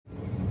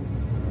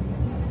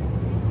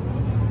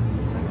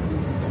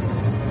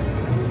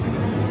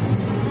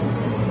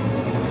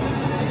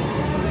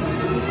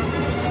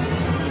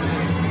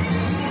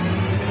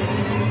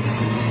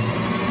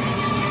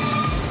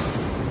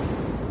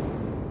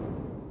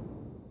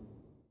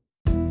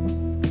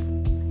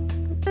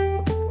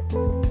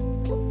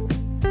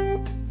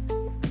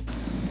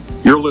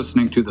You're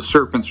listening to The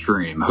Serpent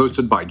Stream,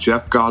 hosted by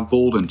Jeff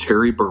Godbold and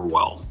Terry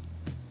Burwell.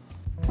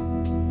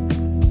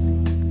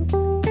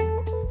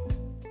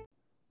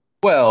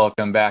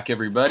 Welcome back,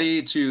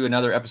 everybody, to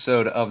another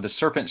episode of The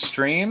Serpent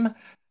Stream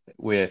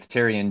with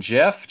Terry and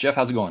Jeff. Jeff,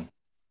 how's it going?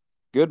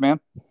 Good, man.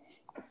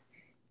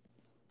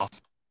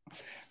 Awesome.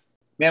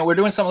 Man, we're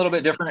doing something a little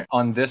bit different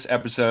on this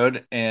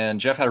episode, and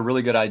Jeff had a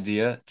really good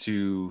idea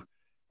to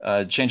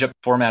change up the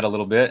format a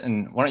little bit.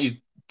 And why don't you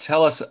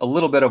tell us a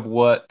little bit of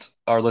what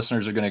our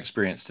listeners are going to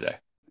experience today?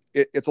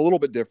 It's a little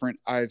bit different.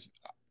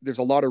 There's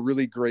a lot of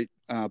really great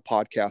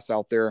podcasts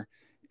out there,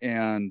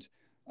 and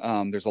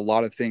there's a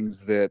lot of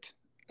things that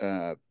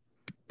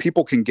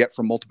people can get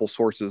from multiple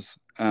sources.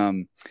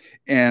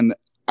 And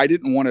I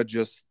didn't want to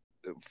just,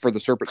 for the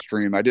Serpent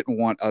Stream, I didn't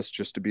want us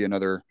just to be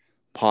another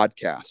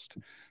podcast.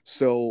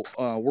 So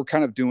we're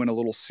kind of doing a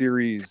little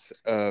series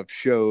of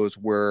shows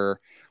where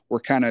we're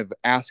kind of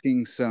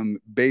asking some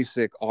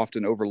basic,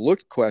 often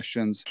overlooked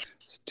questions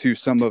to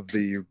some of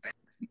the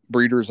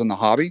breeders in the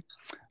hobby.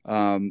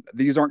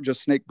 These aren't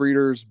just snake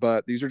breeders,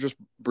 but these are just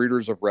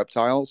breeders of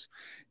reptiles.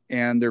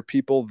 And they're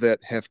people that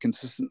have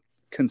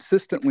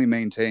consistently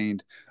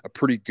maintained a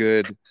pretty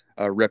good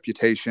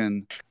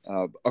reputation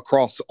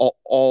across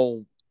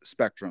all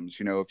spectrums.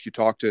 You know, if you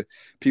talk to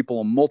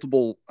people in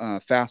multiple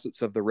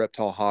facets of the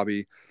reptile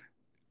hobby,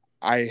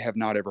 I have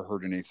not ever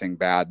heard anything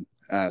bad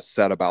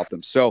said about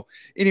them. So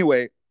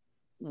anyway,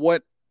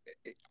 what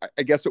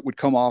I guess it would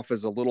come off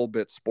as a little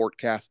bit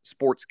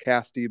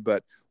sportscasty,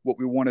 but what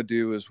we want to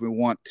do is we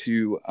want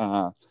to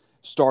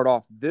start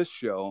off this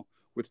show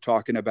with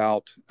talking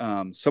about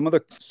some of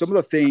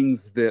the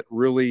things that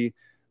really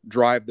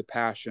drive the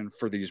passion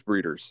for these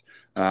breeders,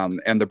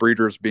 and the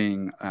breeders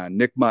being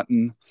Nick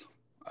Mutton.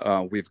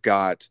 We've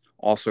got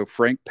also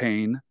Frank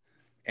Payne,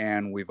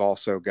 and we've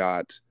also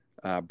got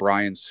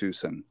Bryan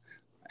Suson.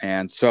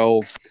 And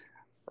so,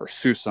 or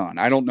Suson.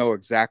 I don't know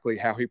exactly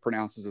how he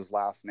pronounces his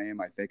last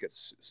name. I think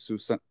it's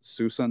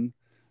Suson.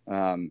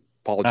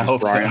 Apologies,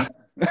 Bryan.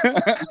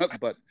 So.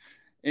 But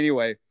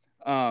anyway,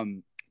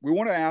 we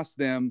want to ask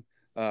them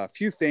a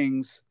few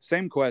things,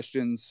 same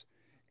questions,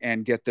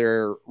 and get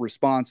their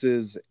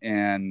responses.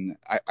 And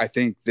I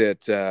think that,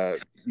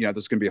 this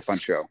is going to be a fun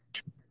show.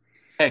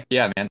 Heck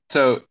yeah, man.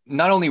 So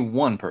not only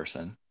one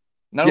person,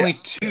 not only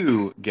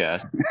two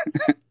guests,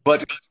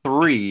 but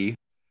three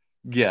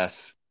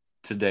guests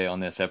today on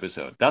this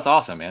episode. That's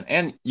awesome, man.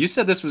 And you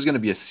said this was going to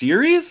be a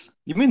series?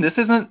 You mean this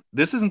isn't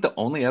the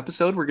only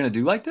episode we're going to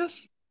do like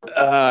this?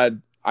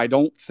 I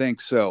don't think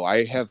so.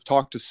 I have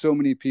talked to so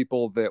many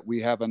people that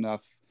we have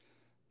enough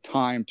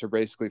time to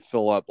basically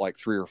fill up like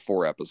 3 or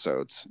 4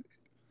 episodes.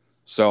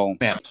 So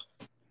man,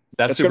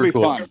 that's super gonna be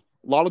cool. Fun. A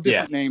lot of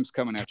different names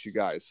coming at you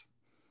guys.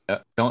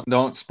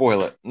 Don't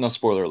spoil it. No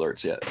spoiler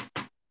alerts yet.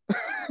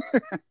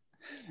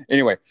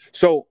 Anyway,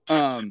 so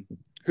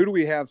who do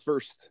we have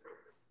first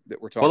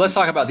that we're talking? Well, let's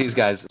talk about these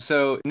guys.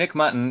 So Nick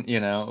Mutton,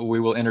 we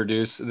will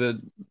introduce.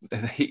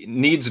 He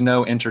needs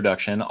no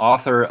introduction.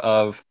 Author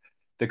of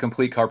The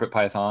Complete Carpet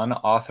Python,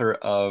 author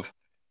of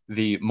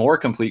the More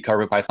Complete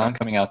Carpet Python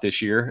coming out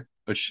this year,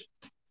 which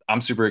I'm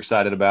super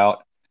excited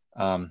about.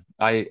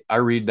 I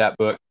read that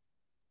book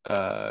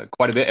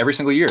quite a bit every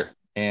single year,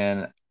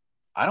 and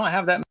I don't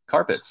have that many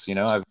carpets.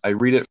 I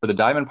read it for the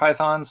diamond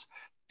pythons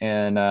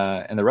and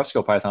the rough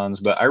scale pythons,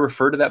 but I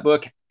refer to that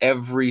book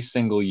every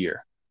single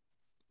year.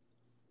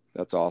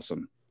 That's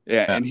awesome.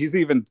 Yeah. And he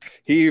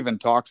even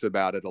talks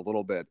about it a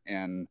little bit,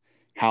 and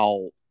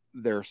how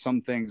there are some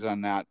things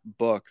on that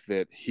book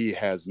that he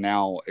has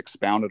now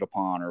expounded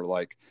upon, or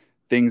like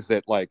things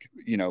that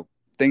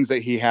things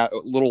that he had,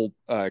 little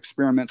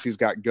experiments he's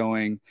got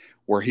going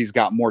where he's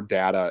got more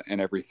data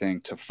and everything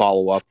to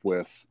follow up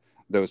with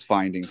those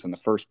findings in the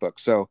first book.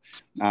 So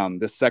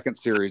this second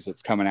series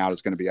that's coming out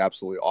is going to be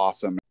absolutely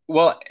awesome.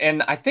 Well,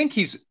 and I think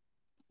he's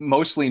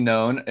mostly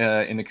known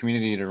in the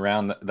community and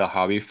around the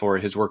hobby for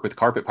his work with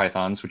carpet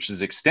pythons, which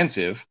is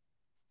extensive.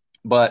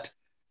 But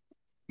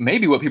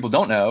maybe what people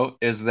don't know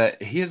is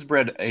that he has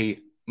bred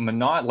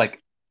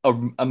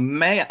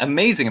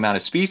amazing amount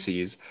of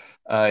species,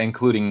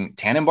 including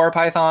tannenbar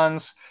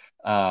pythons,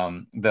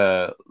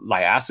 the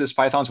liasis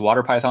pythons,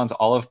 water pythons,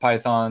 olive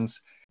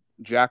pythons.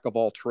 Jack of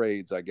all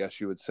trades, I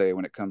guess you would say,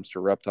 when it comes to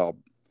reptile,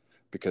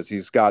 because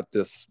he's got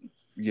this,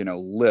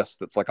 list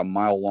that's like a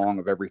mile long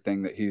of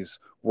everything that he's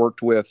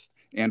worked with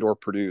and or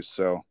produced.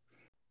 So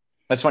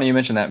that's funny you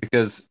mentioned that,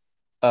 because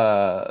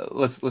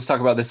let's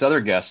talk about this other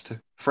guest,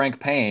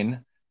 Frank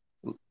Payne.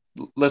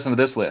 Listen to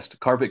this list: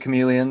 carpet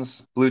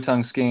chameleons,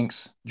 blue-tongued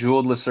skinks,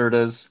 jeweled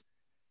lacertas,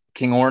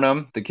 king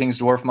ornum, the king's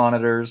dwarf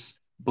monitors,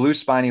 blue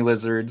spiny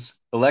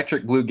lizards,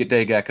 electric blue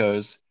day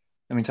geckos.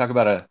 I mean, talk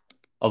about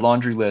a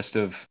laundry list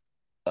of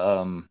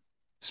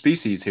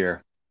species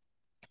here.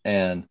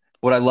 And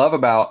what I love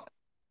about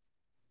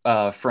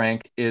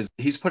Frank is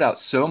he's put out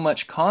so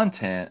much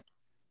content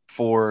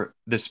for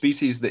the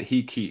species that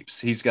he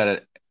keeps. He's got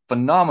a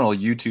phenomenal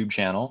YouTube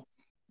channel,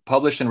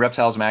 published in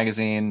Reptiles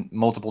magazine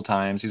multiple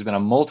times. He's been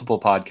on multiple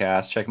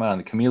podcasts. Check him out on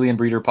the Chameleon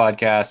Breeder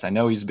podcast. I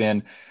know he's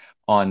been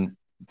on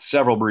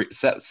several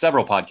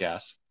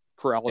podcasts.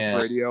 Corrales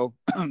Radio.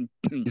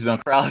 He's been on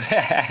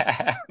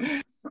Corrales.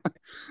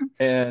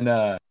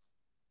 And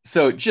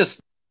so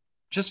just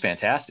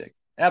fantastic.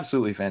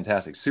 Absolutely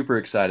fantastic. Super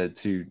excited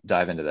to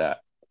dive into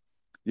that.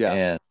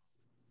 Yeah.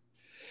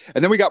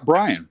 And then we got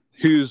Bryan,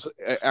 who's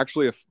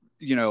actually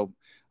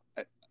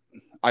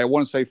I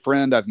want to say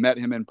friend. I've met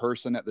him in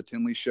person at the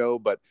Tinley show,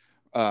 but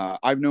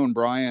I've known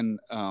Bryan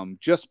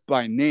just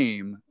by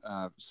name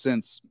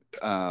since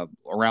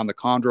around the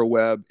Chondro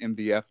Web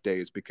MVF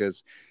days,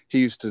 because he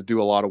used to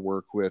do a lot of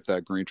work with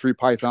green tree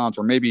pythons,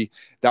 or maybe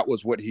that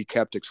was what he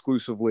kept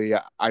exclusively.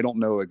 I don't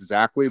know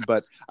exactly,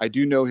 but I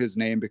do know his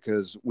name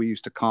because we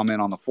used to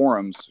comment on the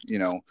forums,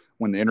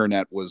 when the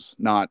internet was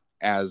not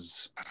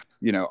as,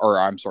 or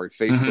I'm sorry,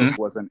 Facebook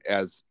wasn't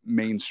as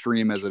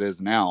mainstream as it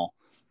is now,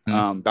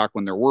 back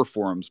when there were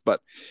forums.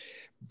 But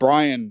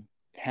Bryan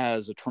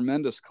has a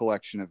tremendous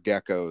collection of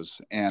geckos,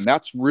 and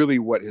that's really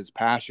what his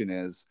passion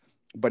is.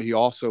 But he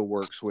also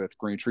works with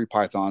green tree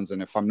pythons,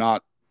 and if I'm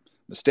not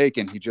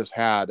mistaken, he just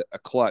had a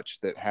clutch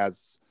that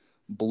has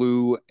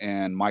blue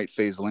and mite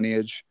phase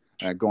lineage,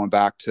 going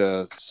back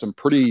to some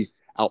pretty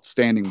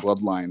outstanding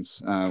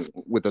bloodlines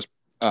with this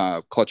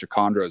clutch of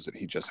chondros that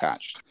he just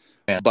hatched.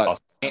 But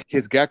awesome.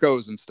 His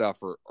geckos and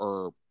stuff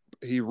are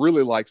he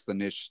really likes the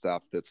niche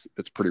stuff that's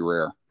pretty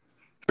rare.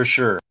 For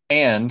sure.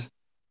 And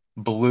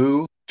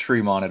blue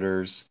tree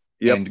monitors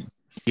and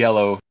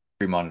yellow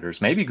tree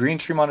monitors, maybe green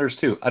tree monitors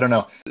too. I don't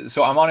know.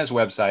 So I'm on his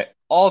website.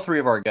 All three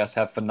of our guests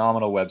have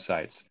phenomenal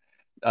websites.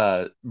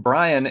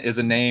 Bryan is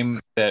a name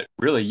that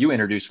really you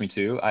introduced me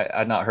to.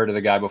 I'd not heard of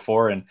the guy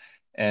before.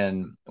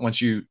 And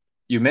once you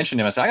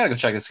mentioned him, I said, I got to go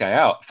check this guy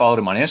out. Followed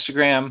him on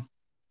Instagram,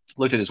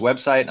 looked at his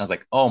website, and I was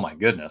like, oh my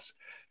goodness.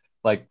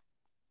 Like,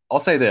 I'll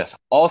say this.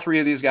 All three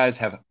of these guys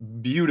have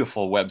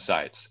beautiful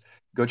websites.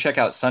 Go check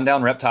out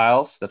Sundown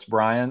Reptiles. That's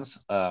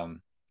Bryan's.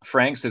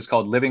 Frank's is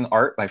called Living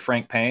Art by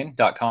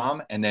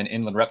frankpayne.com. And then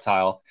Inland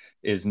Reptile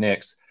is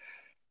Nick's.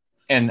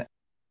 And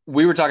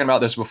we were talking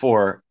about this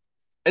before.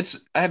 I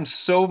have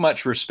so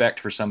much respect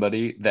for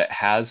somebody that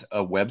has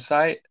a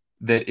website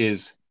that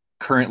is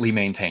currently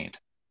maintained,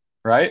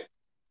 right?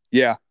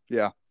 Yeah.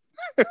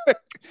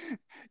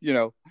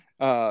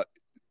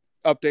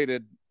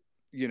 Updated,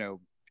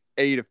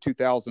 8 of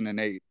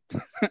 2008.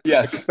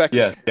 Yes.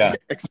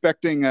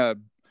 Expecting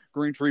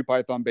green tree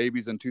python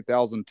babies in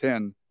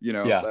 2010.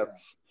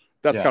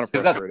 That's kind of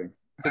frustrating.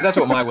 Because that's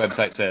what my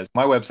website says.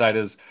 My website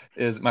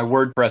is my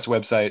WordPress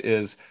website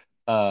is.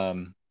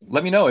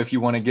 Let me know if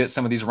you want to get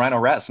some of these rhino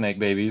rat snake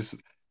babies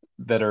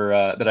that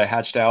are that I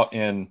hatched out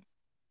in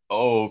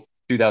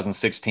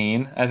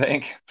 2016, I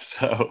think.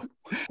 So,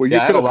 well, you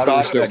could have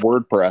stopped at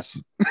WordPress.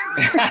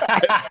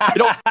 I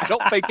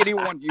don't think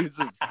anyone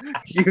uses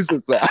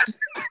that.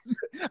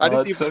 I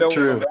didn't even know it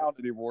was around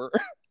anymore.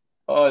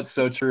 Oh, it's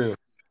so true.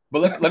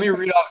 But let me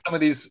read off some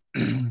of these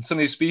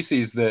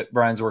species that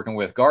Bryan's working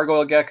with: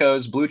 gargoyle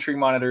geckos, blue tree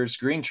monitors,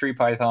 green tree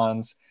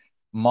pythons,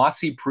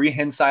 mossy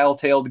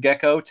prehensile-tailed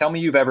gecko. Tell me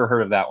you've ever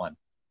heard of that one.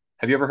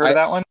 Have you ever heard of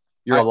that one?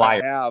 You're a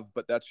liar. I have,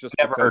 but that's just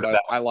never because heard of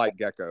that I like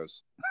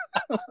geckos.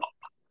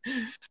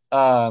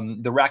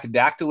 The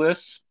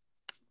Rhacodactylus,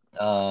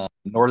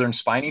 northern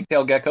spiny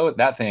tail gecko.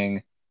 That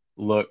thing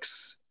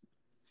looks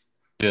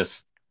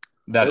just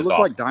that they is look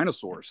awesome. Like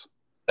dinosaurs.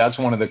 That's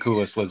one of the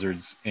coolest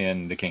lizards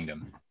in the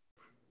kingdom.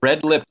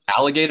 Red-lipped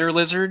alligator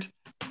lizard.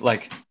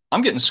 Like,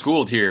 I'm getting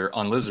schooled here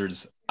on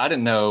lizards. I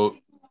didn't know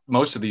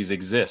most of these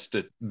exist.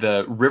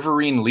 The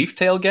riverine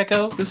leaf-tail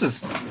gecko. This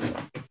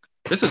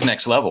is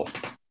next level.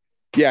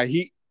 Yeah,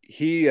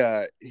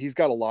 he's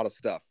got a lot of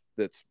stuff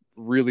that's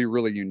really,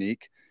 really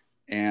unique.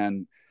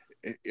 And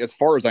as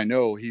far as I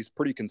know, he's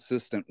pretty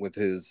consistent with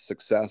his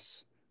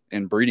success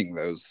in breeding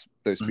those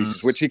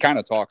species, which he kind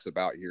of talks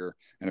about here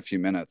in a few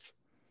minutes.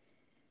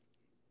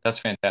 That's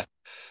fantastic.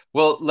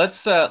 Well,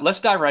 let's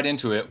dive right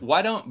into it.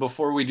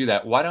 Before we do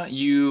that, why don't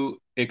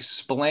you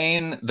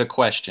explain the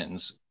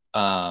questions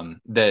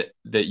that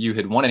you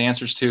had wanted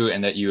answers to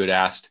and that you had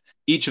asked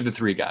each of the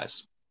three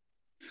guys?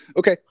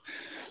 Okay.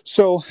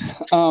 So,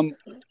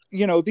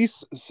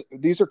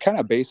 these are kind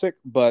of basic,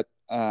 but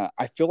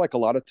I feel like a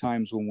lot of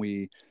times when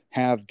we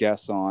have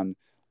guests on,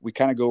 we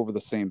kind of go over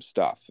the same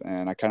stuff.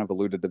 And I kind of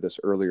alluded to this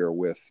earlier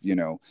with,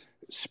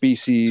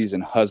 species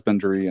and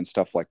husbandry and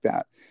stuff like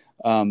that.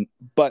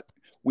 But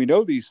we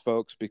know these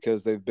folks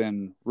because they've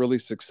been really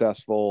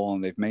successful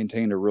and they've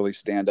maintained a really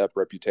stand-up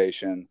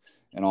reputation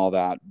and all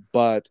that.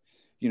 But,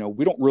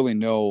 we don't really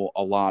know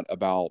a lot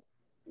about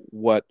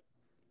what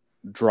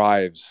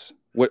drives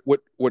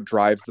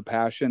the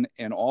passion,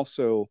 and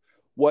also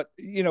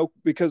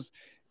because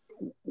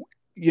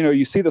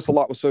you see this a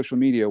lot with social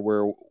media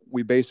where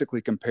we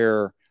basically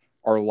compare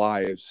our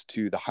lives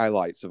to the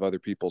highlights of other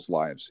people's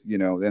lives,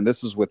 and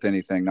this is with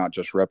anything, not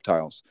just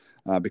reptiles,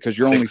 because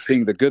you're only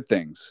seeing the good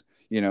things,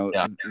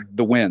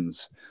 the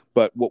wins.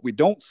 But what we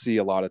don't see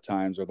a lot of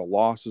times are the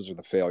losses or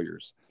the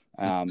failures.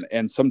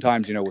 And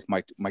sometimes, with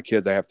my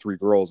kids, I have 3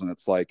 girls, and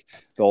it's like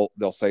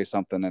they'll say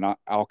something, and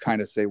I'll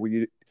kind of say, well,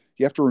 you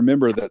have to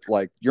remember that,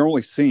 like, you're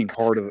only seeing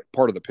part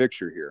of the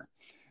picture here.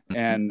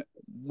 And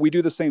we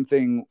do the same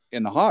thing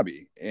in the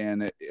hobby.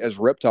 And as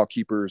reptile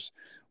keepers,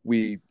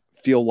 we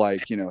feel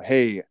like,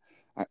 hey,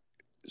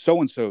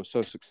 so-and-so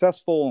so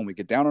successful, and we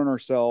get down on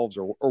ourselves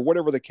or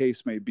whatever the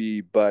case may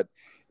be. But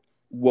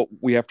what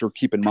we have to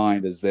keep in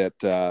mind is that,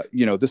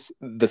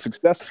 the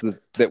success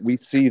that we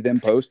see them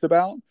post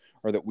about,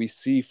 or that we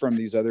see from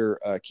these other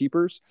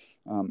keepers,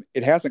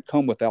 it hasn't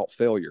come without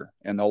failure.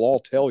 And they'll all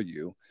tell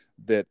you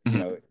that,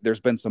 there's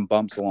been some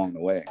bumps along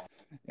the way.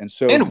 And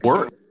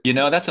work,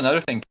 that's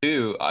another thing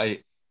too.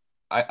 I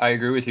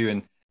agree with you.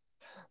 And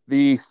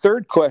the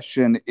third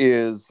question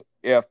is,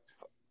 if,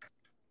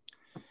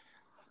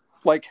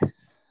 like,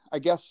 I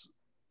guess,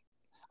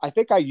 I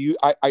think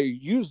I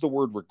used the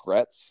word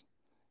regrets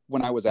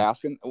when I was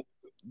asking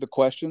the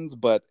questions,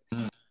 but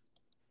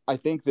I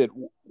think that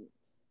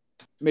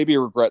maybe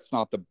regret's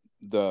not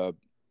the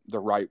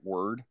right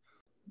word.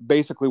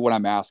 Basically, what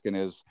I'm asking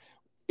is,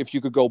 if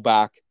you could go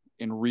back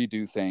and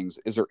redo things,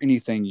 is there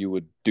anything you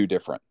would do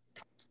different?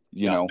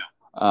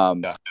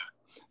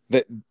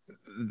 That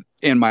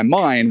in my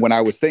mind, when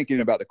I was thinking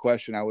about the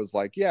question, I was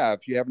like, yeah,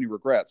 if you have any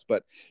regrets.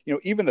 But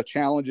even the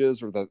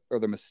challenges or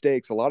the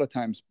mistakes, a lot of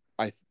times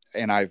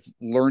I've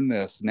learned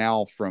this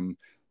now from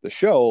the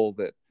show,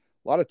 that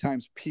a lot of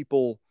times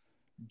people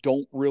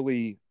don't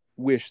really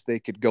wish they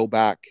could go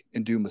back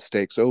and do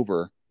mistakes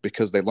over,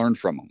 because they learned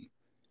from them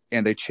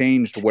and they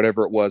changed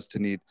whatever it was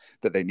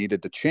that they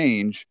needed to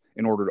change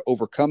in order to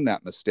overcome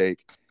that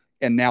mistake.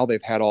 And now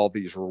they've had all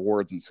these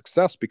rewards and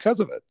success because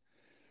of it.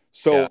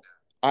 So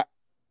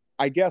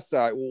I guess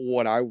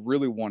what I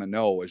really want to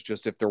know is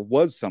just, if there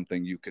was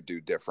something you could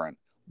do different,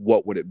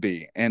 what would it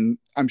be? And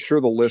I'm sure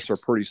the lists are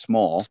pretty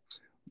small.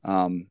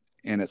 And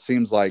it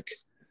seems like,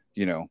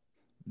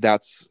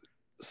 that's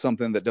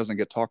something that doesn't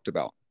get talked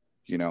about.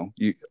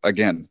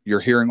 You're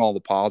hearing all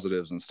the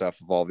positives and stuff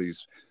of all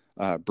these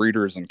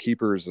breeders and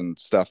keepers and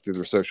stuff through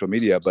their social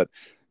media, but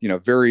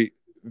very,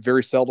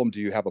 very seldom do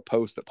you have a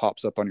post that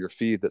pops up on your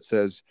feed that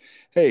says,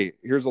 hey,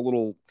 here's a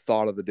little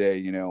thought of the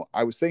day.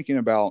 I was thinking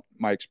about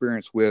my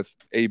experience with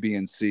A, B,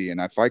 and C,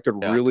 and if I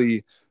could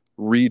really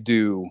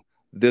redo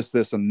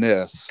this, and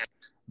this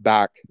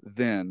back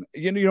then,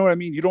 you know what I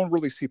mean? You don't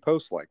really see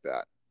posts like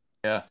that.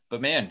 Yeah, but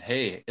man,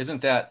 hey,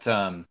 isn't that,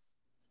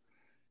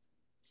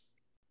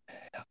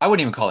 I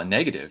wouldn't even call it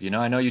negative.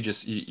 I know you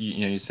just,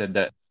 you said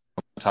that,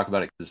 talk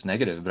about it because it's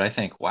negative, but I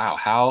think, wow,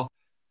 how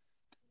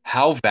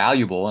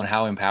valuable and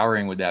how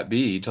empowering would that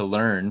be to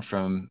learn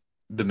from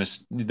the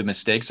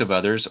mistakes of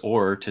others,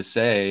 or to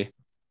say,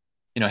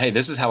 hey,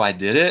 this is how I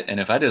did it, and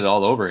if I did it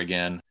all over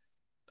again,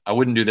 I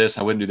wouldn't do this,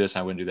 I wouldn't do this,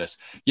 I wouldn't do this.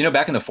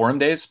 Back in the forum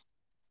days,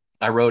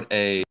 I wrote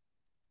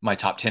my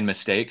top 10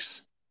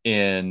 mistakes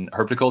in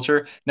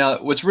herpetoculture.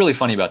 Now, what's really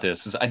funny about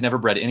this is I'd never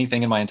bred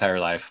anything in my entire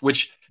life,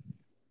 which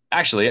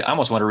actually I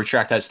almost want to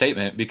retract that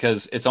statement,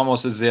 because it's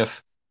almost as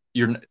if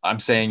I'm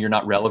saying you're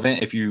not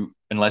relevant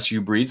unless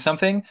you breed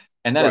something.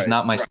 And that is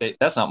not my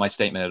that's not my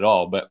statement at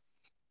all. But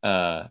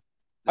I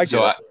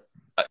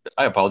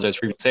apologize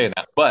for even saying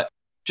that. But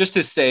just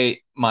to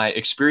say my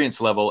experience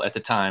level at the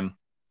time,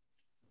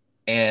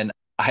 and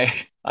I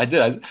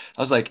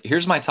was like,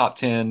 here's my top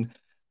 10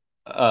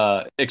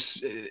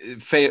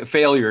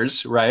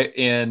 failures,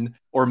 right,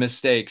 or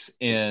mistakes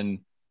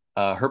in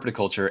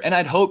herpetoculture. And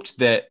I'd hoped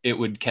that it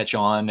would catch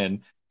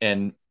on,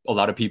 and a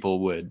lot of people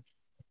would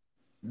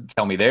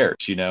tell me theirs,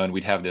 and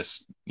we'd have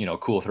this,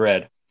 cool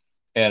thread.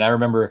 And I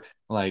remember,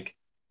 like,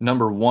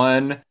 number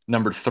 1,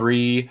 number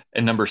 3,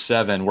 and number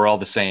 7 were all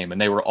the same. And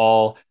they were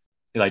all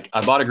like, I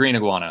bought a green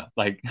iguana,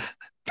 like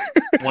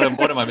one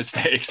of my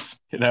mistakes,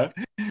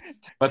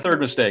 my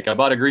third mistake, I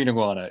bought a green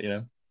iguana,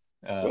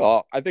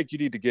 Well, I think you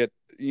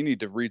need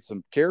to read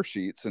some care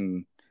sheets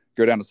and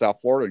go down to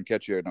South Florida and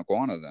catch you an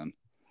iguana then.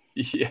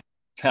 Yeah.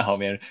 Oh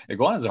man,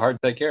 iguanas are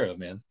hard to take care of,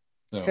 man.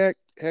 So. Heck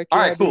all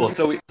yeah, right, cool.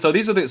 So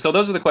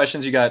those are the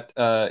questions. You got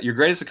your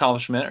greatest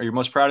accomplishment or your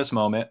most proudest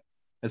moment.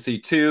 Let's see,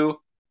 2,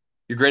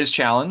 your greatest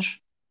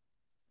challenge,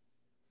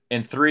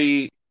 and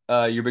 3,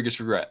 your biggest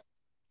regret.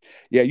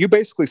 Yeah, you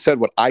basically said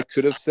what I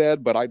could have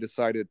said, but I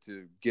decided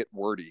to get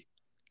wordy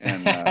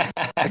and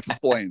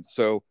explain.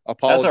 So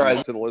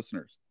apologies to the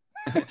listeners.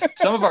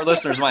 Some of our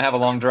listeners might have a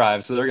long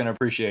drive, so they're going to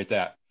appreciate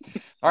that.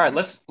 All right,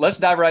 let's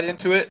dive right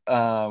into it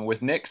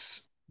with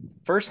Nick's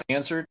first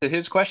answer to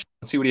his question.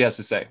 Let's see what he has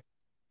to say.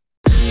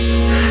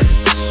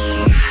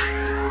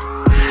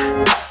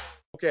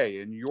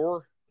 Okay, in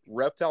your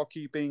reptile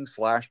keeping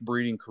 /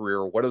 breeding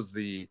career, what is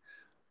the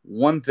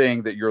one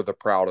thing that you're the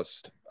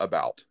proudest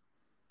about?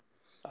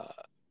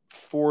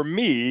 For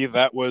me,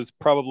 that was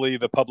probably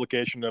the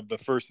publication of the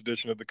first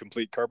edition of the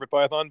Complete Carpet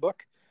Python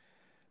book.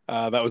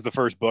 That was the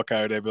first book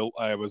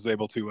I was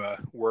able to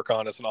work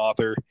on as an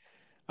author.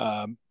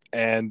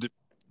 And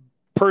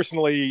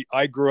personally,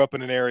 I grew up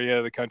in an area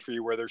of the country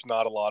where there's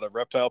not a lot of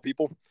reptile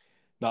people,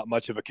 not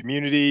much of a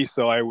community.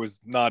 So I was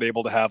not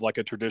able to have like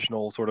a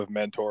traditional sort of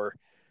mentor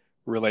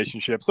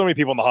relationship. So many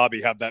people in the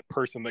hobby have that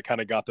person that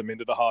kind of got them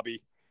into the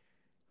hobby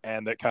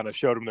and that kind of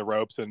showed them the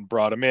ropes and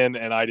brought them in.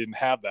 And I didn't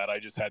have that. I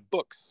just had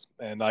books.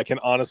 And I can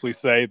honestly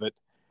say that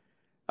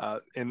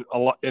in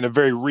a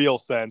very real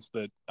sense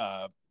that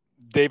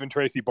Dave and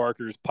Tracy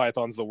Barker's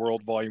Pythons of the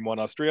World Volume 1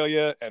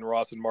 Australia and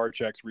Ross and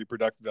Marchek's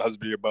Reproductive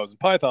Husbandry of Bows and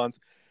Pythons,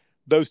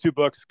 those two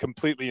books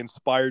completely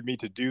inspired me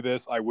to do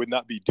this. I would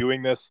not be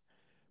doing this.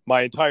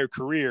 My entire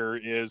career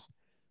is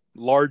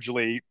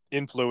largely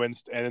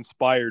influenced and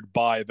inspired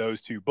by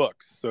those two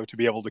books. So to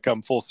be able to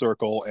come full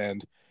circle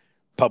and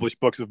publish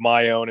books of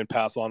my own and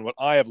pass on what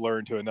I have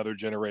learned to another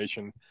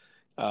generation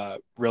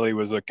really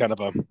was a kind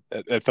of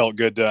it felt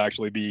good to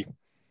actually be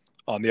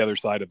on the other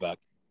side of that.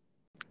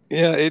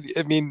 Yeah,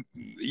 I mean,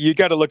 you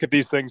got to look at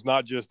these things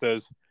not just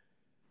as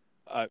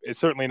it's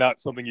certainly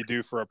not something you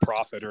do for a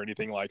profit or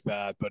anything like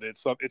that, but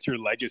it's your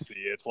legacy.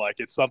 It's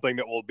something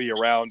that will be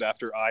around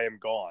after I am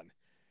gone.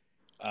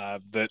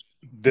 That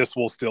this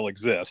will still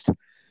exist,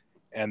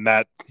 and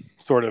that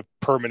sort of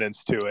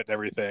permanence to it and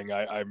everything.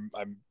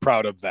 I'm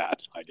proud of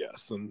that, I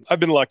guess. And I've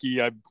been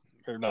lucky.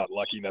 Or not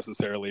lucky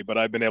necessarily, but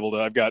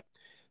I've got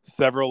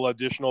several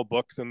additional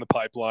books in the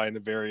pipeline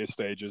at various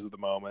stages at the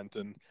moment,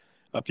 and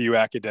a few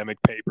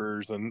academic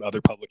papers and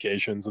other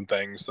publications and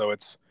things. So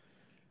it's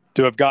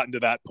to have gotten to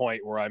that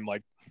point where I'm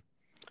like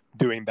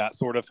doing that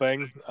sort of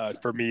thing.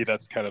 For me,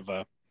 that's kind of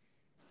a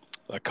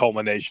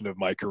culmination of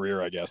my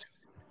career, I guess.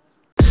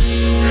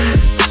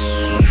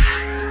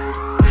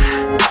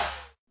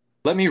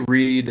 Let me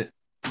read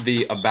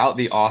the about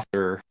the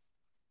author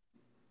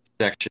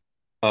section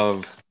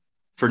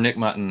for Nick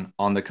Mutton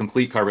on the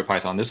complete carpet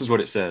python. This is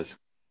what it says.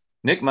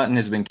 Nick Mutton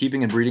has been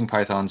keeping and breeding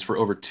pythons for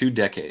over 2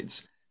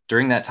 decades.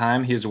 During that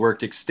time, he has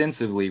worked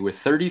extensively with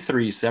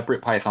 33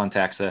 separate python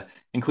taxa,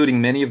 including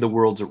many of the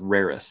world's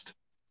rarest.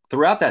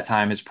 Throughout that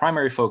time, his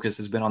primary focus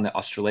has been on the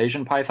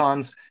Australasian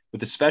pythons,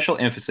 with a special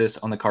emphasis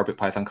on the carpet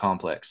python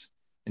complex.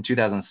 In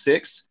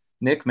 2006,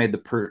 Nick made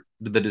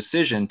the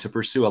decision to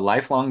pursue a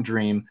lifelong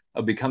dream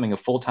of becoming a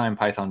full-time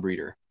python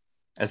breeder.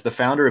 As the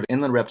founder of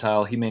Inland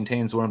Reptile, he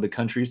maintains one of the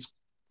country's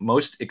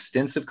most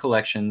extensive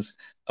collections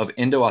of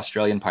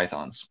Indo-Australian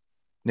pythons.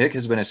 Nick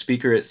has been a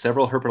speaker at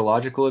several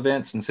herpetological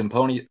events and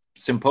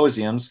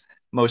symposiums,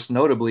 most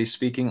notably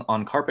speaking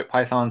on carpet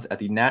pythons at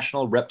the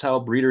National Reptile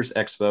Breeders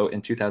Expo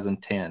in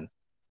 2010.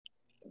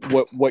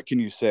 What can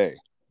you say?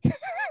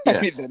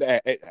 Yeah.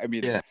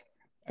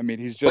 I mean,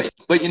 he's just.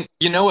 But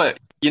you know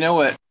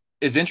what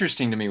is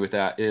interesting to me with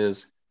that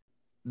is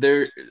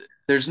there's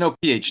no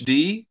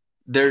PhD.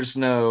 There's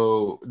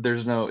no,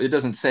 it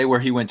doesn't say where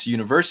he went to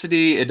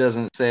university. It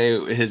doesn't say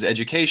his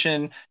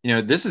education.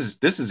 This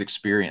is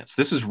experience.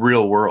 This is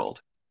real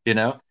world,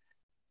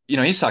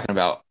 he's talking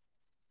about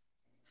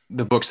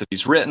the books that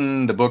he's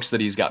written, the books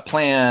that he's got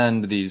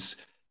planned, these,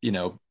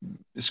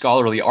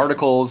 scholarly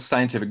articles,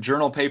 scientific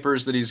journal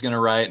papers that he's going to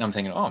write. And I'm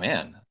thinking, oh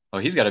man,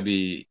 he's got to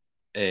be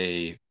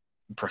a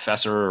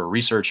professor or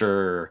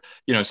researcher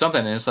or,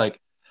 something. And it's like,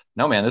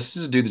 no, man, this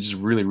is a dude that just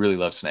really, really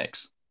loves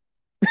snakes.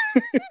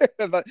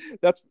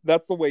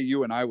 That's the way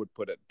you and I would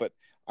put it, but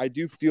I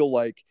do feel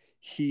like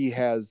he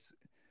has,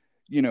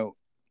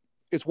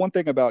 it's one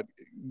thing about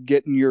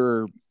getting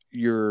your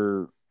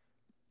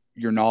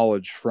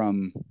knowledge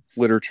from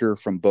literature,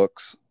 from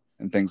books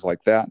and things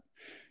like that.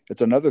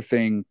 It's another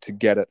thing to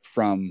get it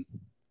from,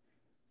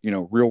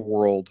 real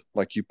world,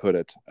 like you put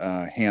it,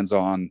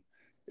 hands-on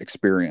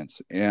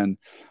experience. And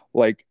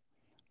like,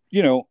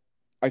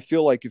 I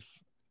feel like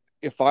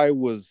if I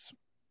was,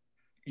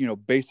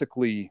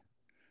 basically,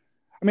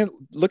 I mean,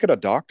 look at a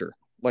doctor.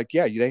 Like,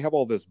 yeah, they have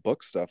all this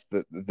book stuff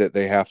that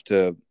they have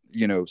to,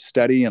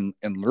 study and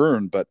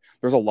learn, but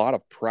there's a lot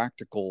of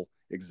practical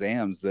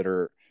exams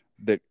that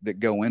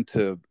go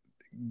into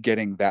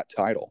getting that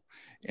title.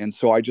 And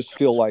so I just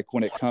feel like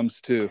when it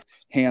comes to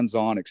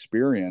hands-on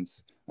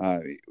experience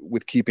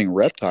with keeping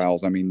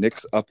reptiles, I mean,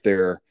 Nick's up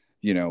there,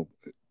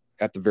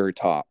 at the very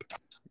top,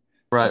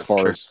 right? As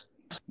far as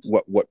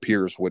what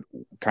peers would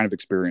kind of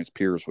experience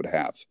peers would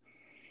have.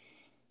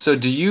 So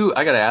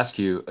I got to ask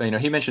you,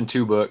 he mentioned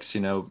 2 books,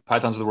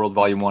 Pythons of the World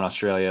Volume 1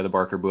 Australia, the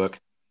Barker book,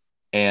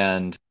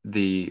 and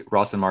the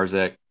Ross and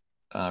Marzek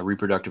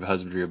Reproductive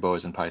Husbandry of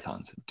Boas and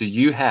Pythons. Do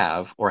you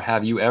have, or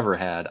have you ever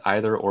had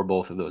either or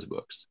both of those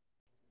books?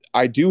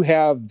 I do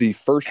have the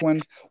first one.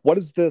 What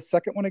is the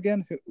second one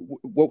again?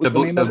 What was the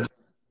name of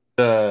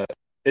it?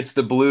 It's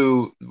the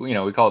blue,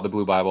 we call it the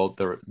Blue Bible,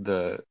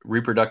 the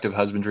Reproductive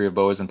Husbandry of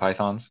Boas and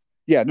Pythons.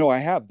 Yeah, no, I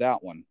have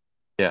that one.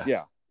 Yeah.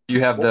 Yeah. Do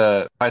you have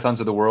the Pythons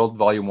of the World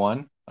Volume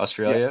 1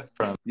 Australia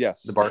from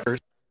the Barkers?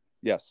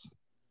 Yes.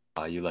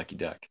 You lucky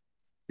duck.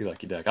 You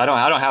lucky duck. I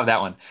don't have that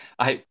one.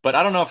 But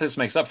I don't know if this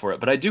makes up for it.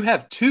 But I do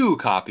have 2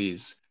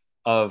 copies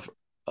of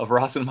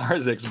Ross and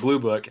Marzek's Blue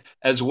Book,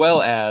 as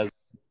well as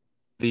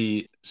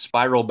the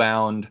spiral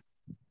bound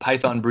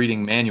Python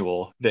breeding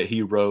manual that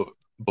he wrote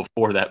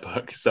before that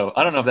book. So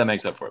I don't know if that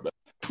makes up for it. But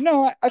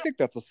no, I think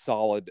that's a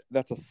solid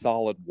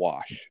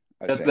wash.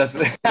 I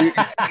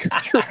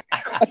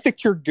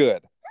think you're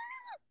good.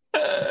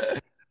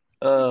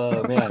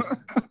 Oh man.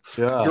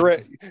 Yeah.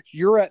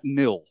 You're at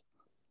nil.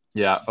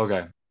 Yeah,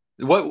 okay.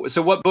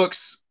 What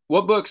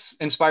books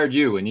inspired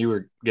you when you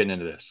were getting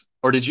into this?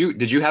 Or did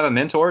you have a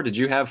mentor? Did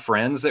you have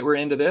friends that were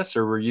into this,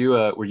 or were you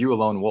a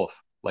lone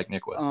wolf? like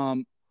Nick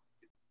was?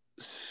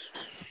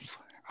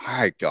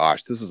 Hi,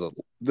 gosh, this is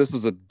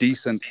a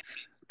decent.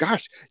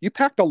 Gosh, you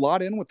packed a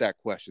lot in with that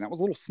question. That was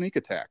a little sneak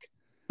attack.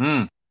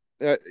 There's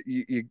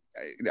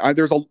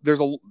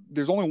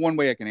only one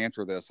way I can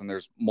answer this, and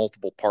there's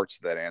multiple parts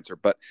to that answer.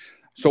 But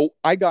so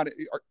I got it.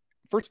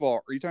 First of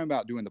all, are you talking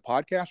about doing the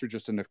podcast or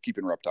just into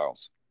keeping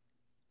reptiles?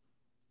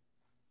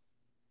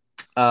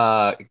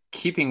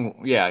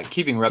 Keeping reptiles.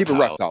 Keeping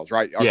reptiles,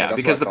 right? Okay, yeah,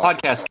 because the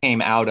podcast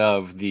came out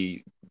of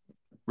the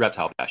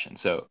reptile passion.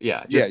 So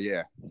yeah,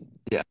 yeah,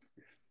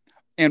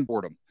 and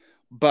boredom.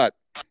 But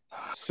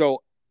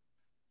so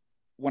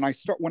when I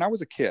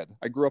was a kid,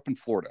 I grew up in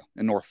Florida,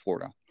 in North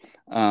Florida.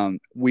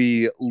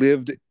 We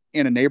lived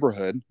in a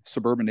neighborhood,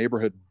 suburban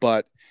neighborhood,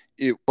 but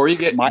before you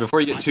get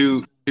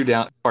too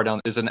far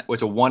down, it's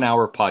a 1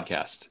 hour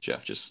podcast,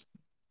 Jeff. Just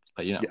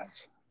let you know.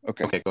 Yes.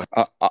 Okay. Okay. Go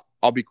ahead.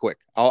 I'll be quick.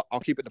 I'll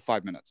keep it to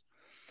 5 minutes.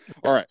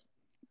 All right.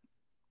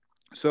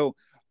 So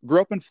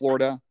grew up in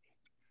Florida.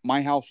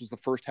 My house was the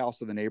first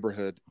house of the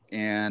neighborhood,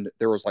 and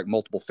there was like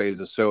multiple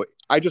phases. So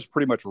I just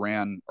pretty much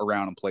ran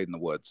around and played in the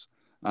woods.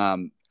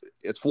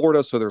 It's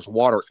Florida, so there's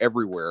water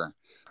everywhere.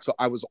 So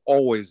I was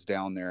always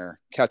down there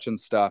catching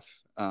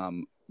stuff,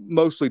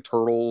 mostly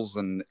turtles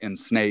and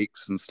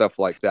snakes and stuff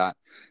like that.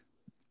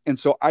 And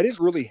so I didn't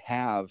really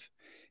have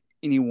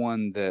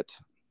anyone that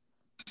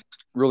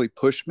really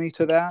pushed me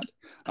to that.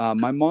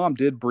 My mom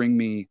did bring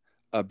me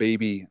a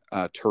baby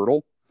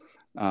turtle,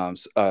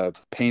 a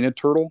painted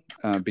turtle,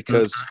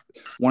 because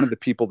one of the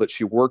people that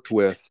she worked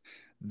with,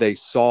 they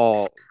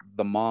saw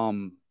the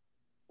mom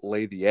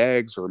lay the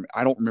eggs, or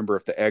I don't remember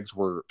if the eggs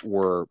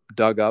were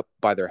dug up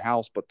by their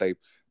house, but they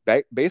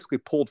basically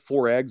pulled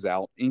 4 eggs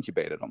out,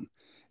 incubated them.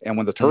 And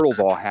when the turtles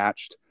all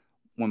hatched,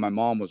 when my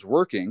mom was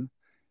working,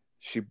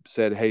 she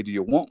said, "Hey, do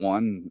you want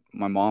one?"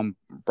 My mom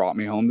brought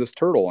me home this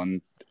turtle.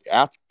 And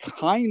that's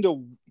kind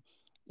of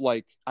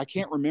like, I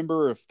can't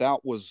remember if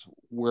that was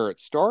where it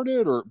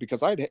started, or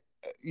because I'd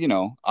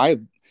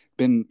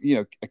been,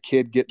 a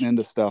kid getting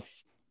into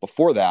stuff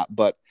before that.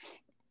 But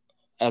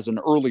as an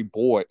early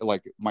boy,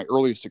 like my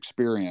earliest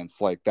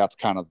experience, like that's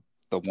kind of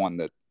the one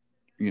that,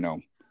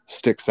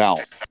 sticks out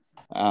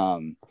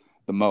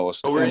the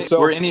most.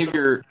 Were any of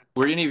your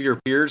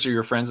peers or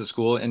your friends at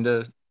school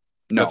into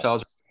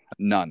reptiles?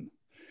 None.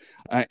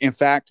 In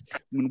fact,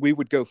 when we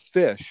would go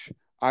fish,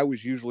 I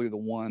was usually the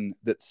one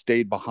that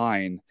stayed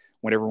behind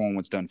when everyone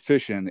was done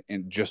fishing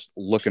and just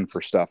looking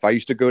for stuff. I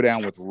used to go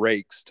down with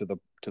rakes to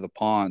the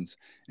ponds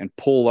and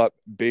pull up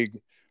big,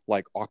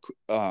 like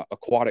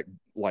aquatic,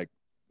 like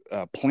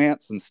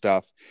plants and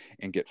stuff,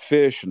 and get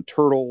fish and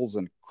turtles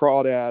and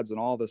crawdads and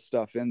all this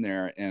stuff in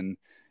there. And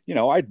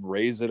I'd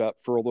raise it up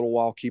for a little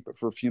while, keep it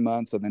for a few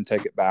months, and then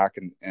take it back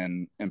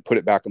and put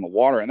it back in the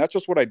water. And that's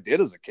just what I did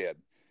as a kid,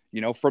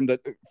 from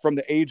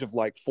the age of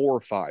like 4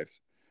 or 5.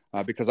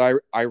 Because I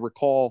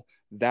recall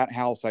that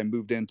house I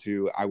moved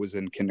into, I was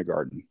in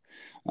kindergarten.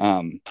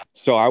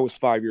 So I was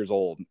 5 years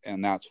old,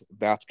 and that's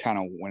kind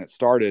of when it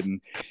started.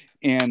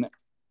 And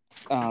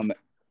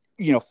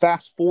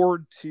fast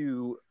forward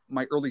to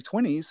my early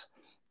 20s,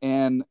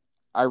 and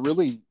I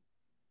really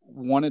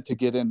wanted to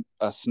get in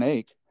a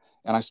snake,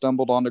 and I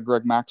stumbled onto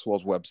Greg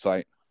Maxwell's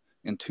website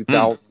in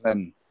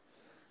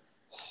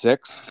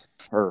 2006,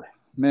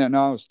 it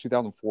was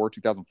 2004,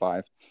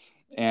 2005.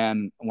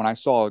 And when I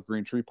saw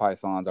green tree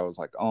pythons, I was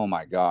like, oh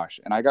my gosh.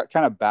 And I got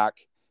kind of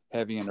back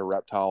heavy into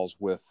reptiles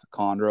with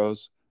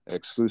chondros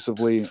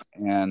exclusively.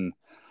 And,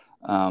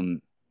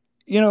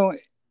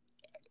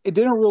 it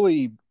didn't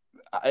really,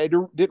 I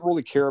didn't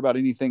really care about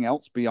anything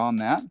else beyond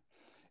that.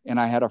 And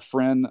I had a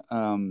friend,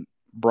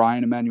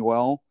 Bryan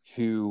Emanuel,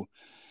 who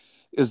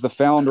is the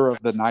founder of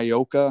the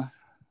Nyoka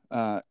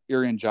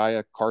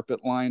Irian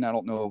carpet line. I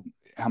don't know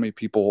how many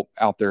people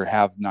out there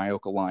have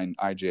Nyoka line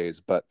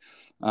IJs, but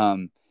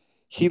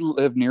he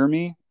lived near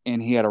me,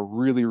 and he had a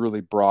really,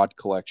 really broad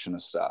collection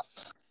of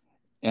stuff.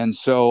 And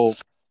so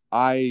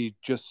I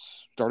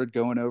just started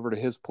going over to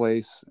his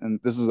place, and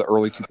this is the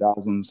early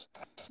 2000s,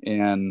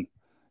 and,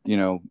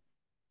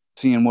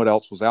 seeing what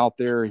else was out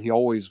there. He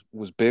always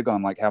was big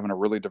on like having a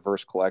really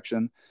diverse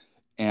collection.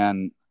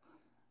 And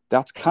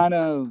that's kind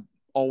of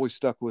always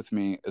stuck with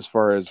me as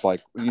far as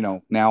like,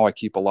 now I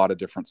keep a lot of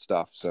different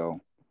stuff.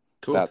 So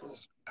cool.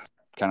 That's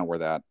kind of where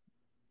that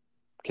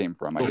came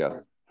from, I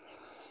guess.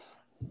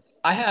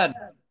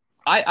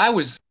 I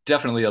was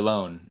definitely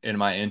alone in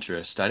my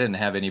interest. I didn't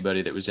have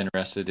anybody that was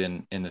interested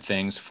in the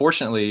things.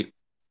 Fortunately,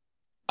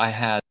 I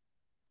had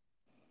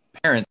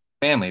parents,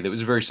 family that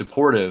was very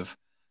supportive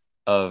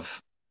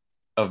of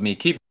me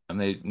keeping them.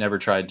 They never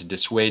tried to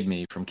dissuade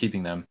me from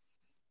keeping them.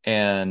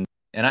 And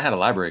I had a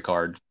library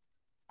card.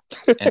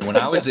 And when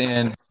I was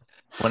in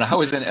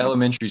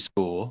elementary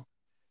school,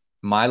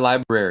 my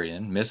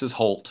librarian, Mrs.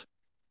 Holt,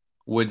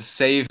 would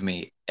save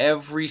me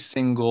every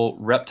single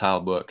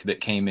reptile book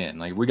that came in.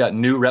 Like, we got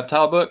new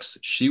reptile books,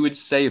 she would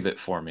save it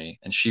for me,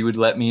 and she would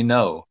let me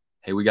know,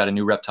 hey, we got a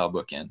new reptile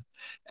book in. And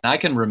I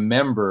can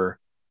remember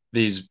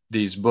these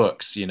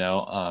books,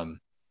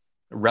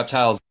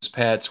 reptiles as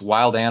pets,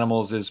 wild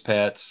animals as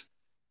pets,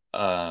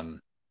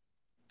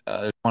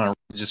 there's one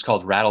just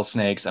called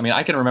Rattlesnakes. I mean,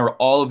 I can remember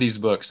all of these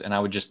books, and I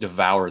would just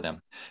devour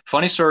them.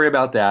 Funny story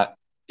about that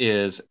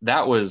is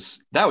that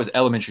was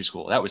elementary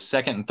school. That was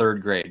second and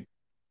third grade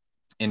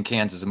in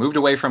Kansas. I moved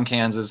away from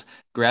Kansas,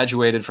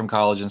 graduated from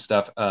college and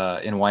stuff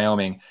in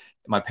Wyoming.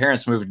 My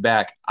parents moved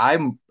back.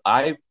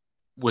 I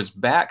was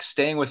back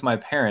staying with my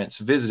parents,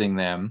 visiting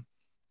them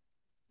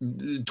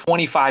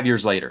 25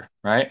 years later,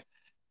 right?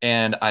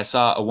 And I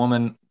saw a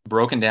woman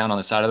broken down on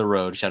the side of the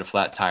road. She had a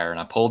flat tire, and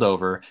I pulled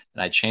over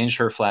and I changed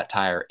her flat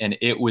tire, and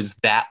it was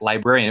that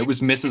librarian. It was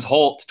Mrs.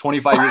 Holt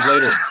 25 years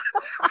later.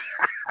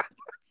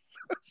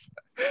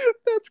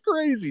 That's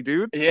crazy,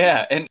 dude.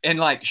 Yeah, and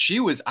like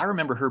I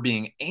remember her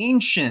being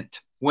ancient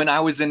when I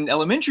was in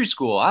elementary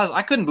school.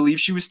 I couldn't believe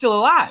she was still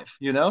alive,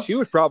 you know? She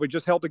was probably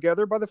just held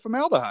together by the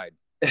formaldehyde.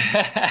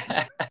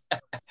 And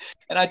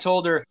I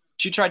told her,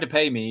 she tried to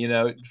pay me,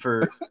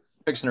 for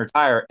fixing her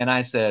tire. And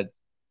I said,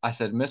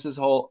 Mrs.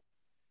 Holt,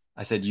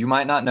 I said, you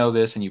might not know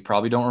this and you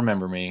probably don't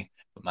remember me,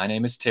 but my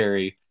name is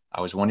Terry. I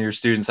was one of your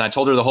students. And I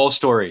told her the whole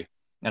story.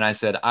 And I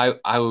said, I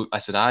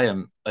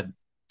am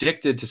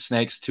addicted to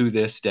snakes to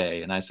this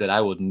day. And I said,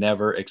 I would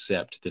never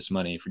accept this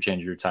money for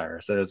changing your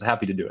tire. So I was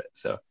happy to do it.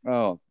 So.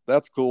 Oh,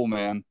 that's cool,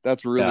 man.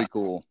 That's really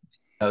cool.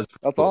 That's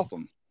cool.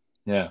 Awesome.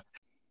 Yeah.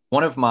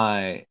 One of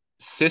my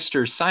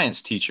sister's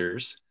science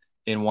teachers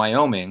in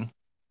Wyoming,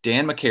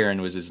 Dan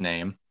McCarran was his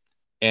name.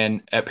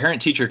 And at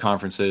parent-teacher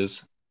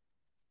conferences,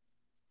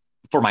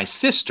 for my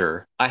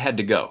sister, I had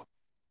to go.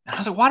 And I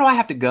was like, why do I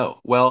have to go?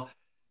 Well,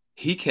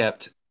 he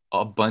kept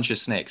a bunch of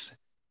snakes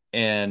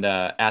and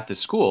at the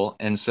school.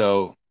 And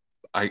so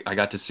I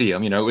got to see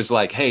him. It was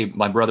like, hey,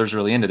 my brother's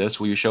really into this.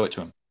 Will you show it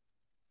to him?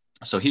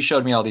 So he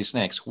showed me all these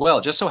snakes. Well,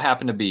 it just so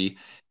happened to be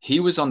he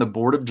was on the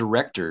board of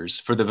directors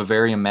for the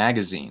Vivarium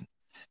magazine.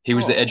 He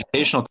was the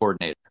educational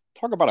coordinator.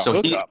 Talk about a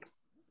hookup.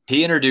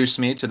 He introduced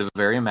me to the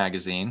Vivarium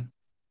magazine.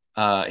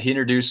 He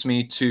introduced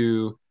me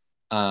to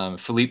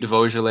Philippe de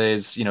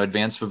Vaugelet's,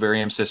 advanced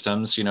vivarium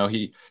systems.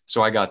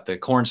 So I got the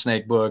corn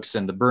snake books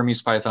and the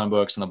Burmese python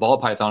books and the ball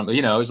python. But,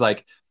 it was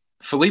like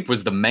Philippe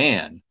was the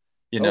man,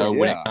 when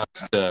it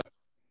comes to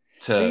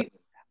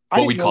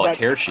what we call a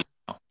tear sheet.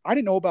 I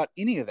didn't know about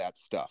any of that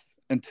stuff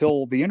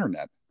until the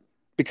internet,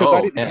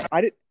 because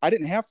I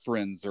didn't have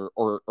friends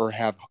or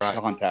have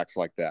contacts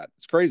like that.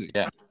 It's crazy.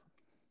 Yeah.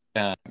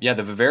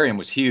 The Vivarium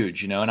was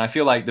huge, and I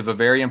feel like the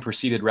Vivarium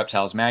preceded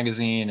Reptiles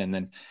magazine. And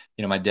then,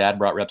 my dad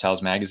brought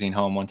Reptiles magazine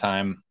home one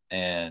time.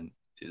 And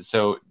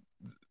so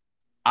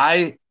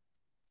I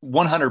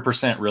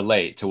 100%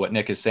 relate to what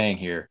Nick is saying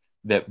here,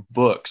 that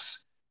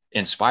books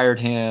inspired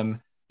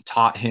him,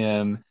 taught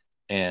him,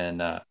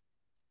 and, and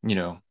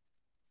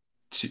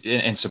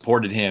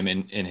supported him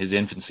in his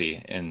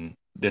infancy and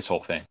this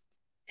whole thing.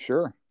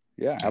 Sure.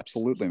 Yeah,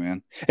 absolutely,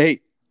 man.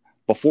 Hey,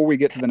 before we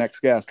get to the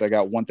next guest, I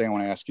got one thing I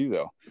want to ask you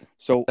though.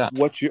 So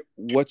what's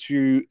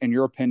in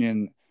your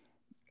opinion,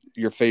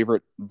 your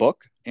favorite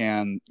book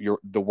and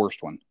the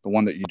worst one, the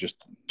one that you just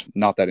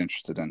not that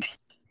interested in?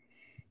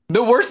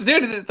 The worst,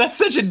 dude, that's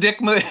such a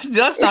dick move.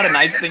 That's not a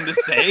nice thing to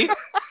say.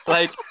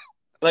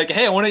 Like,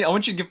 hey, I want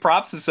you to give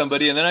props to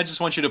somebody, and then I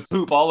just want you to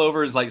poop all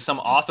over as like some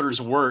author's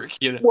work.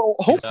 Well,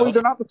 hopefully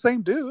they're not the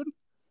same dude.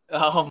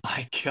 Oh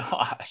my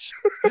gosh.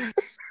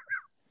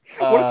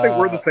 What if they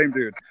were the same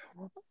dude?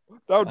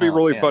 That would be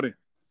really funny.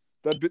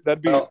 That'd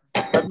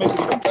make it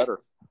even better.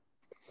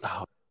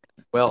 Oh,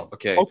 well,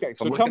 okay. Okay,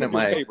 so tell me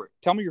your favorite.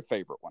 Tell me your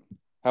favorite one.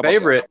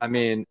 Favorite? I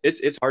mean,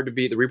 it's hard to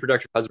beat the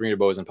Reproductive Husbandry of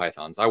Boas and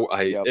Pythons.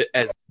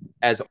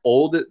 As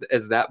old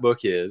as that book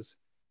is,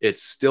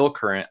 it's still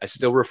current. I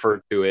still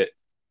refer to it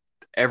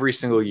every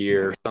single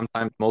year,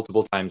 sometimes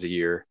multiple times a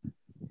year.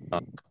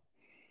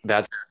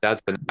 That's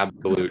an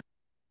absolute.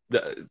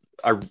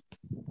 I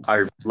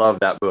love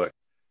that book.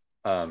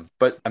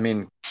 But I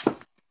mean,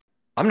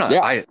 I'm not.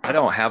 Yeah. I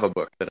don't have a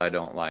book that I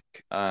don't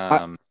like.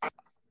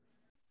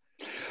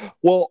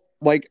 Well,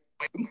 like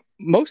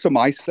most of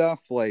my stuff,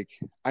 like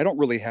I don't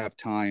really have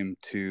time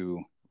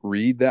to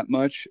read that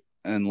much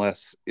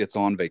unless it's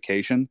on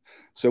vacation.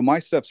 So my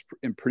stuff's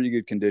in pretty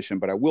good condition.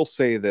 But I will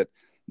say that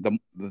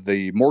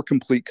the more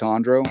complete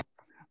chondro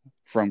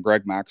from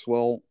Greg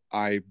Maxwell,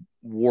 I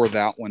wore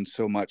that one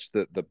so much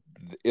that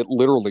it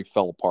literally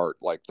fell apart.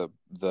 Like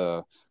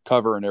the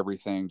cover and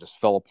everything just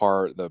fell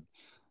apart. The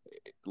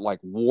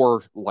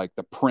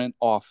print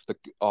off the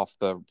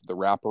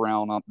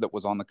wraparound that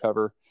was on the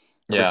cover,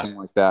 everything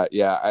like that.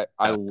 Yeah,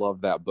 I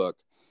love that book,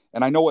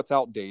 and I know it's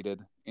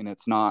outdated, and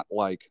it's not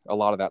like a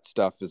lot of that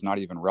stuff is not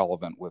even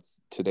relevant with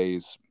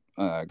today's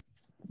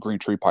green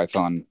tree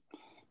python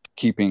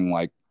keeping,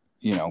 like,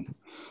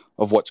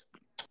 of what's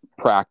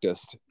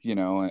practiced,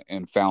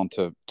 and found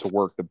to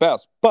work the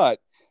best. But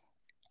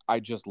I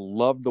just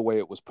loved the way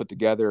it was put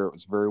together. It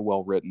was very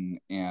well written,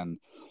 and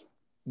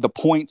the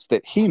points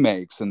that he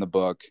makes in the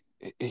book,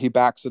 he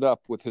backs it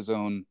up with his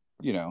own,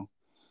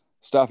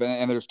 stuff.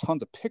 And there's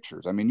tons of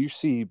pictures. I mean, you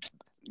see,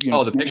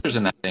 the pictures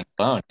in that thing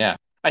alone. Yeah.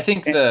 I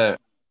think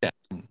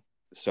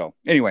So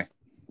anyway.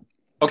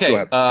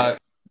 Okay.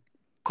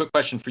 Quick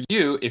question for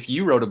you. If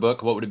you wrote a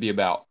book, what would it be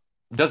about?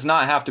 Does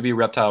not have to be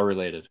reptile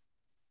related.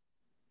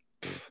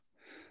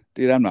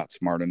 Dude, I'm not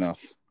smart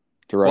enough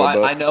to write Well, a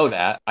book.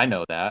 I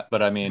know that,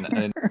 but I mean,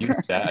 you know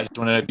that. I just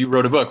want to. If you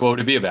wrote a book, what would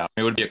it be about?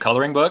 It would be a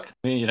coloring book.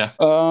 I mean,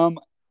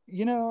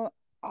 You know,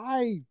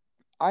 I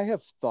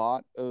have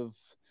thought of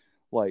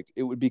like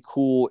it would be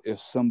cool if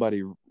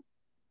somebody,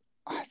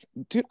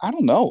 dude, I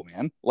don't know,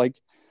 man. Like,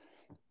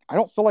 I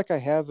don't feel like I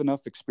have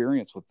enough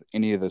experience with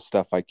any of the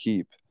stuff I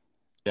keep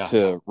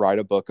to write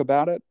a book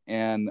about it,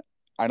 and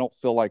I don't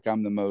feel like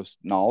I'm the most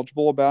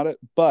knowledgeable about it.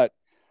 But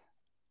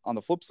on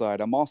the flip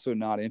side, I'm also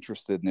not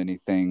interested in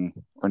anything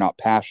or not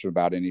passionate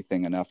about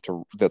anything enough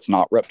to that's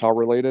not reptile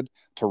related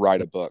to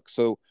write a book.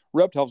 So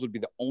reptiles would be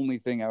the only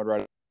thing I would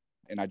write,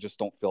 and I just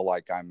don't feel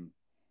like I'm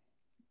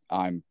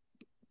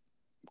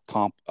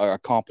a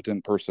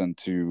competent person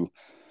to,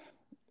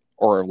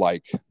 or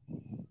like,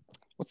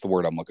 what's the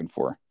word I'm looking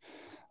for?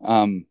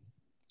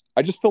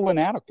 I just feel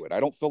inadequate. I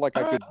don't feel like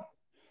I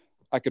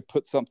could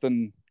put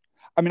something.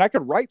 I mean, I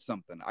could write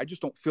something. I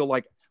just don't feel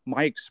like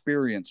my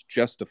experience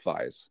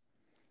justifies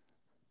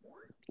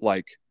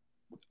like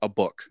a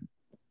book.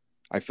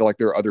 I feel like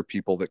there are other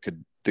people that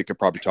could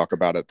probably talk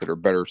about it that are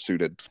better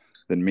suited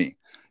than me.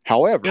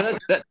 However,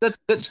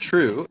 that's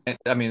true.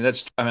 I mean,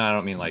 I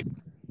don't mean like,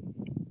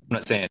 I'm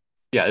not saying,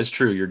 yeah, it's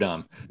true, you're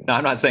dumb. No,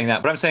 I'm not saying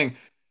that, but I'm saying,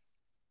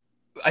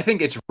 I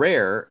think it's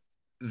rare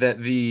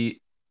that the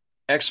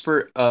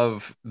expert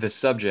of the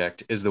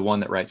subject is the one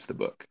that writes the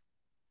book.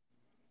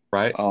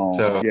 Right.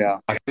 So yeah,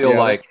 I feel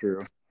like that's true.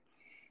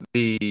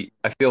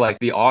 I feel like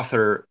the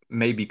author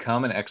may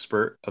become an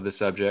expert of the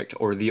subject,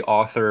 or the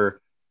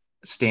author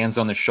stands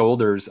on the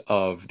shoulders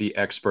of the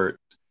experts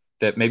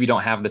that maybe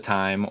don't have the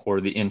time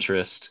or the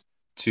interest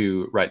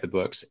to write the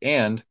books.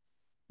 And,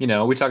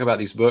 we talk about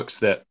these books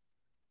that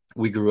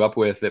we grew up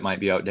with that might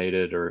be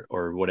outdated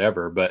or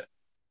whatever, but,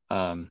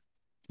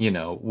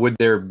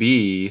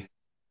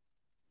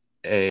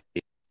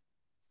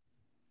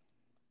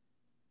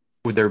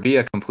 would there be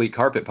a complete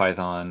carpet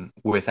python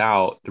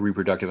without the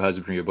reproductive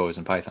husbandry of boas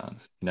and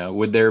pythons?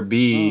 Would there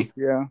be,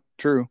 yeah,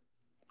 true.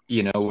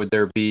 Would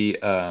there be,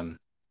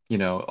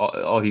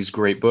 all these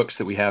great books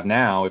that we have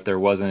now if there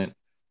wasn't,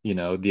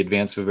 the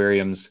advanced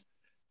vivariums,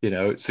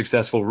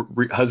 successful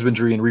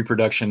husbandry and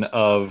reproduction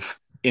of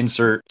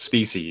insert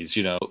species,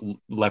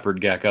 leopard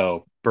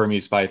gecko,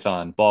 Burmese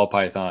python, ball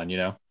python,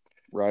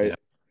 Right.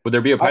 Would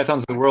there be a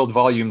Pythons of the World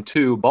Volume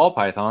 2 ball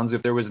pythons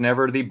if there was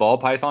never the ball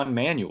python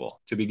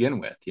manual to begin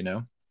with,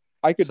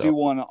 I could do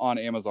one on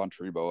Amazon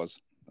tree boas.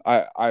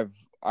 I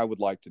would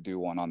like to do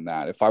one on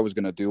that. If I was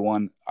going to do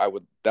one,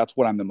 that's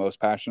what I'm the most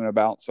passionate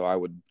about. So I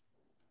would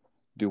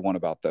do one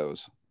about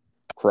those.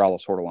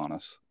 Corallus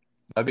hortulanus.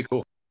 That'd be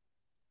cool.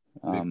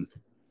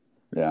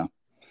 Yeah.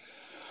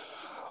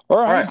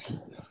 All right.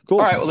 Cool.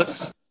 All right. Well,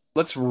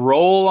 let's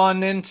roll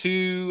on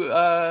into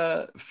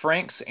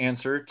Frank's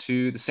answer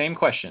to the same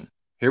question.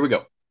 Here we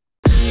go.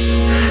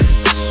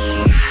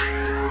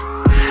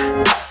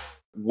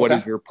 What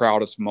is your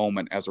proudest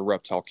moment as a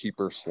reptile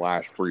keeper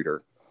 /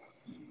 breeder?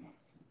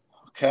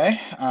 Okay.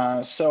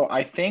 So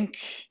I think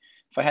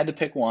if I had to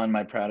pick one,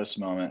 my proudest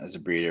moment as a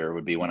breeder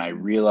would be when I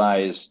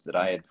realized that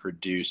I had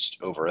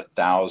produced over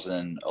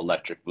 1,000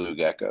 electric blue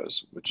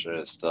geckos, which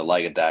is the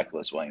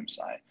Lygodactylus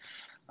williamsi.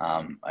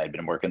 I had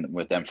been working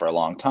with them for a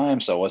long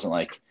time, so it wasn't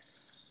like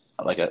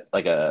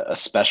a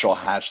special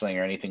hatchling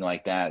or anything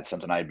like that. It's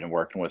something I'd been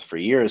working with for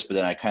years, but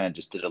then I kind of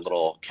just did a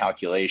little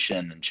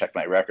calculation and checked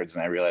my records,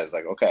 and I realized,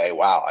 like, okay,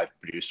 wow, I've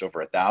produced over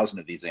 1,000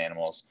 of these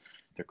animals.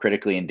 They're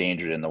critically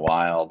endangered in the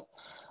wild.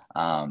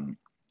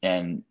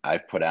 And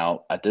I've put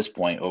out, at this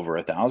point, over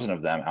 1,000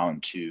 of them out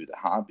into the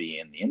hobby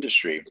and the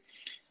industry.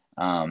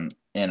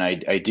 And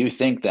I do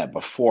think that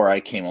before I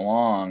came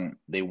along,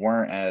 they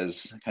weren't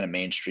as kind of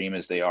mainstream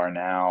as they are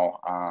now.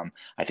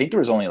 I think there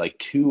was only like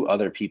 2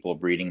 other people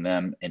breeding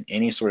them in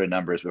any sort of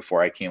numbers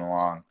before I came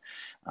along.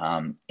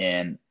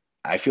 And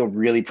I feel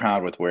really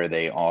proud with where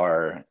they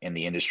are in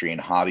the industry and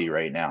hobby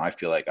right now. I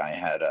feel like I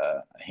had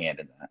a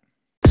hand in that.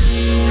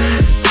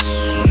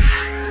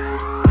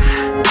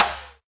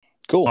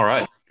 Cool. All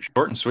right.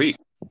 Short and sweet.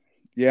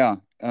 Yeah.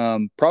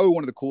 Probably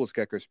one of the coolest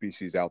gecko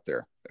species out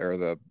there are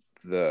the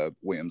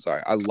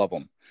williamsi. I love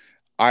them.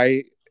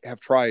 I have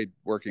tried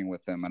working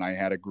with them, and I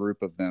had a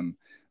group of them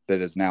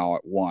that is now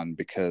at 1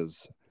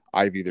 because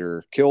I've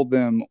either killed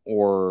them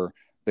or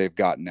they've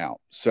gotten out.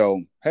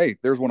 So, hey,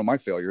 there's one of my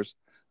failures.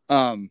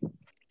 Yeah.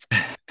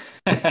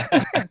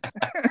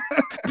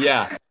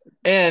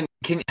 And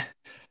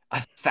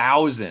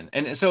 1,000.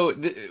 And so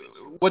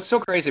what's so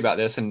crazy about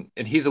this, and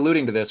he's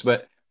alluding to this,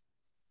 but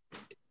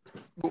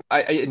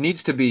it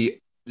needs to be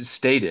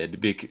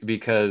stated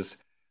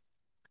because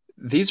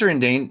these are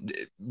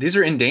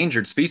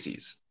endangered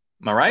species.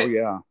 Am I right? Oh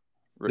yeah.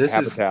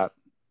 Habitat.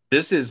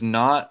 This is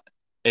not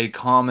a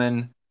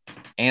common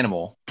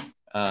animal.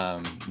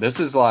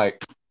 This is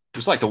like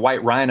the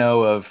white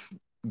rhino of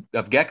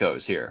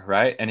geckos here,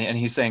 right? And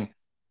he's saying,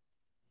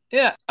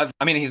 yeah,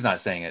 I mean, he's not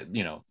saying it,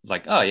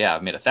 like, oh yeah,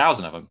 I've made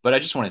 1,000 of them, but I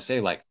just want to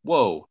say, like,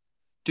 whoa,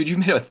 dude, you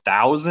made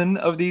 1,000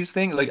 of these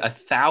things, like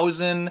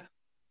 1,000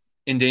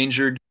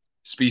 endangered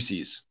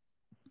species,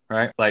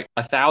 right? Like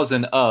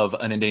 1,000 of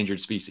an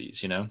endangered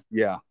species, you know?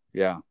 Yeah.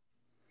 Yeah.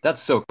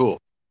 That's so cool.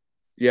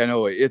 Yeah,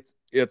 no, it's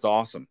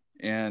awesome.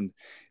 And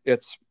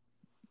it's,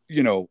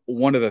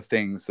 one of the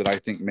things that I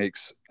think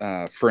makes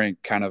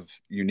Frank kind of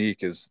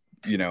unique is,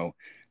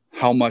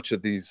 how much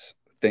of these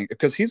things,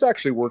 because he's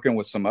actually working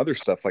with some other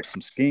stuff, like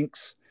some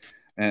skinks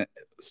and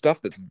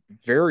stuff that's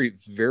very,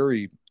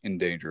 very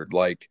endangered,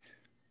 like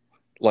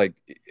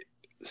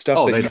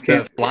stuff that you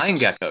can't. The flying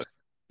geckos.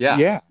 Yeah.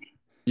 Yeah.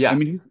 Yeah. I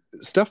mean,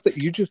 stuff that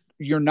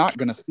you're not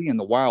going to see in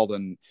the wild.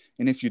 And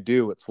if you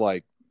do, it's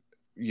like,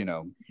 you're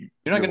not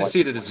going to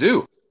see it at a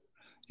zoo.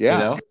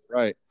 Yeah.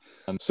 Right.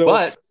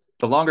 But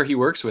the longer he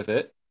works with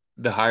it,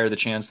 the higher the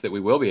chance that we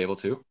will be able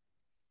to.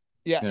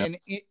 Yeah. And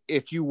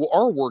if you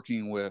are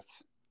working with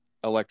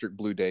electric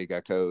blue day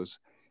geckos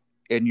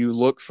and you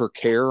look for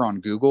care on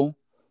Google,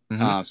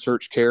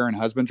 search care and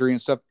husbandry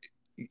and stuff,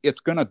 it's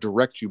going to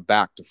direct you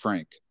back to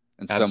Frank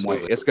in some way.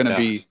 It's going to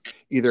be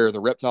either the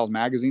Reptile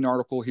magazine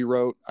article he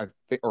wrote, I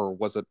think, or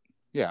was it?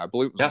 Yeah, I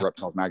believe it was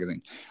Reptile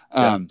magazine.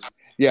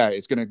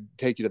 It's going to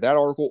take you to that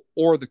article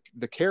or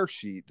the care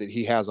sheet that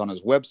he has on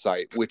his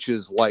website, which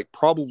is like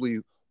probably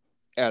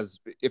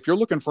if you're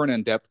looking for an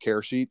in-depth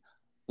care sheet,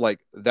 like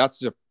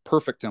that's a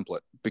perfect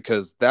template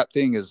because that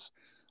thing is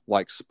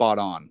like spot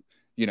on.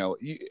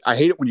 I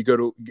hate it when you go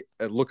to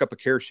look up a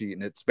care sheet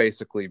and it's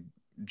basically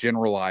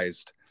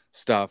generalized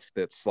stuff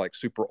that's like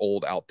super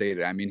old,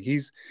 outdated. I mean,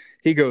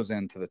 he goes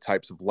into the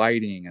types of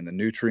lighting and the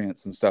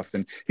nutrients and stuff,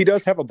 and he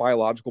does have a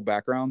biological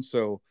background.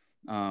 So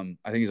I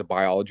think he's a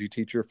biology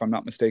teacher, if I'm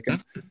not mistaken.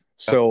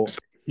 So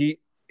he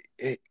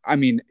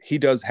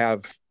does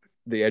have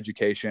the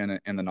education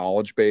and the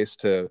knowledge base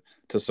to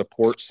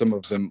support some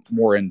of the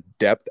more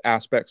in-depth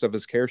aspects of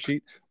his care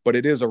sheet, but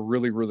it is a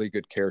really, really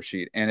good care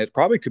sheet. And it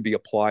probably could be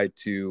applied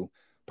to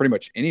pretty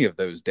much any of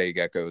those day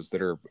geckos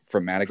that are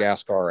from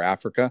Madagascar or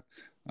Africa.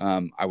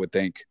 I would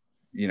think,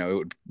 it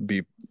would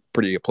be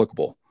pretty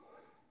applicable.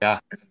 Yeah.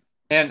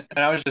 And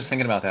I was just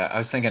thinking about that. I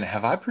was thinking,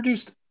 have I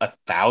produced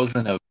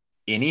 1,000 of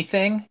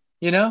anything,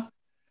 Yeah.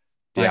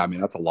 I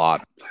mean, that's a lot.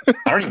 I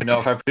don't even know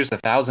if I produced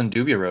 1,000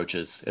 dubia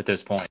roaches at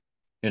this point,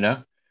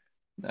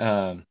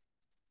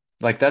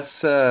 like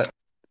that's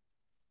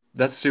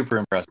super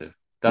impressive.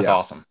 That's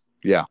awesome.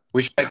 Yeah.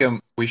 We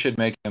should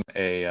make him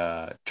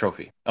a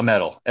trophy, a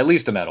medal, at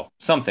least a medal,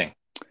 something.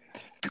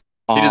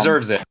 He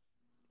deserves it.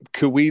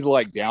 Could we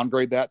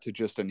downgrade that to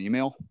just an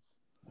email?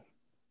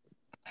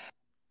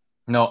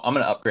 No, I'm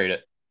going to upgrade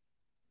it.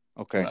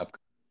 Okay.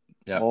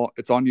 Yeah. Well,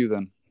 it's on you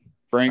then.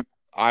 Frank,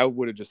 I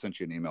would have just sent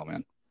you an email,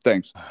 man.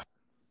 Thanks.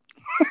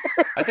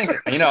 I think,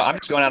 I'm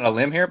just going out on a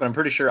limb here, but I'm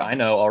pretty sure I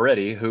know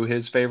already who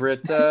his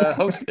favorite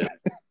host is.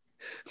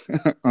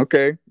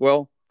 Okay.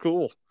 Well,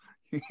 cool.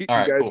 You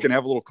guys can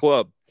have a little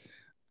club.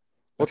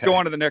 Let's go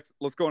on to the next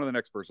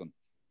person.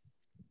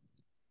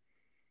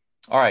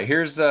 All right.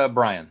 Here's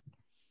Bryan.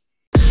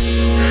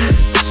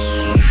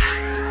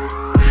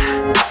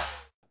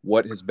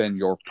 What has been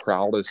your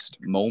proudest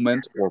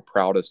moment or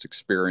proudest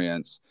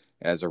experience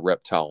as a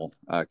reptile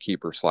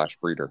keeper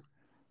 / breeder?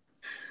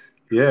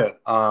 Yeah.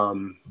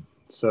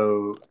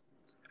 So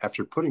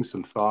after putting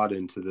some thought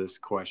into this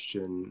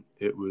question,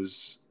 it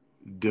was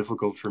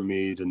difficult for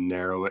me to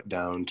narrow it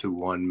down to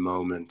one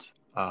moment.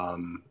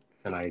 And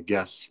I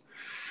guess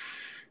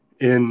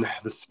in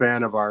the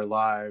span of our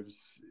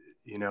lives,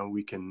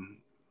 we can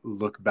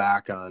look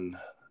back on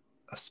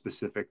a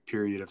specific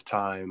period of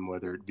time,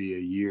 whether it be a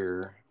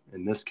year,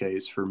 in this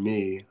case for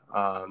me,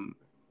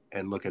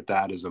 and look at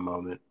that as a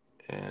moment.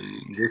 And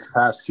this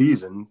past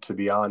season, to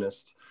be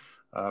honest,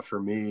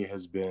 for me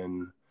has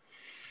been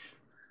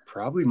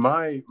probably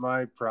my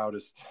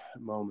proudest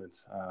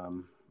moment.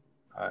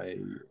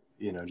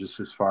 Just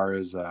as far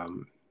as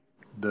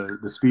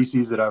the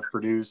species that I've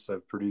produced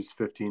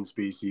 15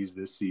 species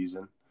this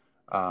season.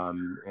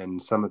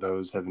 And some of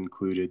those have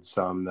included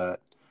some that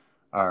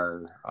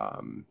are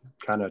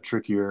kind of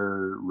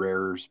trickier,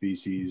 rarer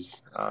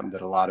species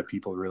that a lot of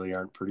people really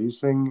aren't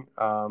producing.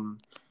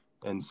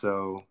 And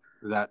so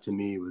that to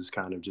me was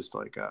kind of just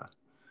like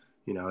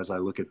as I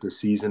look at the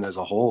season as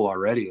a whole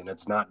already, and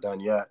it's not done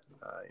yet,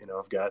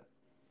 I've got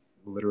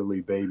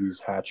literally babies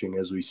hatching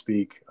as we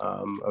speak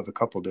of a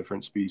couple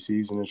different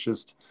species. And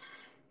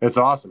it's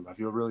awesome. I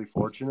feel really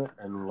fortunate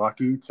and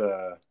lucky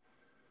to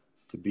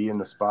be in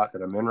the spot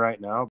that I'm in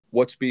right now.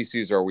 What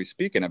species are we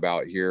speaking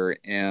about here?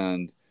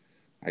 And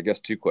I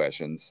guess 2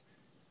 questions.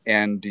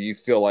 And do you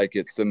feel like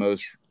it's the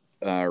most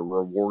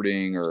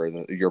rewarding or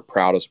your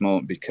proudest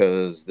moment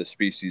because the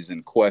species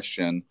in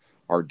question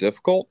are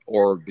difficult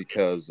or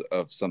because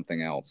of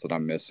something else that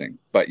I'm missing?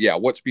 But yeah,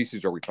 what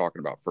species are we talking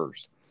about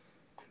first?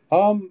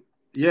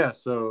 Yeah.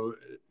 So,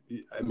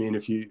 I mean,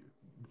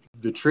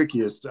 the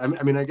trickiest,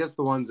 I guess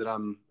the ones that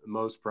I'm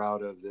most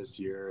proud of this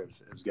year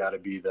has got to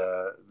be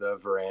the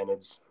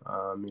Varanids,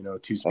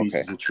 2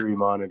 species of tree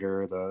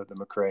monitor, the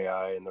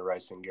McCraei and the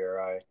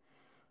Risingeri.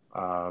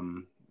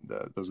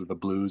 Those are the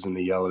blues and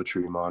the yellow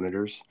tree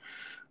monitors,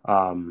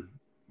 and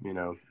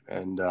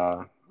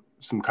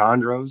some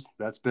chondros.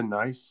 That's been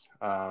nice.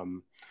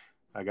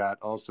 I got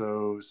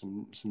also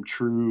some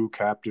true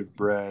captive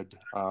bred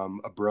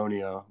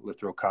Abronia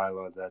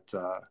lithrochyla that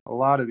a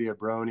lot of the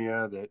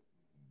Abronia that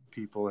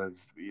people have,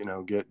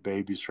 get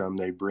babies from,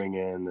 they bring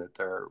in that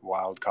they're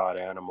wild caught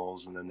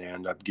animals, and then they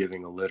end up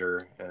giving a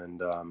litter.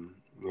 And,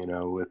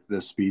 with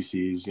this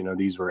species,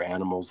 these were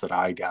animals that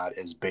I got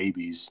as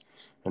babies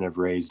and have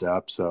raised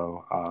up.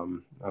 So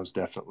I was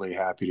definitely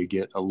happy to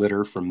get a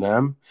litter from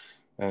them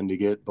and to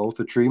get both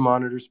the tree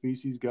monitor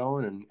species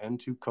going and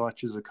 2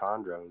 clutches of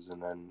chondros,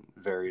 and then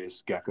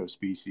various gecko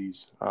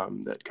species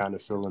that kind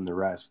of fill in the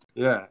rest.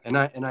 Yeah, and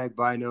I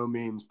by no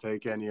means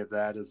take any of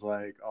that as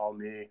like all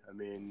me. I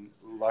mean,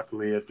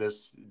 luckily at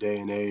this day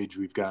and age,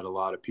 we've got a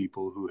lot of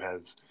people who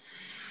have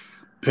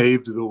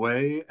paved the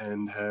way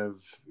and have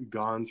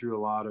gone through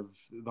a lot of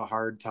the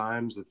hard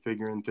times of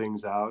figuring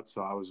things out.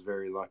 So I was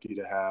very lucky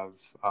to have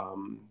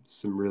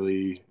some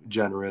really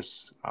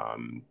generous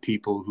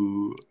people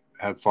who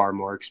have far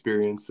more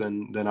experience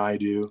than I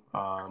do,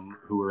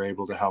 who were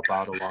able to help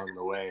out along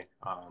the way.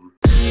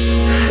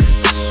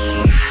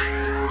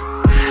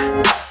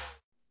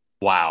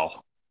 Wow.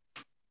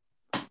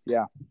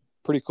 Yeah.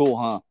 Pretty cool,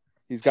 huh?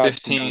 He's got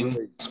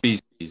 15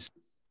 species.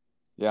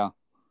 Yeah.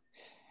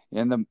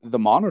 And the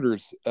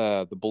monitors,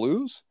 the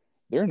blues,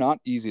 they're not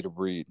easy to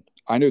breed.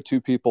 I know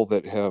 2 people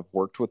that have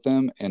worked with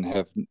them and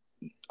have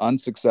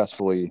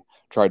unsuccessfully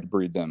tried to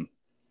breed them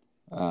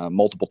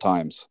multiple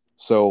times.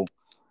 So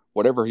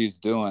whatever he's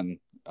doing,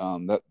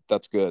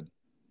 that's good.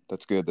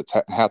 That's good. That's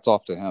hats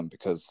off to him,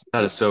 because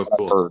That is so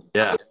cool.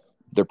 Yeah,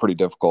 they're pretty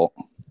difficult.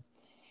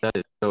 that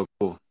is so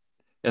cool.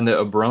 And the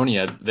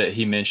Abronia that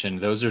he mentioned,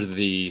 those are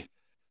the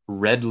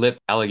red lip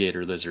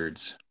alligator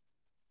lizards.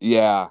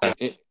 Yeah.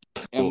 Cool.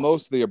 And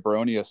most of the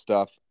Abronia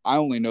stuff, I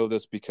only know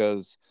this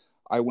because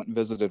I went and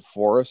visited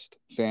Forrest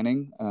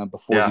Fanning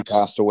before he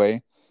passed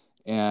away,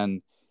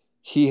 and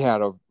he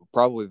had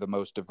probably the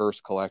most diverse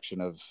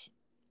collection of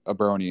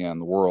Abronia in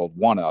the world,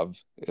 one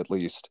of, at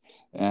least.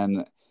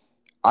 And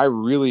I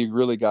really,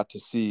 really got to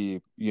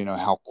see,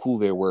 how cool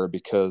they were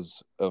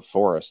because of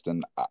Forrest.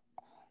 And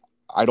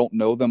I don't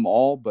know them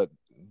all, but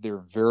they're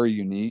very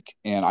unique.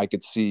 And I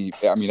could see,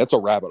 I mean, that's a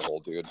rabbit hole,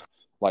 dude.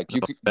 Like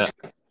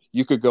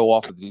you could go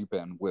off the deep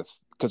end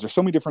because there's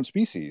so many different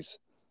species.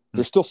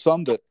 There's still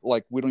some that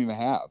like we don't even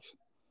have.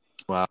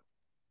 Wow.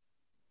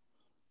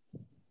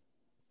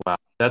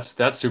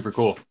 That's super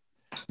cool,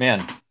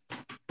 man.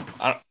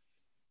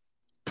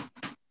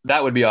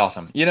 That would be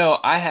awesome.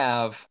 I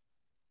have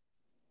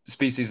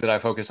species that I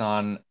focus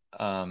on.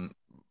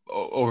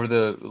 Over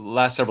the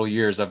last several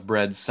years, I've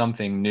bred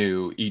something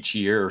new each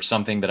year, or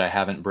something that I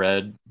haven't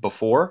bred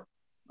before.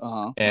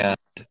 And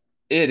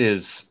it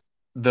is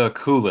the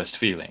coolest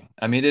feeling.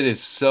 I mean, it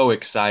is so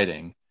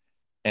exciting.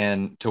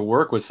 And to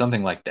work with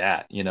something like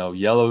that,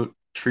 yellow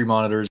tree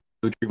monitors,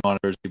 blue tree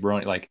monitors,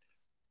 like,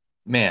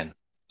 man,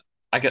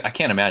 I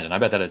can't imagine. I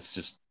bet that it's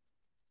just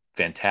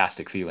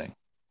fantastic feeling.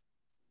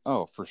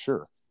 Oh, for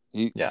sure.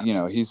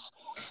 He's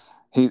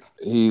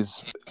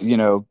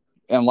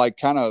and like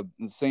kind of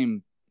the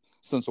same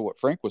sense of what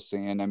Frank was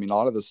saying. I mean, a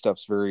lot of this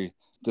stuff's very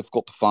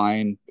difficult to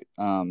find,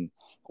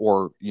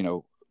 or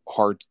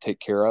hard to take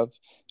care of,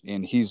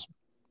 and he's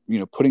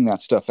putting that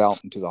stuff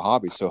out into the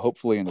hobby. So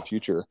hopefully in the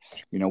future,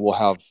 we'll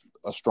have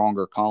a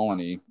stronger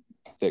colony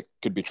that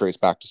could be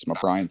traced back to some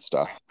of Bryan's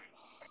stuff.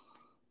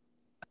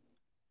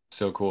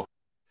 So cool.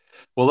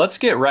 Well, let's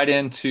get right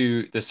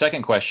into the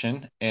second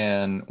question,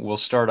 and we'll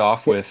start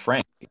off with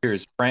Frank.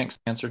 Here's Frank's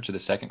answer to the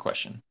second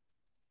question.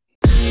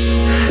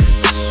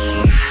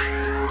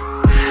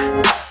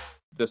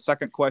 The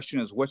second question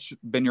is, what's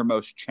been your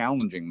most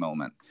challenging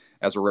moment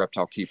as a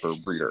reptile keeper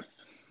breeder?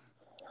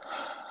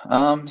 So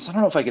I don't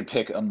know if I could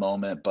pick a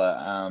moment, but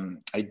I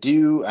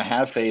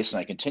have faced, and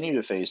I continue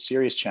to face,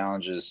 serious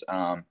challenges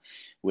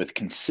with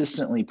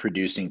consistently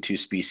producing 2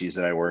 species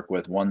that I work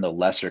with. One, the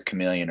lesser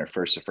chameleon, or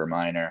Furcifer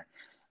minor,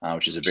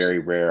 which is a very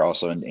rare,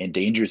 also an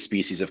endangered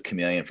species of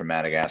chameleon from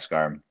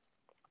Madagascar.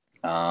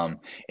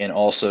 And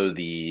also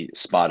the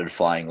spotted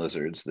flying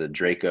lizards, the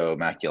Draco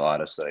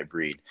maculatus that I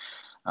breed.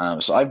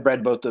 So I've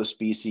bred both those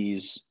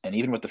species, and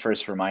even with the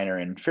Furcifer minor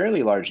in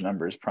fairly large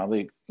numbers,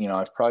 probably,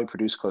 I've probably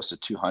produced close to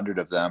 200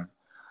 of them.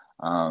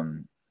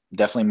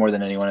 Definitely more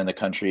than anyone in the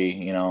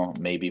country,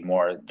 maybe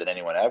more than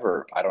anyone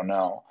ever. I don't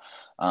know.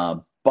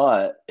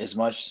 But as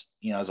much,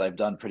 as I've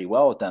done pretty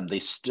well with them, they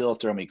still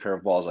throw me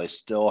curveballs. I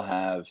still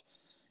have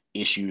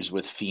issues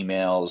with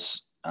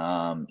females,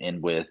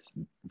 and with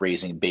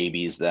raising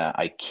babies that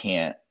I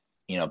can't,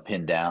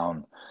 pin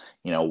down,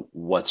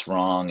 what's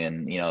wrong.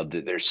 And,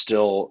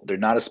 they're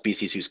not a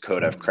species whose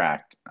code I've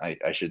cracked.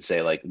 I should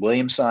say, like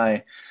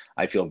Williamsi,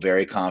 I feel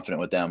very confident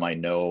with them. I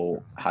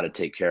know how to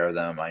take care of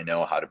them. I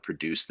know how to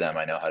produce them.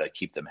 I know how to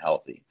keep them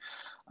healthy.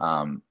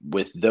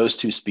 With those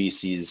 2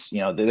 species,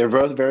 they're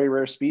both very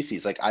rare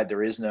species. Like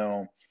there's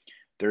no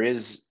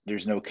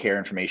care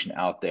information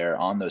out there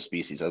on those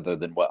species other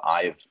than what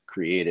I've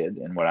created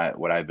and what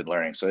I've been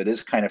learning. So it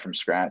is kind of from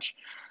scratch.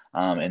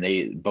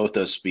 And both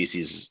those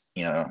species,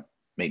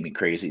 make me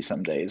crazy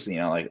some days,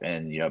 like,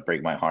 and,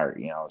 break my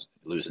heart,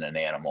 losing an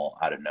animal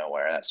out of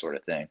nowhere, that sort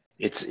of thing.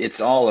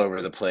 It's all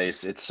over the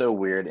place. It's so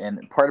weird.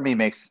 And part of me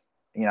makes,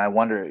 I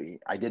wonder,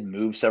 I did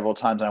move several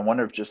times, and I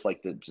wonder if just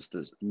like the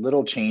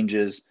little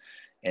changes,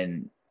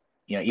 and,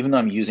 even though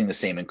I'm using the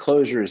same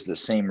enclosures, the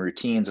same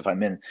routines, if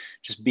I'm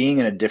just being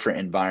in a different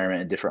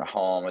environment, a different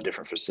home, a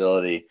different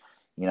facility,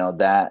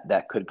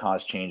 that could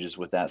cause changes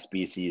with that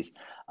species.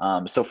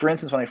 So for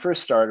instance, when I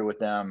first started with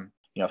them,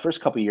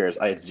 first couple of years,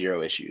 I had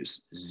zero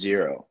issues,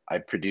 zero. I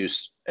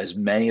produced as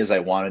many as I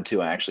wanted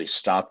to. I actually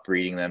stopped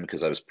breeding them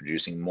because I was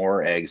producing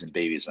more eggs and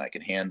babies than I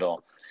could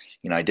handle.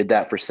 I did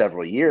that for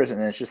several years, and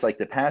then it's just like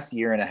the past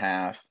year and a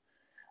half,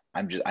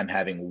 I'm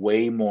having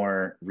way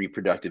more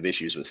reproductive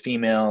issues with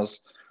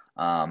females.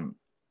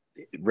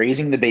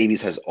 Raising the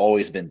babies has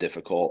always been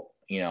difficult.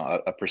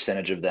 A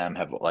percentage of them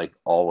have like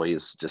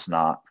always just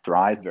not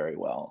thrived very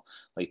well.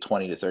 Like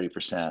 20 to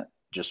 30%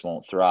 just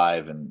won't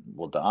thrive and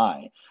will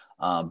die.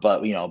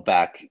 But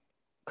back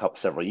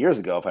several years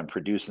ago, if I'm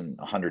producing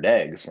 100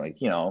 eggs, like,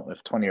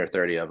 if 20 or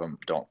 30 of them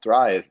don't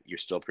thrive, you're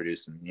still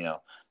producing,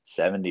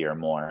 70 or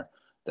more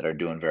that are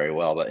doing very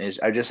well. But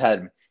I just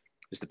had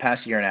just the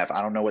past year and a half,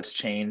 I don't know what's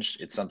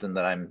changed. It's something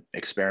that I'm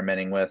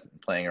experimenting with,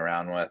 playing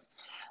around with.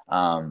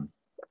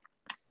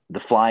 The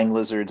flying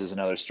lizards is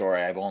another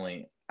story.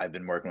 I've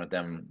been working with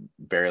them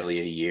barely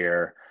a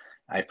year.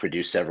 I've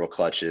produced several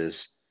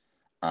clutches.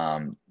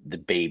 The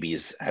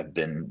babies have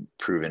been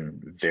proven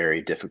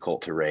very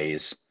difficult to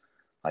raise.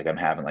 Like I'm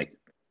having like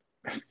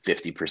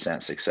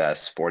 50%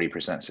 success,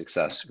 40%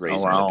 success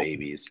raising the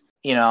babies.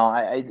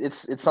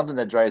 It's something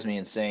that drives me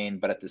insane.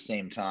 But at the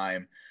same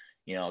time,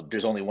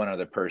 there's only one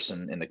other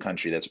person in the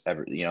country that's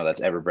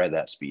ever bred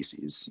that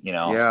species.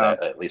 Yeah.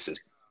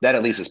 That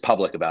at least is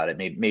public about it.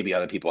 Maybe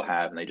other people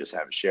have and they just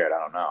haven't shared. I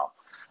don't know.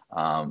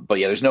 But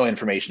yeah, there's no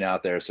information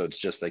out there, so it's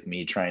just like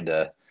me trying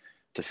to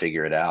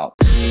figure it out.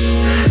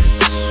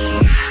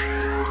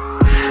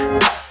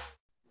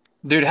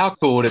 Dude, how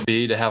cool would it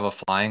be to have a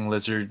flying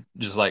lizard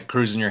just like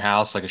cruising your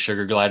house like a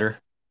sugar glider?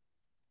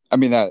 I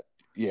mean, I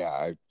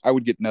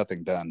would get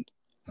nothing done.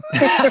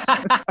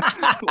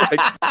 Like,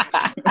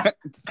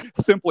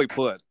 simply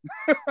put,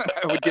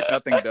 I would get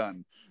nothing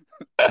done.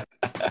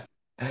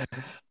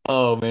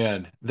 Oh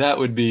man, that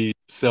would be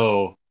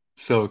so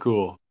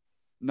cool.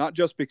 Not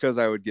just because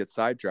I would get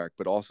sidetracked,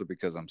 but also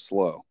because I'm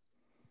slow.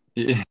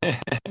 Yeah.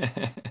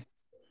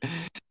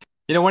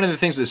 One of the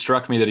things that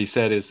struck me that he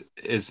said is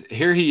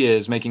here he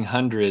is making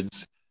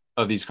hundreds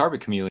of these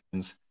carpet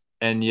chameleons,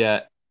 and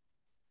yet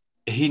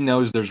he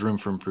knows there's room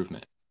for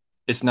improvement.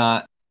 It's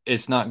not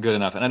good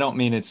enough. And I don't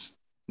mean it's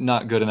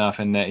not good enough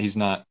in that he's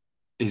not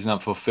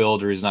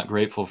fulfilled or he's not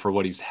grateful for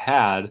what he's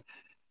had,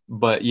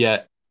 but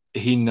yet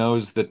he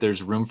knows that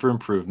there's room for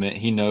improvement.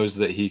 He knows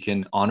that he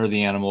can honor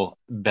the animal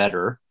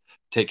better,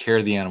 take care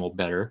of the animal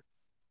better,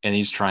 and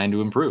he's trying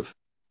to improve,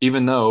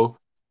 even though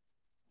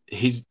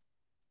he's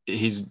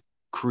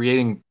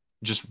creating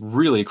just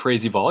really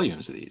crazy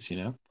volumes of these,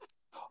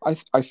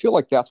 I feel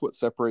like that's what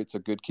separates a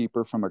good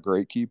keeper from a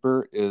great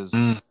keeper is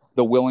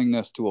the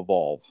willingness to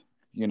evolve,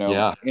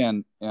 Yeah.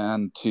 and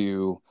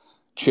to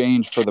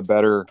change for the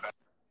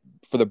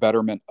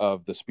betterment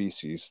of the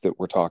species that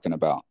we're talking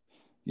about,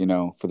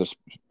 for the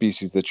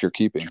species that you're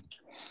keeping.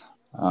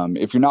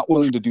 If you're not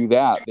willing to do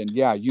that, then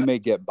yeah, you may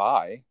get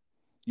by,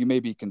 you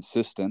may be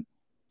consistent,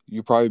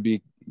 you probably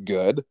be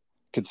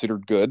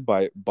considered good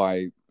by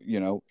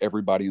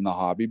everybody in the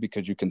hobby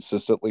because you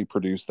consistently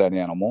produce that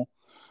animal,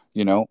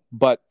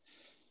 but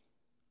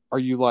are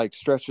you like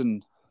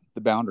stretching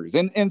the boundaries?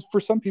 And for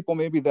some people,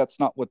 maybe that's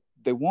not what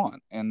they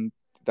want. And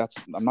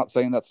I'm not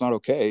saying that's not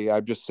okay.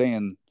 I'm just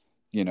saying,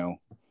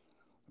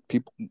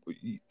 people,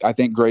 I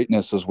think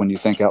greatness is when you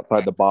think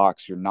outside the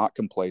box, you're not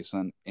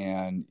complacent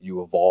and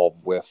you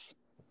evolve with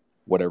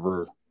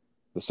whatever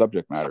the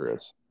subject matter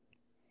is.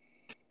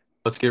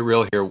 Let's get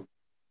real here.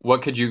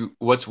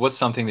 What's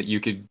something that you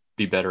could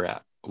be better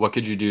at? What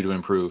could you do to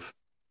improve?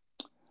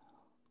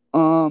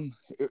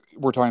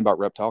 We're talking about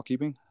reptile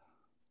keeping.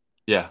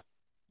 Yeah.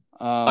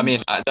 I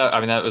mean,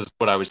 that was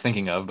what I was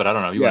thinking of, but I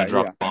don't know. You want to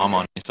drop a bomb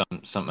on me,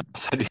 something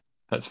else?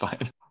 That's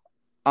fine.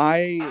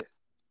 I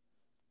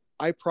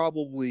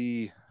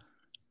probably,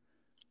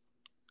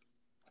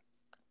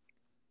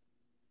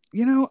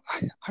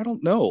 I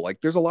don't know.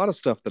 Like, there's a lot of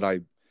stuff that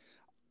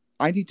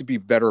I need to be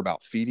better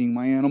about feeding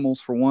my animals,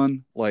 for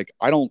one. Like,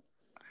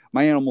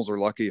 my animals are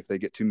lucky if they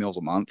get 2 meals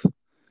a month.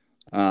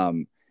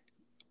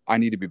 I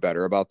need to be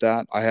better about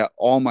that.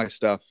 All my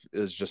stuff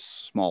is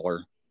just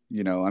smaller,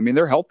 I mean,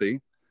 they're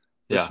healthy.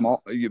 They're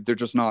small. They're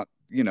just not,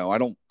 I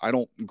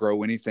don't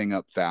grow anything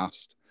up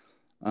fast.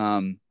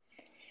 I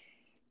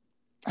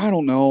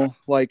don't know,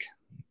 like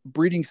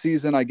breeding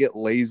season, I get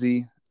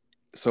lazy.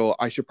 So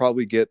I should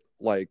probably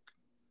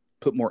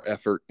put more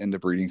effort into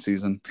breeding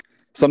season.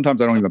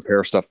 Sometimes I don't even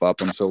pair stuff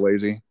up. I'm so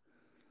lazy.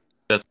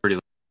 That's pretty.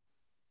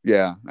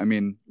 Yeah. I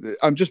mean,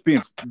 I'm just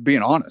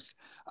being honest.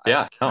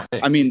 Yeah. No,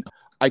 hey. I mean,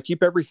 I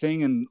keep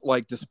everything in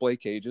like display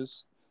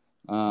cages.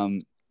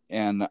 And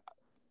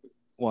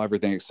well,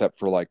 everything except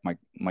for like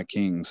my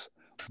kings,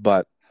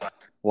 but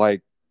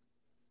like,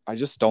 I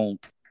just don't,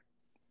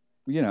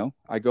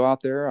 I go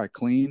out there, I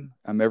clean,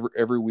 I'm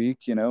every week,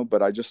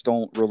 but I just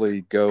don't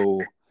really go,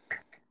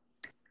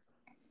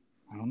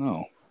 I don't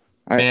know.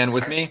 Man,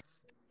 with me,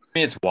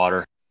 it's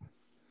water.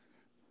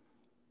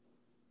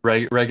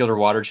 Regular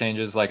water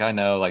changes. Like, I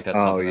know, like, that's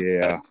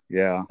something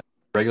yeah.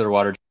 Regular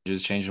water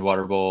changes, changing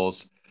water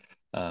bowls,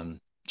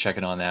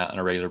 checking on that on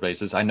a regular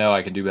basis. I know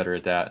I can do better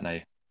at that, and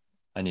I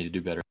need to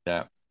do better at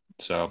that.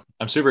 So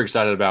I'm super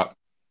excited about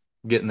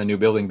getting the new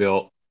building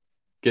built,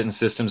 getting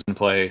systems in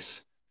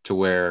place to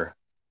where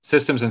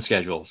systems and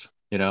schedules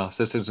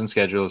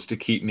to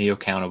keep me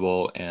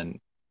accountable and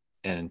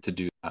to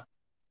do that.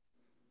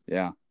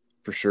 Yeah,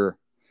 for sure.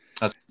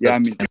 That's I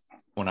mean,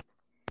 when I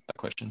that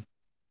question.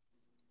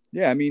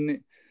 Yeah, I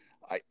mean,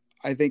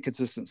 I think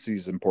consistency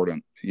is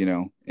important,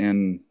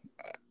 and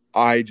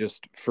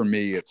for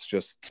me, it's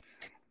just,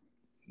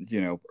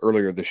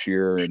 earlier this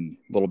year and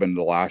a little bit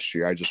into last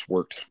year, I just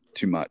worked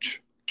too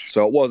much.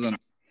 So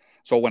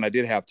when I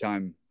did have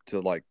time to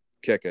like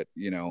kick it,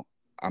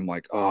 I'm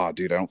like, oh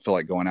dude, I don't feel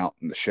like going out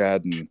in the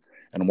shed and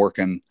I'm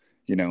working,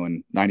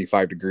 in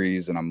 95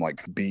 degrees and I'm like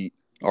beat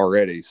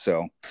already.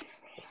 So,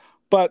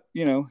 but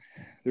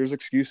there's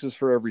excuses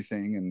for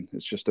everything, and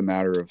it's just a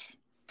matter of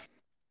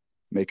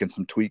making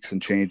some tweaks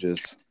and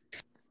changes.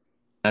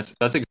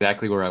 That's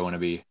exactly where I want to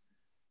be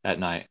at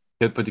night.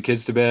 Put the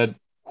kids to bed,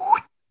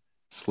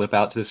 slip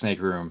out to the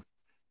snake room,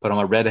 put on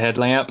my red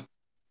headlamp.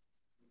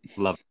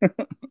 Love it.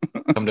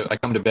 I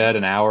come to bed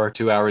an hour,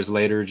 2 hours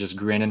later, just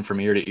grinning from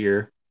ear to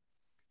ear.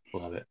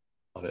 Love it.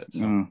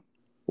 So.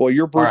 Well,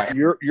 you're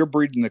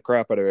breeding the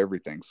crap out of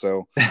everything.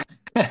 So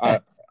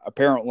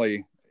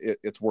apparently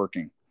it's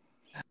working.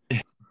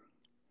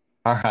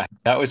 All right.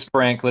 That was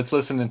Frank. Let's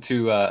listen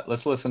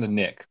to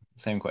Nick.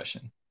 Same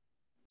question.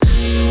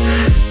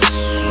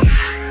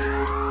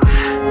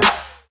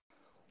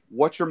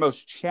 What's your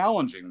most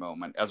challenging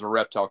moment as a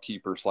reptile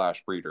keeper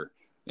 / breeder?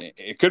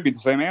 It could be the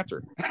same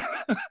answer.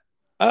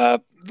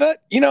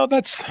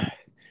 That's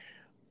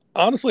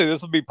honestly,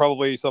 this would be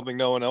probably something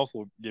no one else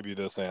will give you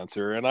this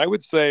answer. And I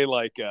would say,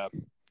 like,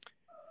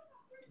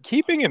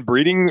 keeping and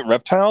breeding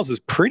reptiles is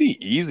pretty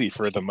easy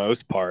for the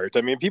most part.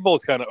 I mean, people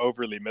kind of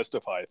overly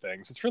mystify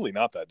things. It's really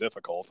not that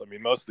difficult. I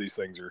mean, most of these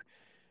things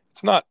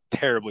it's not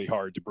terribly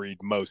hard to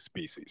breed most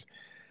species.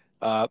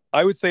 I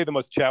would say the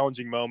most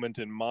challenging moment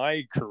in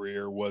my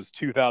career was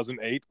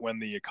 2008 when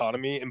the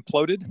economy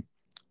imploded.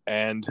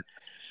 And,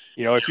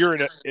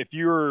 if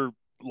your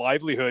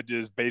livelihood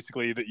is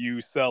basically that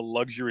you sell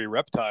luxury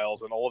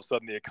reptiles and all of a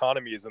sudden the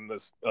economy is in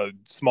this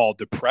small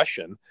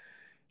depression,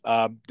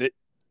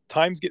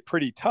 times get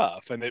pretty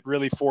tough. And it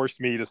really forced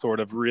me to sort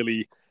of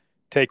really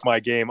take my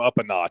game up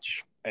a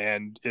notch.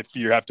 And if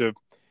you have to,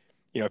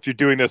 if you're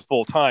doing this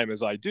full time,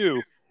 as I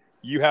do,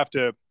 you have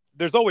to,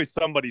 there's always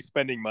somebody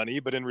spending money,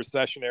 but in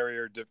recessionary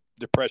or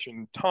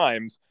depression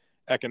times,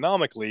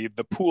 economically,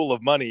 the pool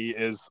of money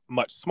is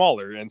much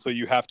smaller. And so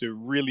you have to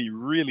really,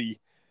 really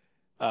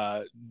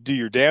do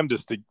your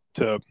damnedest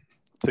to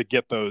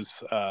get those,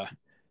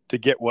 to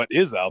get what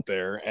is out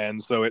there.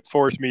 And so it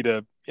forced me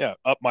to,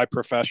 up my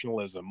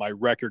professionalism, my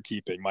record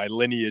keeping, my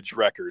lineage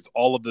records,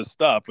 all of this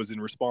stuff was in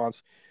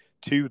response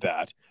to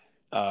that,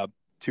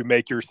 to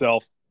make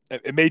yourself,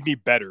 it made me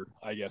better,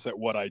 I guess, at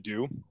what I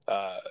do,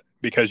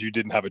 because you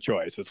didn't have a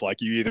choice. It's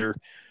like you either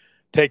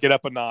take it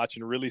up a notch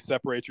and really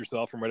separate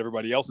yourself from what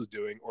everybody else is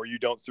doing, or you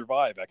don't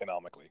survive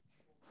economically.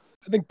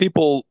 I think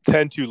people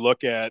tend to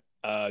look at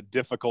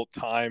difficult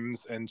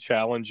times and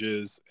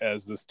challenges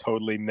as this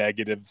totally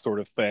negative sort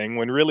of thing,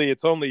 when really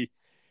it's only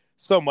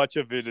so much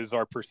of it is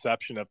our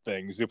perception of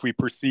things. If we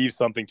perceive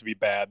something to be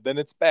bad, then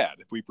it's bad.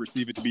 If we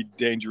perceive it to be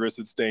dangerous,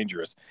 it's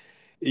dangerous.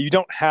 You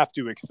don't have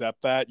to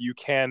accept that. You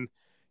can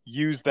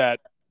use that,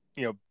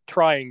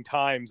 trying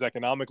times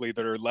economically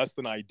that are less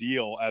than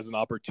ideal as an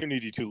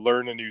opportunity to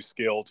learn a new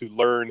skill, to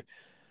learn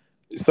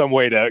some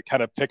way to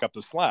kind of pick up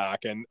the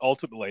slack. And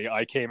ultimately,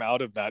 I came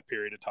out of that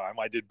period of time.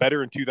 I did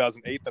better in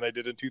 2008 than I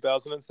did in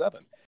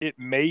 2007. It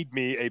made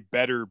me a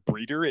better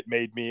breeder. It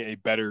made me a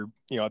better,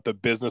 at the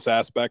business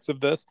aspects of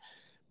this,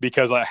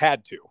 because I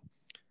had to.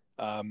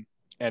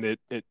 And it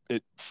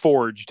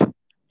forged,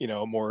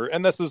 more.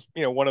 And this is,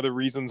 one of the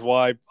reasons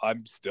why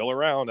I'm still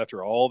around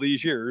after all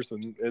these years.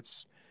 And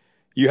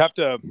you have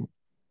to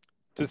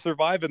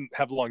survive and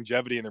have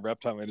longevity in the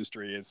reptile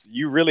industry, is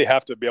you really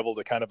have to be able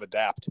to kind of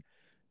adapt.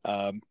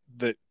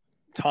 The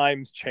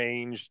times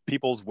change,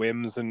 people's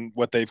whims and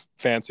what they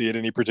fancy at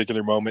any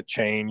particular moment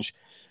change.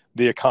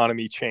 The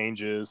economy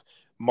changes,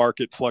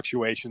 market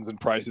fluctuations and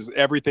prices.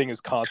 Everything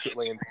is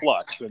constantly in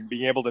flux, and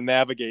being able to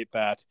navigate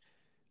that,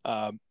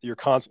 you're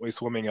constantly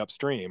swimming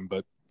upstream.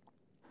 But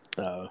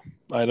I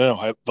don't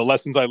know. The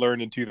lessons I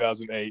learned in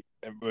 2008,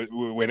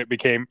 when it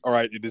became, all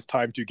right, it is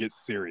time to get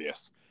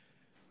serious.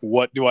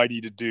 What do I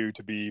need to do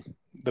to be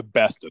the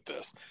best at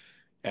this?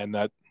 And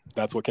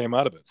that's what came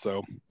out of it.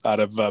 So out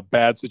of a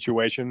bad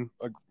situation,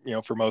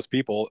 for most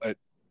people, it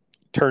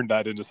turned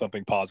that into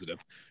something positive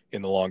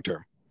in the long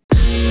term.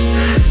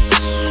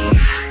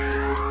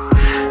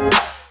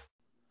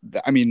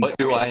 I mean, what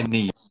do I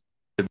need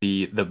to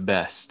be the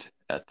best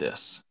at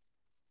this?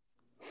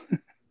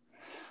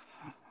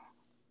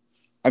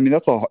 I mean,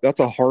 that's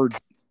a hard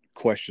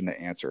question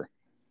to answer,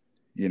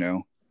 you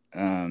know.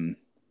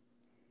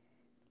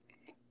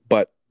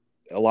 But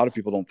a lot of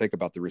people don't think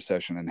about the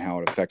recession and how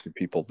it affected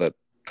people that,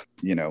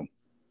 you know,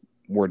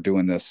 were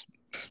doing this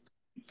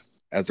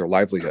as their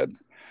livelihood.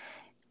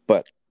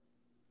 But,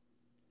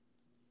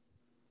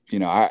 you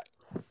know, I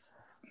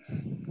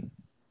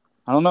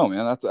don't know,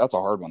 man. That's a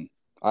hard one.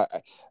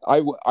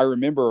 I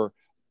remember,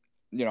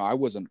 you know, I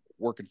wasn't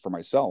working for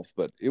myself,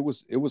 but it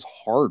was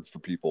hard for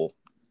people,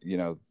 you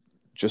know,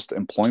 just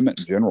employment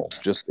in general.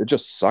 It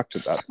just sucked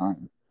at that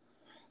time.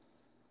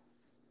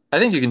 I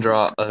think you can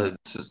draw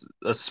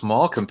a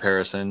small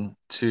comparison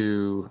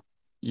to,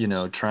 you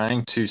know,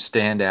 trying to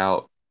stand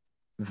out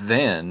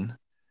then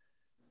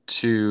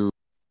to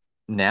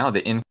now,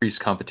 the increased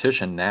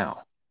competition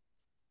now,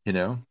 you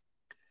know?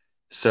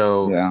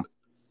 So Yeah.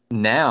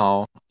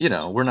 now, you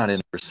know, we're not in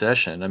a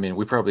recession. I mean,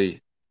 we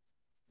probably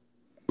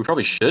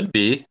should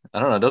be. I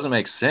don't know, it doesn't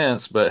make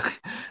sense, but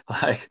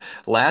like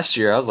last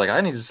year I was like, I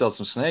need to sell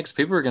some snakes.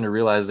 People are going to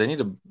realize they need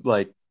to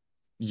like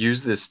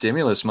use this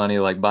stimulus money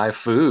to like buy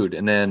food.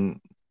 And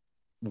then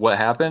what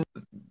happened?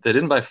 They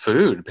didn't buy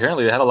food.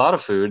 Apparently they had a lot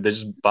of food. They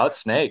just bought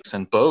snakes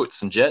and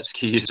boats and jet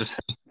skis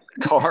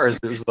and cars.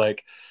 It was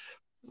like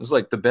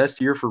the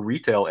best year for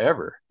retail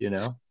ever, you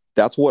know?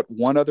 That's what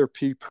one other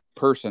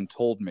person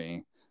told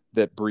me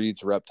that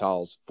breeds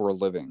reptiles for a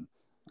living.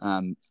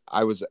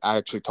 I was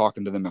actually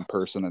talking to them in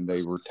person, and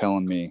they were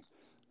telling me,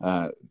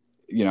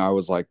 you know, I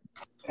was like,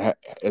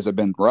 has it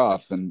been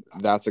rough? And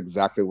that's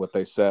exactly what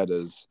they said.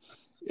 It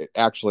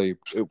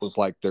was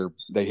like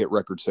they hit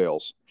record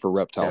sales for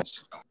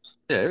reptiles.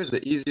 Yeah, it was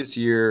the easiest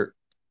year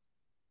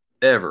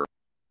ever.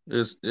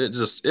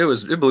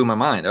 It blew my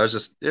mind. It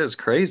was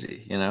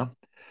crazy, you know?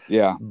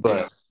 Yeah.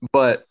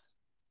 But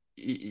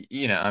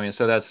you know, I mean,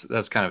 so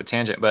that's kind of a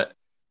tangent, but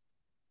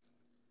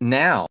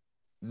now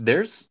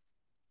there's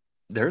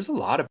a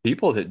lot of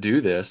people that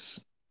do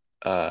this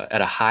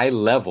at a high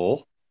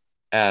level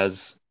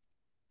as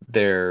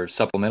their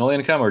supplemental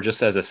income or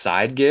just as a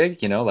side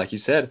gig, you know, like you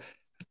said,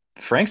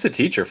 Frank's a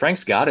teacher.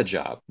 Frank's got a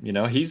job, you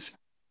know,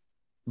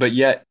 but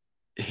yet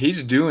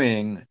he's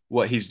doing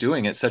what he's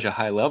doing at such a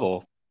high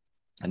level.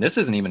 And this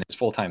isn't even his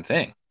full-time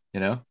thing, you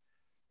know,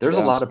 there's a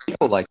Yeah. lot of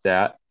people like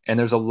that. And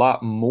there's a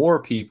lot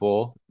more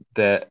people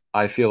that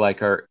I feel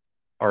like are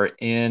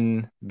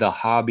in the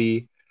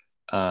hobby.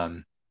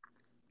 And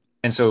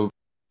so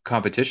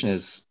competition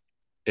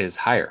is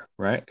higher,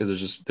 right?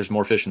 Because there's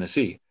more fish in the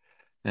sea.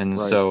 And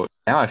Right. so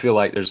now I feel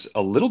like there's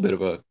a little bit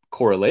of a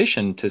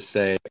correlation to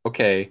say,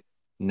 okay,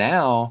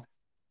 now,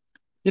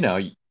 you know,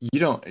 you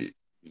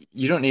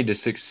don't need to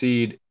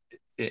succeed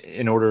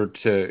in order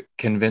to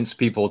convince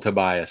people to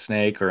buy a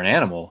snake or an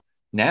animal.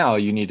 Now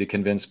you need to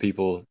convince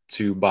people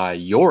to buy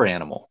your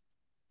animal,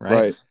 right?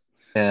 Right.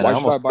 And Why I should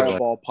I almost buy feel a like,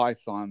 ball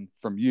python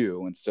from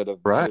you instead of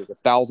right, there's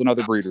 1,000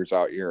 other breeders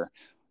out here?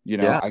 You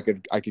know, yeah, I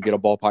could get a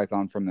ball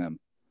python from them.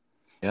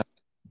 yeah.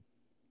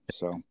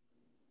 So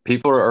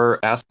People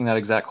are asking that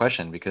exact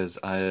question because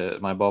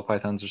my ball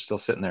pythons are still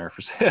sitting there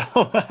for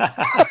sale.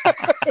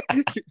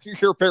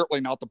 you're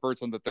apparently not the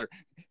person that they're.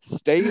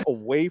 Stay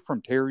away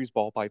from Terry's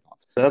ball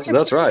pythons.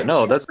 That's right.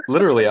 No, that's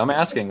literally, I'm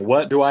asking,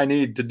 what do I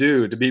need to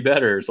do to be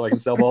better so I can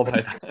sell ball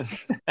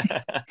pythons?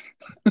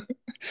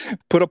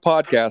 Put a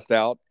podcast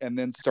out and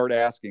then start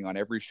asking on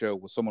every show,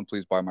 will someone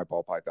please buy my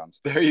ball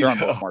pythons? There you They're on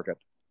go. Wolf Market.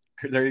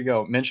 There you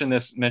go. Mention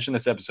this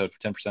episode for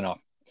 10%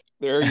 off.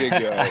 There you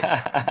go.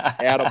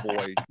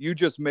 Attaboy. You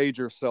just made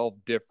yourself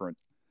different.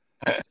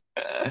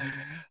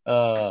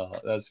 Oh,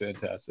 that's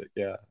fantastic.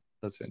 Yeah,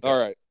 that's fantastic. All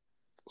right.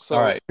 So,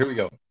 all right, here we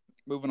go.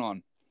 Moving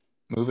on.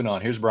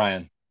 Here's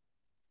Bryan.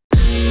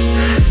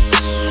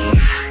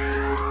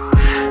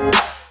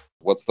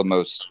 What's the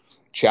most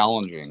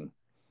challenging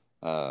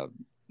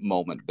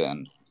moment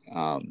been?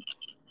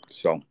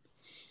 So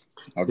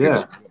I'll give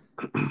it.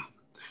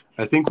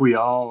 I think we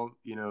all,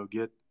 you know,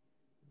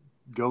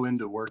 go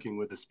into working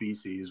with a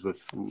species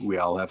we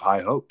all have high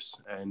hopes,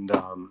 and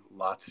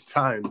lots of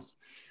times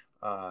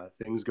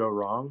things go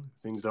wrong,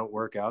 things don't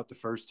work out the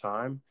first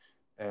time,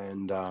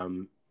 and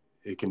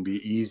it can be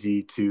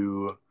easy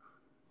to,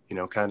 you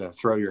know, kind of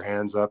throw your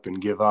hands up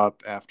and give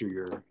up after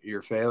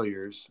your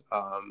failures.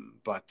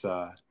 But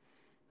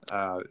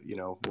you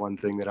know, one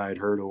thing that I had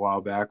heard a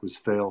while back was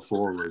fail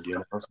forward, you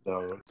know,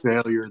 so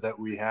failure that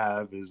we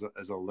have is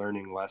a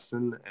learning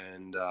lesson.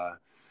 And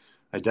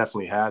I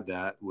definitely had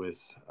that with,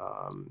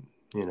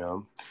 you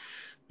know,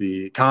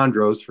 the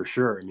chondros for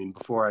sure. I mean,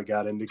 before I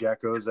got into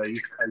geckos,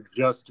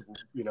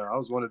 you know, I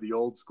was one of the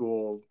old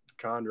school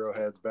chondro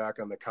heads back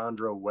on the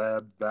chondro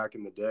web back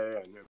in the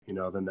day, and, you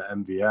know, then the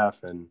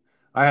MVF, and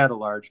I had a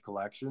large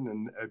collection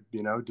and,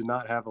 you know, did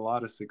not have a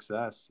lot of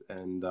success.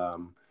 And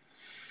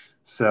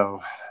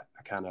so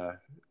I kind of,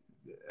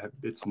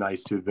 it's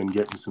nice to have been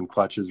getting some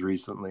clutches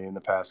recently in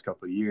the past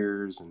couple of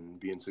years and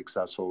being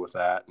successful with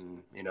that.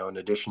 And, you know, in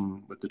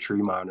addition with the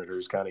tree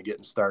monitors kind of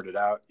getting started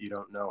out, you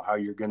don't know how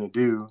you're going to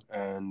do.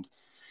 And,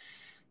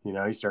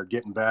 you start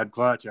getting bad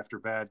clutch after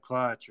bad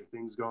clutch, or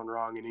things going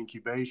wrong in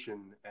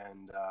incubation.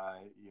 And,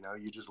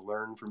 you just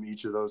learn from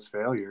each of those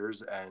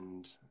failures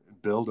and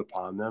build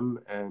upon them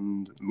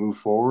and move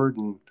forward.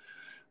 And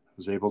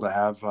was able to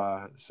have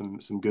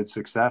some good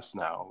success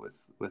now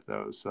with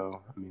those.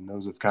 So, I mean,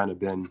 those have kind of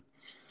been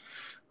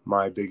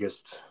my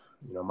biggest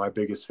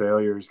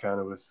failures kind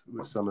of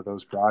with some of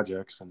those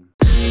projects. And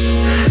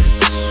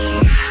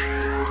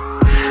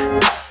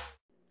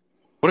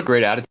what a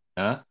great attitude,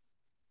 huh?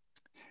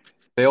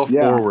 Fail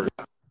forward.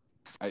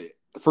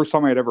 The first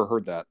time I had ever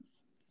heard that.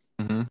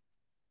 Mm-hmm.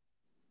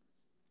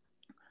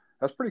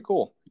 That's pretty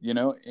cool,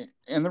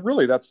 and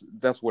really that's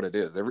what it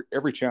is.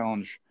 Every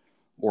challenge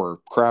or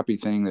crappy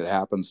thing that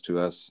happens to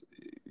us,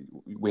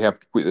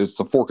 it's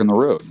the fork in the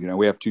road.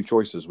 We have two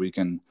choices. We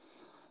can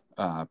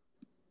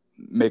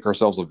make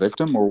ourselves a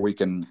victim, or we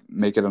can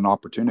make it an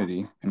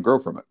opportunity and grow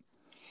from it.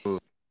 Ooh,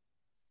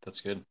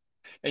 that's good.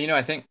 And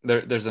I think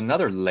there's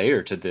another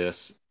layer to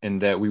this, in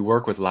that we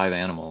work with live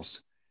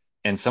animals,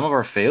 and some of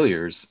our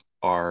failures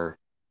are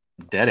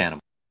dead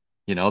animals.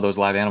 Those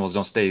live animals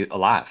don't stay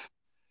alive.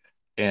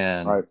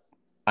 And right.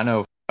 I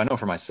know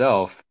for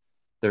myself,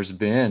 there's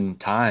been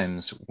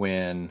times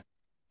when,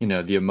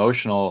 the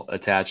emotional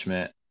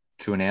attachment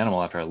to an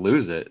animal after I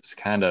lose it is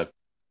kind of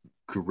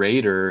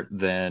greater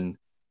than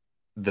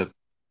the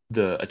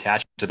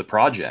attachment to the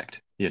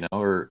project,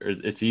 or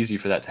it's easy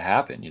for that to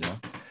happen,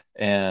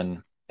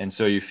 and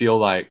so you feel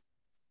like,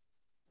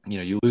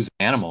 you lose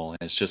an animal and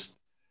it's just,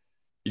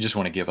 you just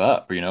want to give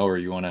up, or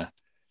you want to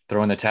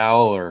throw in the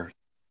towel, or,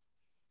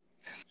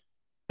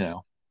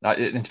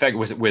 in fact,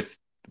 with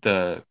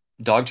the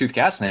dogtooth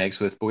cat snakes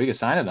with Boiga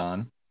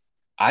cynodon,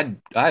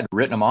 I'd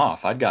written them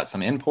off. I'd got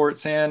some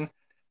imports in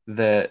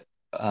that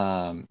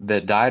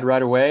died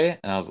right away,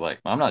 and I was like,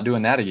 I'm not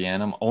doing that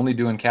again. I'm only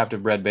doing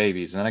captive bred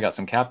babies. And then I got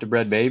some captive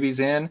bred babies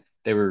in.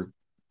 They were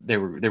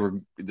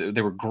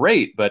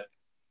great, but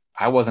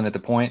I wasn't at the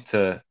point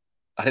I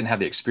didn't have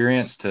the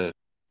experience to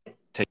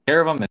take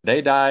care of them, and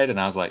they died. And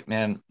I was like,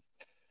 man,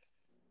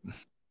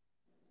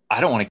 I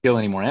don't want to kill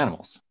any more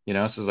animals,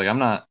 So it's like, I'm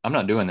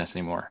not doing this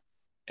anymore.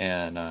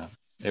 And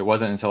it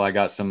wasn't until I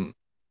got some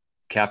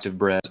captive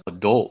bred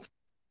adults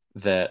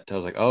that I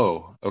was like,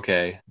 oh,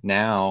 okay,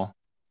 now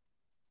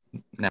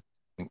I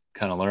can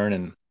kind of learn.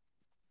 And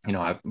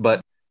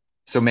but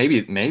so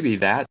maybe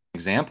that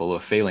example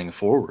of failing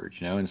forward,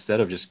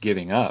 instead of just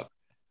giving up,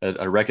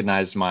 I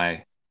recognized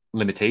my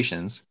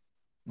limitations,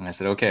 and I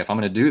said, okay, if I'm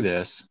going to do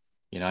this,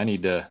 I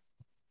need to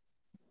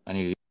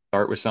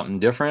start with something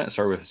different,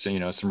 start with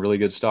some really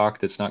good stock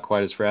that's not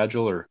quite as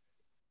fragile,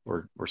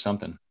 or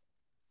something.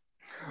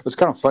 It's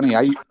kind of funny.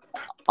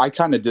 I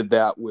kind of did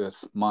that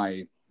with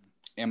my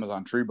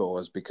Amazon tree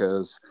boas,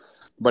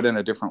 but in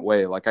a different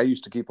way. Like, I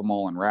used to keep them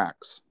all in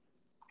racks,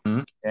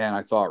 mm-hmm. and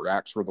I thought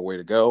racks were the way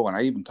to go. And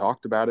I even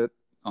talked about it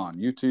on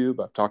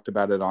YouTube. I've talked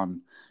about it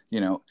on,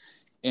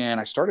 and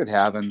I started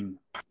having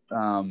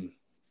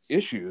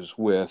issues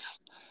with,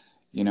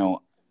 the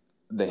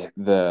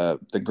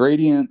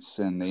gradients,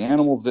 and the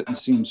animals didn't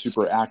seem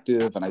super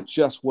active, and I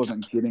just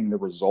wasn't getting the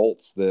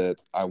results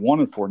that I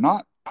wanted for,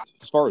 not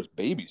as far as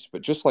babies,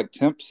 but just like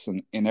temps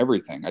and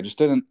everything. I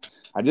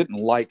didn't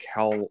like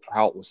how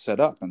it was set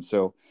up. And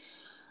so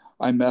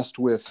I messed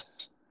with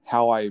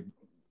how I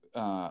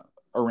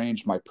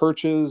arranged my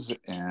perches,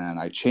 and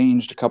I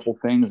changed a couple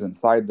things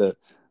inside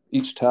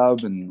each tub,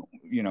 and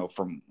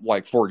from,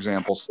 like, for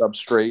example,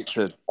 substrate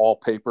to all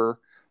paper,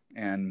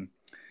 and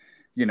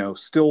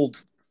still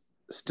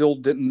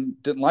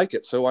didn't like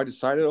it. So I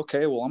decided,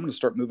 okay, well, I'm going to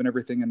start moving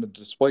everything into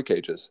display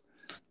cages.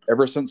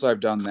 Ever since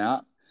I've done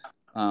that,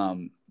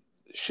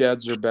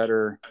 sheds are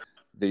better.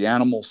 The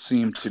animals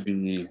seem to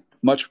be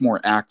much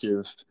more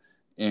active,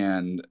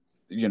 and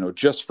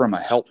just from a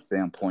health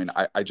standpoint,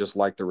 I just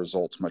like the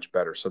results much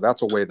better. So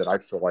that's a way that I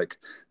feel like,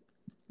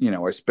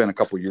 I spent a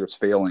couple years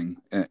failing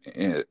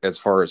as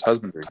far as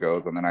husbandry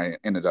goes, and then I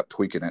ended up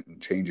tweaking it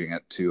and changing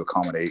it to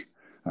accommodate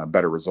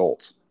better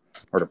results,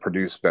 or to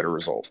produce better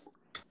results.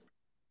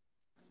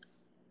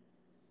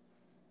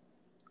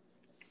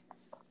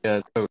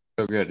 Yeah, so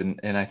good.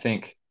 And I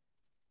think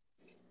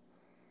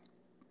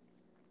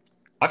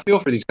I feel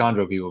for these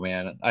chondro people,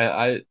 man.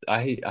 I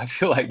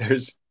feel like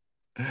there's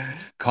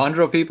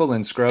chondro people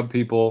and scrub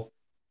people,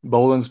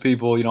 Boland's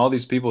people, all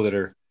these people that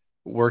are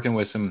working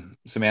with some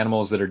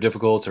animals that are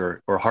difficult,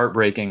 or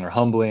heartbreaking, or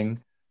humbling.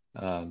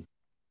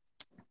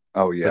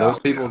 Oh yeah.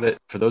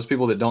 For those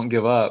people that don't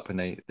give up, and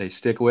they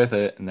stick with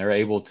it, and they're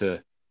able to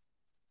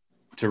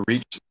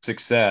reach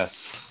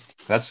success,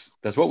 that's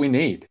what we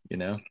need,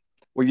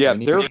 Well, yeah,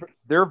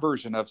 their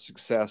version of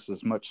success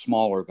is much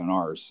smaller than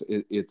ours.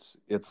 It's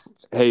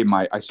hey,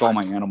 I saw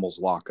my animals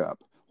lock up,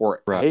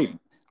 or right. Hey,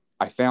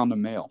 I found a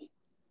male.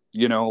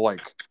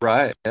 Like,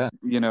 right, yeah.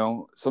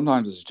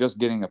 Sometimes it's just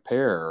getting a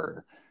pair,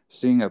 or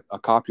seeing a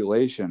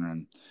copulation,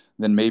 and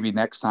then maybe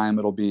next time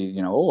it'll be,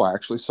 oh, I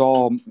actually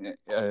saw an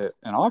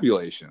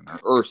ovulation,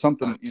 or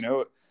something.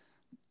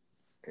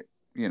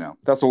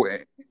 That's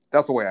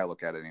the way I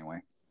look at it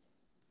anyway.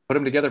 Put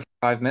them together for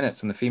 5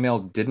 minutes, and the female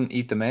didn't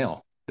eat the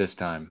male this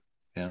time.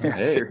 You know?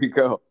 Hey. There you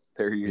go.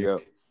 There you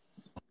go.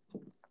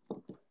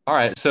 All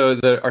right. So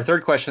our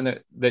third question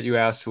that you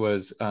asked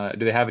was, do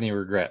they have any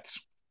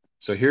regrets?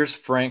 So here's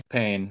Frank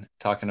Payne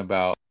talking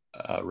about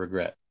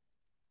regret.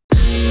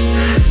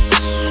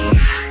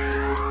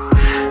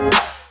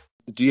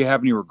 Do you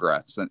have any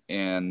regrets?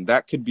 And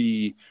that could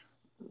be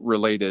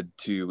related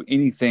to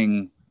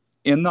anything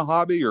in the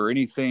hobby or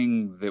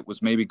anything that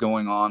was maybe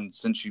going on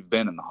since you've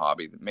been in the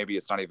hobby. Maybe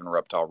it's not even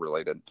reptile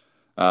related.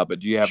 But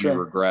do you have any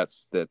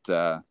regrets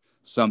that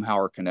somehow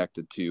are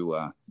connected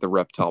to the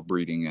reptile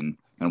breeding and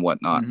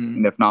whatnot? Mm-hmm.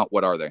 And if not,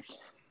 what are they?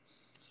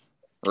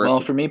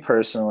 Well, for me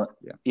personally,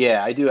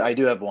 yeah, I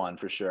do have one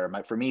for sure.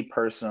 For me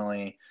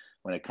personally,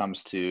 when it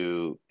comes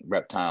to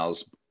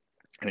reptiles,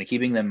 I've been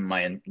keeping them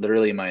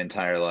literally my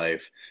entire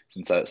life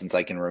since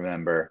I can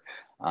remember.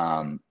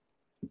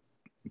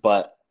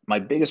 But my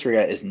biggest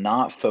regret is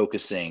not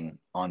focusing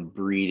on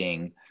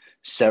breeding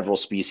several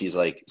species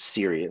like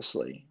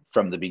seriously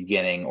from the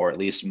beginning, or at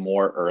least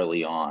more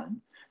early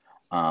on.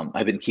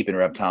 I've been keeping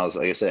reptiles,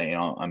 like I said, you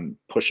know, I'm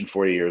pushing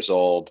 40 years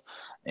old,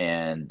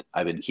 and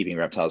I've been keeping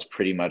reptiles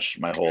pretty much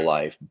my whole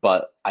life.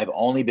 But I've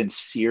only been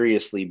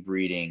seriously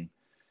breeding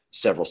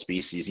several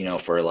species, you know,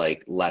 for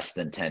like less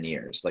than 10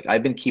 years. Like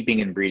I've been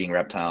keeping and breeding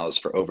reptiles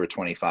for over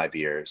 25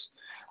 years.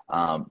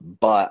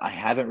 But I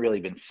haven't really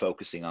been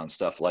focusing on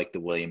stuff like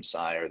the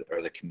Williamsi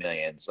or the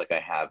chameleons like I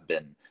have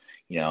been,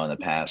 you know, in the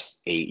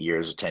past 8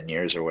 years or 10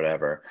 years or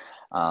whatever.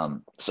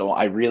 So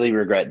I really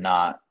regret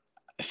not.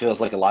 It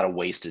feels like a lot of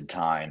wasted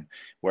time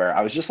where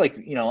I was just like,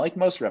 you know, like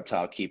most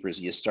reptile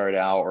keepers, you start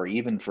out, or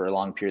even for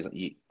long periods,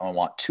 I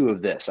want 2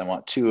 of this, I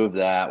want 2 of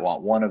that, I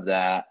want 1 of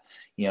that,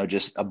 you know,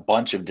 just a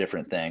bunch of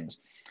different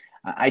things.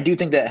 I do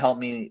think that helped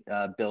me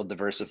build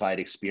diversified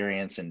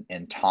experience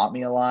and taught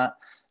me a lot.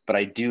 But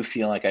I do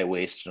feel like I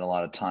wasted a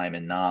lot of time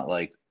and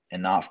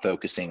not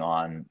focusing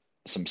on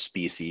some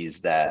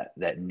species that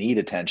need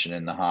attention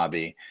in the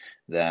hobby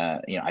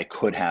that, you know, I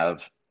could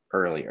have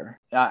earlier.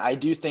 I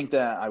do think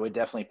that I would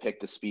definitely pick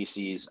the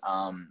species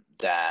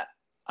that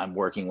I'm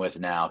working with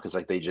now, because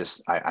like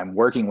I'm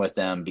working with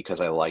them because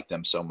I like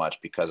them so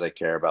much, because I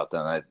care about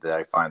them, that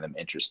I find them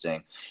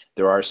interesting.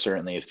 There are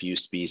certainly a few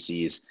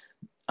species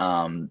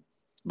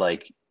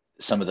like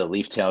some of the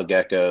leaf-tailed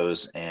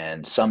geckos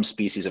and some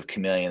species of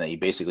chameleon that you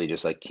basically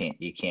just like can't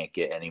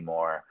get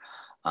anymore.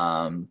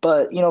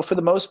 But you know, for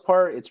the most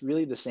part, it's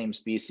really the same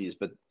species.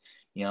 But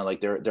you know,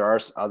 like there are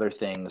other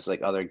things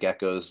like other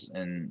geckos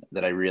and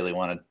that I really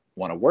want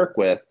to work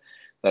with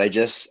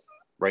that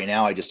right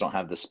now I just don't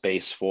have the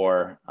space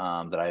for,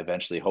 that I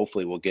eventually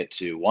hopefully will get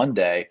to one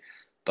day.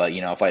 But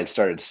you know, if I had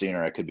started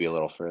sooner, I could be a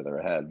little further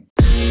ahead.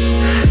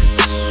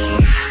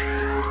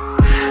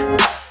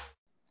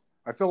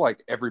 I feel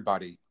like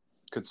everybody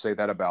could say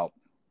that about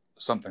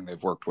something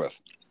they've worked with.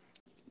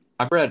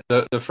 I bred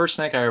the first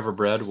snake I ever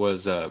bred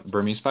was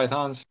Burmese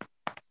pythons,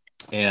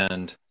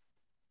 and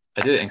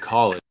I did it in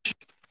college,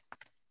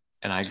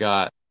 and I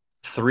got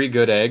 3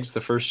 good eggs the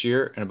first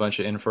year and a bunch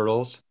of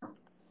infertiles.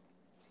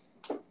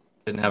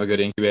 Didn't have a good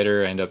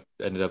incubator. I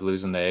ended up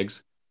losing the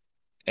eggs,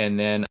 and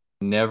then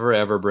never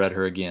ever bred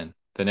her again.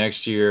 The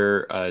next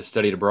year I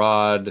studied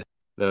abroad.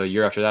 The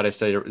year after that I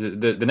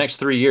studied. The next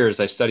 3 years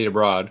I studied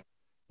abroad,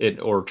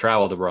 or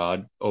traveled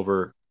abroad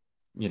over,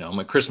 you know,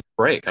 my Christmas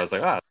break. I was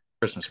like,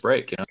 Christmas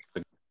break, you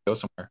know, go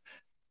somewhere.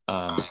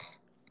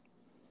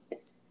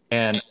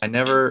 And I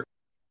never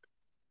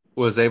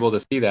was able to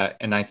see that.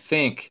 And I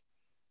think,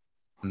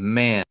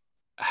 man,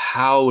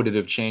 how would it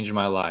have changed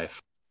my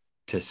life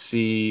to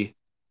see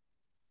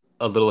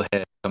a little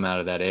head come out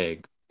of that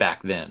egg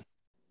back then?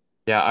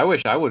 Yeah, I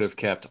wish I would have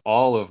kept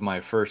all of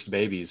my first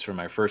babies from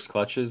my first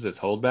clutches as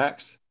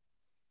holdbacks,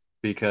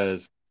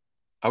 because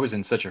I was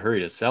in such a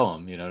hurry to sell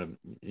them, you know,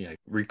 to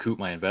recoup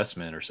my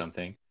investment or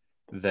something,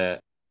 that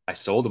I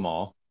sold them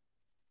all.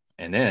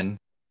 And then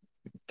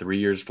 3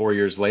 years, 4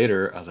 years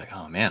later, I was like,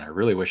 oh man, I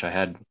really wish I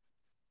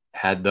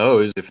had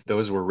those. If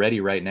those were ready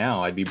right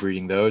now, I'd be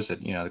breeding those.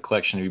 You know, the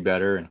collection would be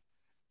better and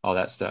all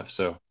that stuff.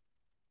 So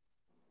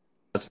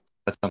that's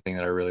something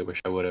that I really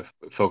wish I would have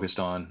focused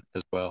on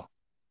as well.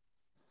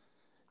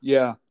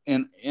 Yeah,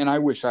 and I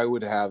wish I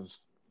would have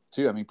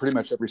too. I mean, pretty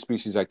much every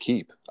species I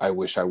keep, I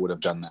wish I would have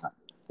done that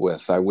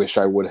with. I wish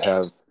I would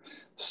have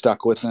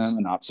stuck with them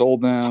and not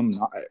sold them.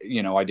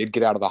 You know, I did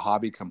get out of the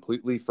hobby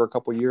completely for a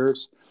couple of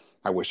years.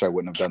 I wish I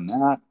wouldn't have done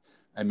that.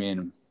 I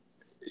mean,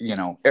 you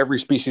know, every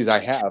species I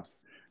have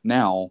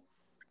now,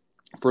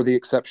 for the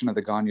exception of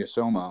the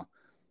Gonyosoma,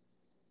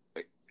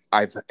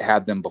 I've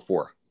had them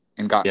before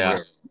and gotten rid of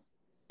them.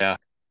 Yeah.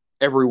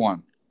 Every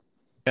one.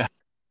 Yeah.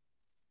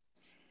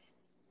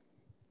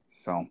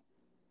 So.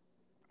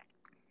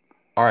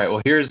 All right.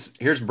 Well,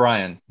 here's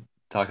Bryan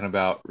talking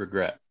about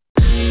regret.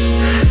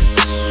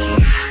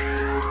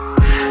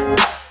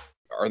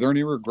 Are there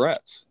any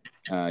regrets?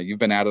 You've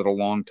been at it a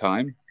long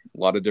time, a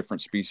lot of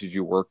different species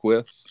you work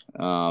with.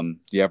 Do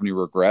you have any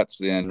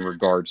regrets in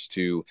regards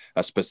to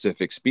a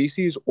specific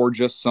species, or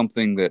just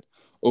something that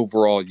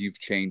overall you've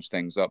changed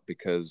things up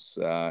because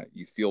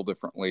you feel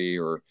differently,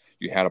 or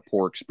you had a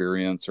poor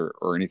experience,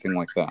 or anything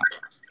like that?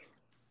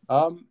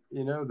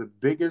 The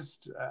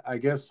biggest, I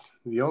guess,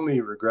 the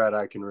only regret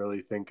I can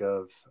really think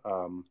of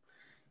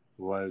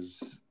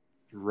was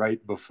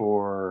right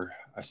before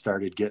I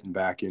started getting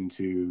back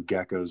into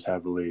geckos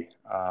heavily.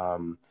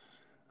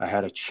 I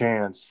had a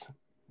chance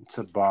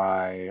to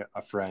buy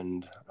a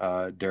friend,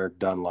 Derek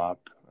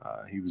Dunlop.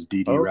 He was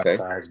DD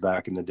Reptiles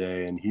back in the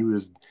day, and he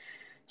was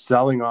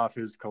selling off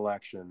his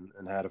collection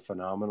and had a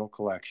phenomenal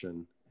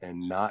collection,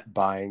 and not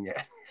buying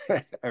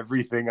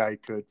everything I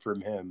could from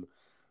him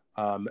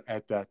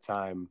at that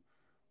time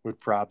would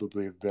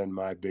probably have been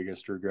my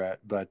biggest regret.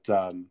 But,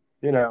 I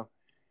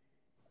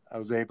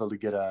was able to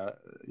get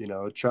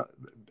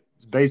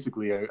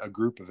basically a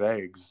group of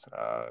eggs,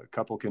 a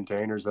couple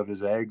containers of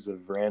his eggs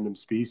of random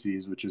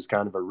species, which is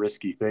kind of a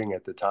risky thing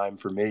at the time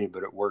for me,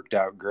 but it worked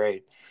out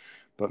great.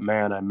 But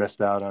man, I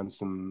missed out on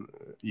some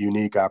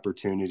unique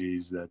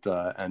opportunities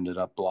that ended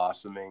up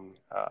blossoming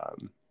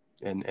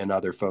in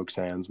other folks'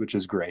 hands, which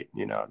is great.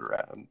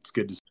 It's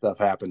good to stuff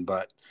happen,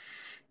 but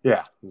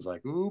yeah, it was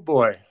like, ooh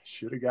boy,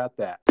 should have got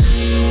that.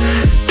 Is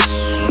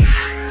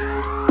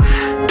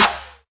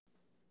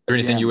there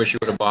anything you wish you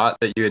would have bought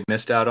that you had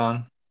missed out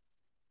on?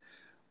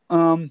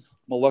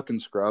 Mutton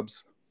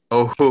scrubs.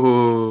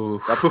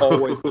 Oh,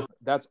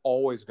 that's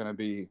always going to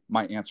be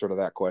my answer to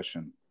that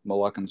question.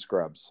 Mutton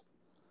scrubs.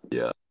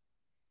 Yeah.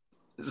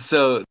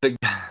 So the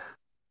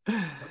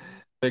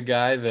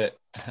guy that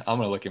I'm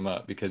going to look him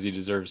up because he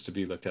deserves to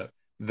be looked up.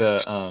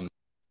 The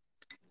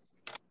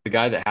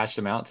guy that hatched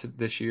him out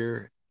this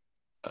year,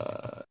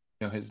 you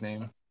know his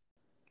name?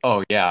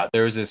 Oh yeah,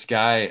 there was this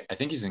guy. I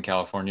think he's in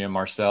California,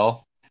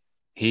 Marcel.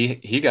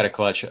 He got a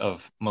clutch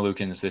of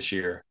Moluccans this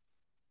year,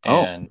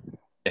 and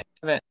they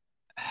haven't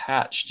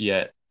hatched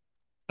yet.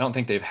 I don't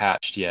think they've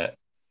hatched yet,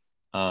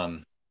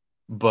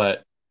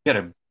 but he got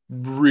a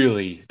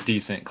really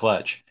decent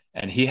clutch,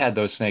 and he had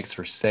those snakes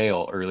for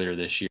sale earlier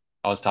this year.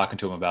 I was talking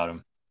to him about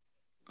them.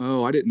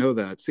 Oh, I didn't know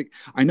that. See,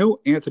 I know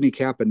Anthony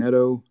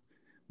Caponetto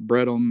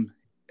bred them,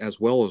 as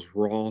well as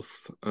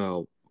Rolf.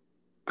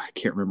 I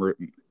can't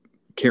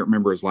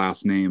remember his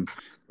last name,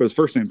 but his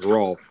first name's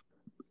Rolf.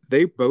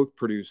 They both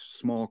produced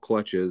small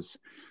clutches,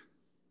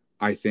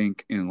 I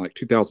think, in like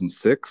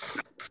 2006,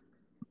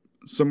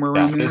 somewhere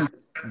around there.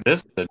 This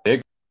is a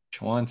big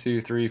 1,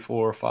 2, 3,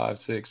 4, 5,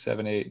 6,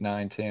 7, 8,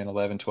 9, 10,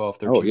 11, 12,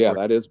 13. Oh, yeah,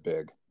 14. that is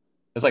big.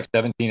 It's like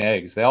 17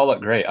 eggs. They all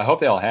look great. I hope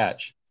they all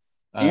hatch.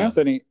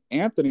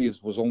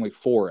 Anthony's was only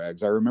 4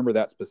 eggs. I remember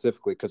that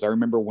specifically because I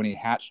remember when he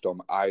hatched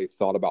them, I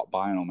thought about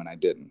buying them and I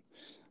didn't.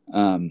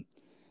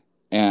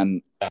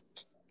 And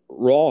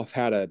Rolf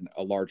had a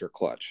larger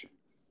clutch,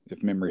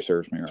 if memory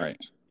serves me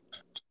right.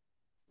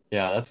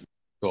 Yeah, that's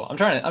cool. I'm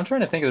trying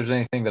to think if there's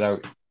anything that I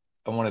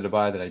wanted to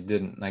buy that I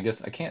didn't. And I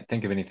guess I can't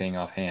think of anything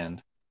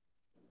offhand.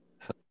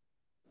 So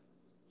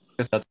I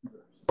guess that's,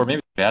 or maybe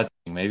a bad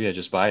thing. Maybe I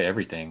just buy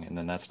everything, and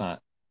then that's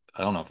not.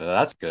 I don't know if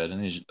that's good.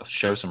 And you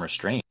show some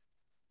restraint.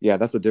 Yeah,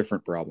 that's a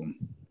different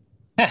problem.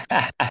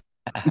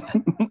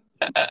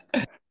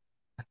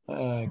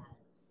 All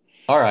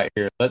right,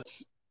 here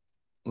let's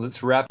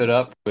wrap it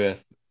up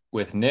with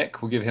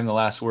Nick. We'll give him the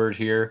last word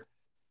here.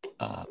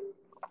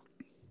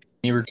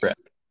 Any regret?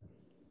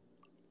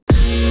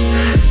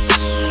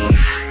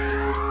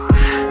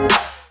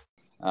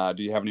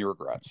 Do you have any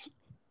regrets?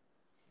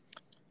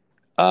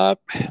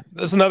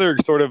 This is another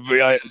sort of,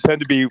 I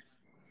tend to be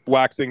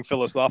waxing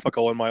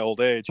philosophical in my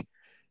old age,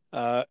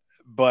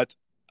 but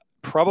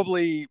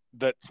probably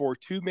that for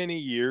too many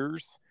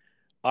years,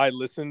 I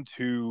listened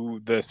to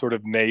the sort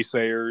of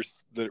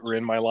naysayers that were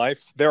in my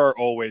life. There are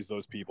always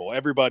those people.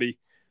 Anybody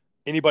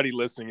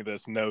listening to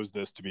this knows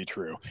this to be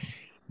true.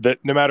 That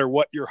no matter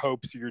what your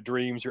hopes, your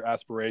dreams, your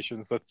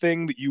aspirations, the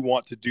thing that you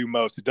want to do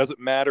most, it doesn't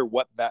matter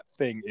what that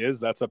thing is.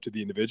 That's up to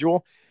the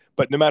individual.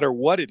 But no matter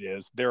what it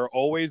is, there are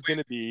always going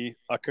to be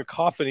a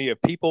cacophony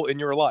of people in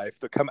your life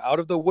that come out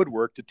of the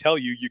woodwork to tell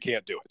you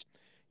can't do it.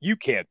 You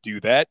can't do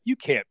that. You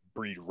can't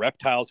breed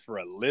reptiles for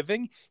a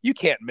living. You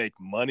can't make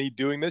money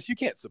doing this. You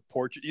can't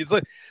support you. It's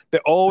like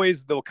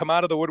they'll come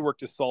out of the woodwork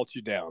to salt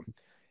you down.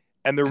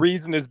 And the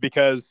reason is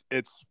because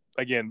it's,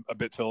 again, a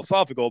bit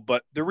philosophical,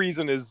 but the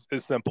reason is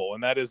simple.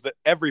 And that is that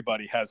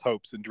everybody has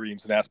hopes and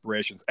dreams and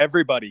aspirations.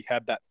 Everybody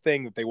had that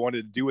thing that they wanted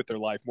to do with their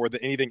life more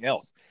than anything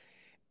else.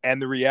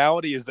 And the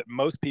reality is that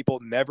most people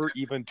never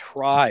even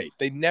tried.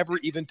 They never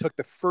even took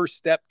the first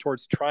step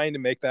towards trying to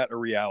make that a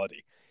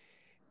reality.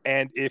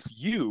 And if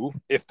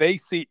they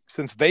see,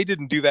 since they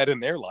didn't do that in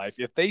their life,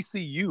 if they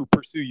see you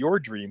pursue your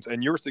dreams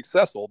and you're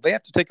successful, they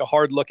have to take a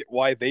hard look at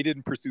why they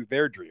didn't pursue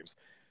their dreams.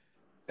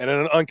 And at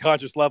an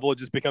unconscious level, it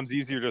just becomes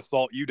easier to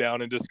salt you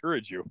down and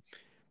discourage you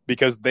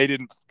because they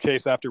didn't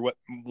chase after what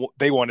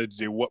they wanted to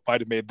do, what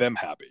might have made them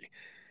happy.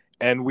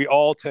 And we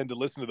all tend to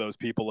listen to those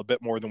people a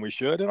bit more than we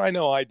should. And I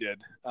know I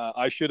did.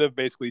 I should have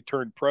basically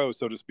turned pro,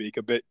 so to speak,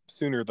 a bit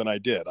sooner than I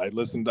did. I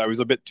was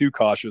a bit too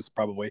cautious,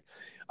 probably.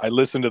 I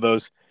listened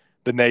to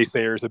the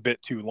naysayers a bit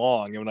too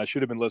long, and I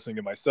should have been listening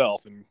to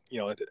myself and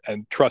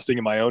trusting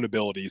in my own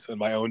abilities and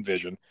my own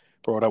vision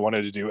for what I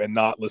wanted to do and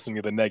not listening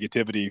to the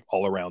negativity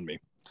all around me.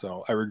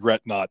 So I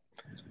regret not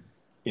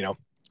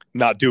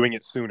doing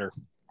it sooner.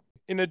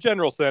 in a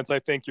general sense, I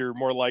think you're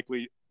more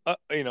likely,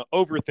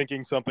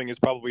 overthinking something is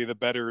probably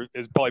better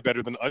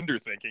than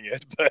underthinking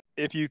it. But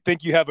if you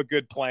think you have a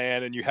good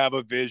plan and you have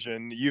a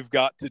vision, you've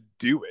got to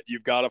do it.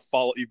 You've got to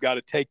follow. You've got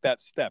to take that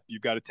step.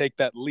 You've got to take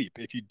that leap.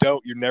 If you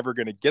don't, you're never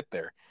going to get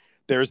there.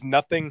 There's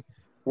nothing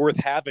worth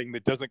having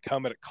that doesn't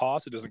come at a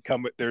cost. It doesn't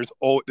come. There's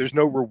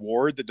no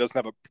reward that doesn't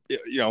have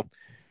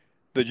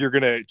that you're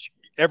going to.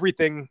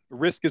 Everything,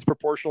 risk is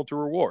proportional to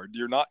reward.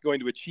 You're not going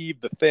to achieve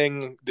the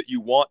thing that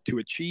you want to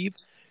achieve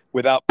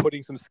without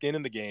putting some skin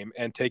in the game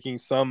and taking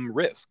some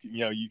risk.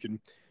 You can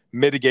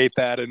mitigate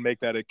that and make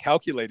that a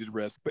calculated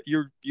risk, but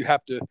you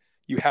have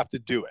to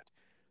do it.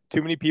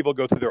 Too many people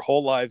go through their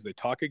whole lives. They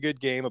talk a good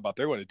game about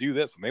they want to do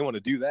this and they want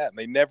to do that, and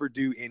they never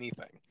do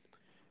anything.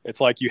 It's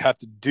like you have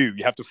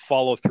to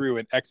follow through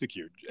and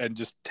execute and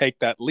just take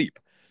that leap.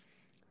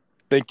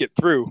 Think it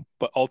through,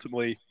 but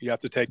ultimately you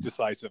have to take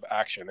decisive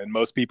action. And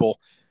most people,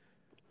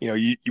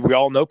 we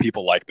all know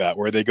people like that,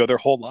 where they go their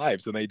whole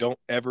lives and they don't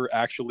ever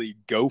actually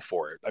go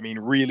for it. I mean,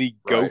 really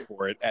go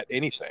for it at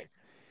anything.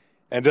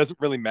 And it doesn't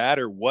really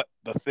matter what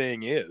the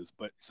thing is,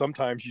 but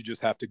sometimes you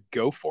just have to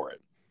go for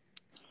it.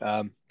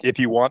 If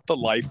you want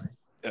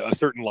a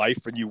certain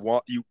life, and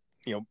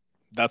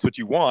that's what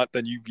you want,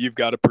 then you've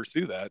got to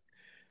pursue that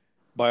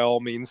by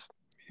all means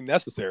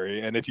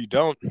necessary. And if you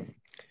don't,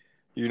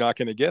 you're not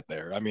going to get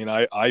there. I mean,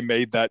 I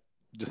made that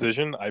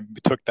decision. I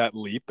took that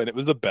leap, and it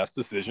was the best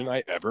decision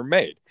I ever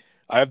made.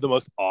 I have the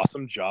most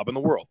awesome job in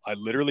the world. I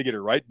literally get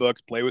to write books,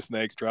 play with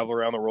snakes, travel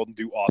around the world, and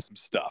do awesome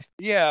stuff.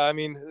 Yeah, I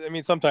mean,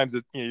 sometimes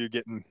you're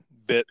getting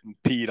bit and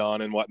peed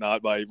on and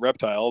whatnot by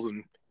reptiles,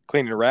 and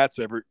cleaning rats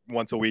every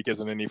once a week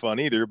isn't any fun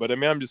either. But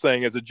I'm just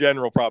saying, as a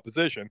general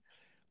proposition,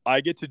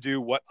 I get to do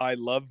what I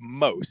love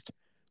most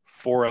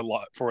for a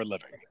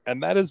living,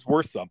 and that is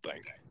worth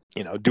something.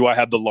 Do I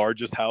have the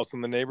largest house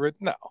in the neighborhood?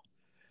 No.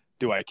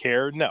 Do I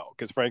care? No,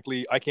 because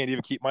frankly, I can't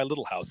even keep my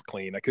little house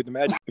clean. I couldn't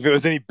imagine if it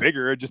was any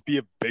bigger, it'd just be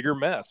a bigger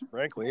mess,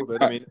 frankly.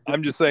 But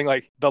I'm just saying,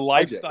 like, the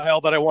lifestyle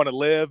that I want to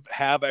live,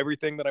 have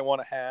everything that I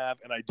want to have,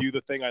 and I do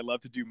the thing I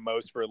love to do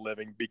most for a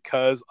living,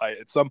 because I,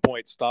 at some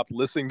point, stopped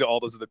listening to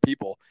all those other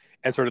people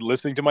and started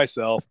listening to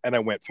myself, and I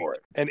went for it.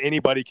 And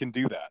anybody can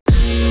do that.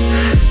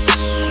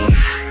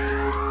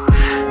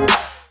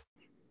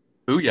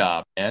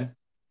 Booyah, man.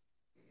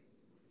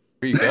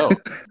 There you go.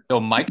 No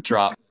mic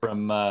drop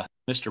from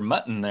Mr.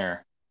 Mutton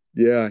there.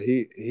 Yeah,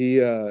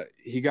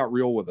 he got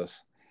real with us.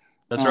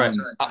 That's right.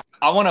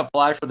 I want to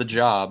apply for the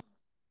job.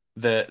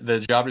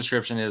 The job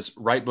description is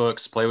write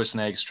books, play with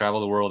snakes, travel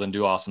the world, and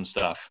do awesome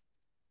stuff.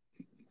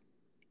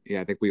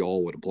 Yeah, I think we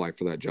all would apply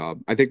for that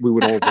job. I think we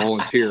would all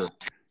volunteer.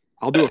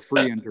 I'll do a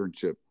free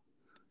internship.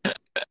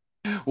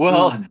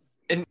 Well,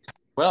 and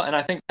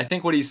I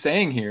think what he's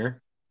saying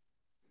here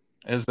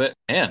is that,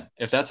 man,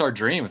 if that's our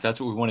dream, if that's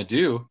what we want to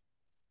do,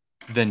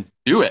 then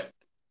do it.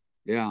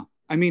 Yeah.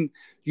 I mean,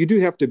 you do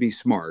have to be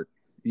smart.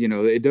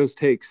 It does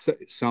take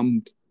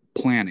some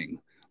planning.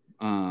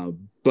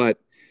 But,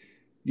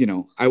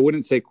 I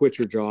wouldn't say quit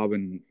your job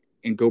and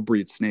go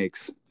breed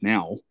snakes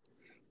now.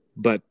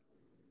 But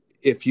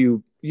if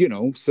you,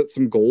 set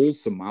some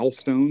goals, some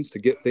milestones to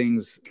get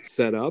things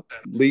set up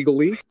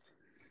legally,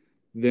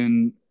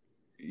 then,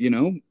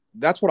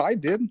 that's what I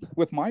did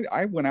with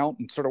I went out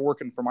and started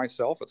working for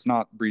myself. It's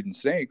not breeding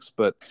snakes,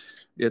 but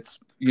it's,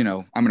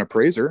 I'm an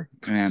appraiser,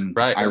 and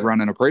I run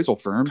an appraisal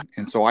firm.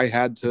 And so I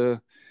had to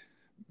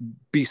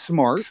be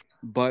smart,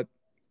 and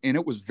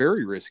it was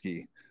very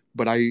risky,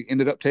 but I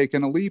ended up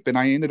taking a leap, and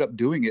I ended up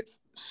doing it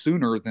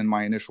sooner than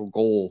my initial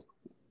goal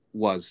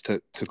was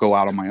to go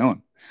out on my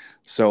own.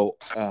 So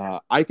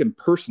I can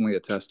personally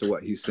attest to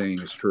what he's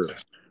saying is true.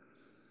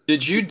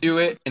 Did you do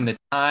it in the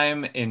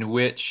time in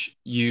which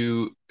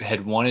you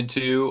had wanted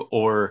to,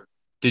 or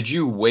did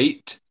you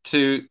wait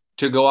to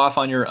go off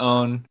on your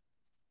own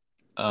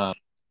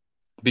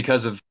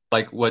because of,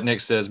 like what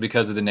Nick says,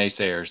 because of the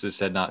naysayers that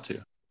said not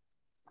to?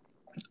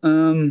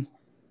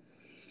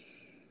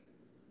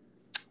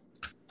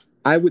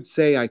 I would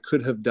say I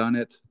could have done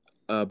it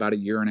about a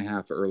year and a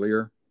half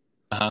earlier.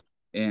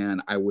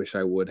 And I wish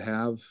I would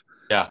have.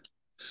 Yeah.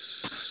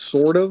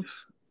 Sort of,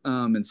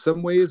 in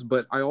some ways,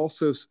 but I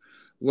also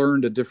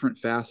learned a different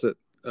facet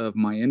of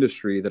my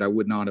industry that I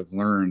would not have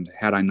learned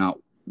had I not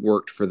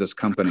worked for this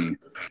company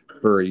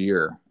for a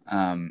year.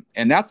 And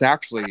that's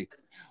actually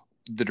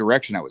the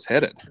direction I was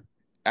headed.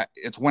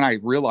 It's when I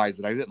realized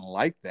that I didn't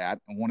like that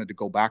and wanted to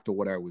go back to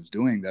what I was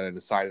doing that I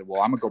decided,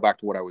 well, I'm gonna go back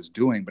to what I was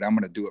doing, but I'm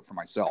going to do it for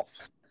myself.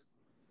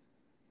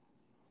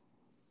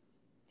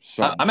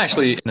 So I'm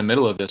actually in the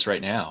middle of this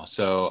right now.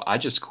 So I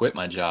just quit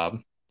my job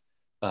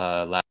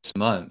last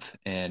month,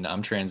 and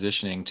I'm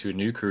transitioning to a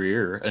new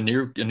career, a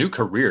new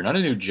career, not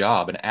a new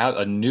job,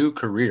 a new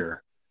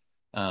career,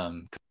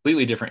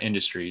 completely different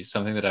industry,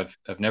 something that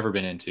I've never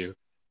been into,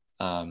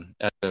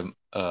 as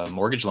a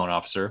mortgage loan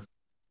officer.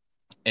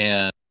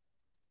 And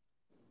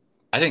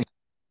I think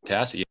it's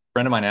fantastic. A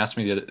friend of mine asked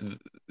me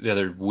the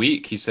other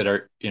week, he said,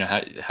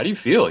 how do you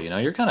feel?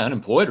 You're kind of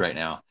unemployed right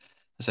now.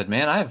 I said,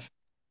 man,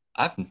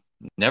 I've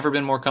never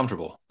been more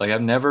comfortable. Like,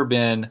 I've never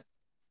been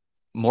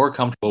more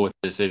comfortable with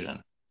the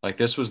decision. Like,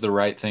 this was the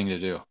right thing to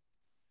do.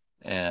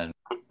 And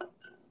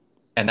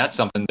that's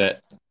something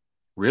that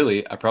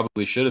really I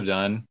probably should have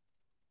done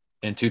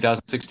in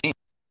 2016,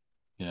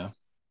 you know?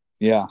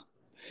 Yeah.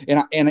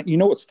 And you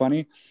know what's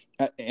funny?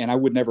 And I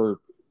would never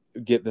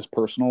get this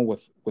personal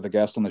with a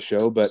guest on the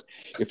show, but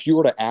if you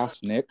were to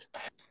ask Nick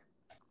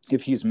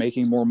if he's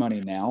making more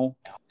money now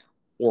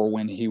or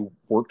when he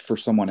worked for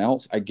someone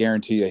else, I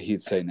guarantee you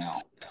he'd say now.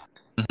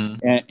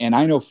 Mm-hmm. And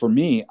I know for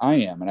me, I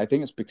am. And I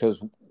think it's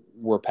because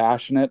we're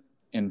passionate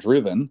and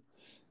driven.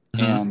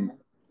 Mm-hmm. And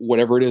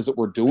whatever it is that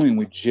we're doing,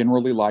 we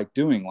generally like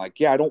doing. Like,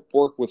 yeah, I don't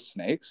work with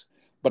snakes,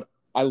 but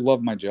I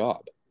love my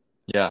job.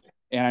 Yeah.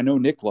 And I know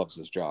Nick loves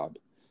his job.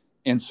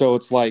 And so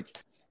it's like,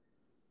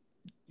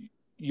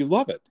 you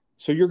love it.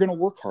 So you're going to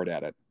work hard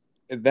at it.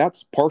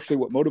 That's partially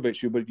what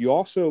motivates you. But you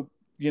also,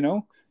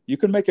 you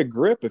can make a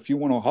grip if you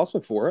want to hustle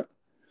for it.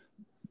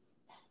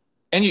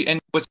 And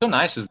what's so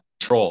nice is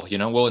control,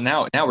 well,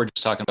 now we're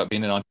just talking about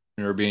being an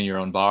entrepreneur, being your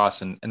own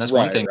boss. And that's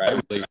one thing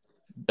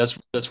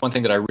that's one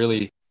thing that I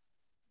really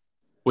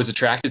was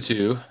attracted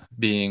to,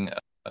 being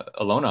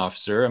a loan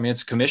officer. I mean,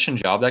 it's a commission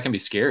job that can be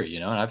scary,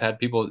 and I've had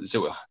people say,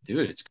 well,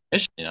 dude, it's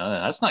commission,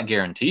 that's not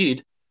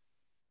guaranteed.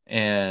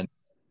 And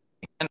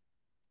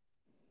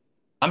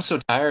I'm so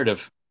tired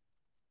of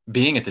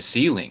being at the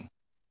ceiling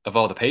of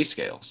all the pay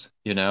scales,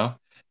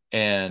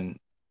 and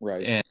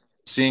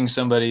seeing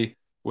somebody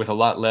with a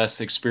lot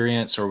less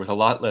experience or with a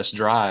lot less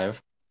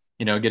drive,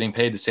 getting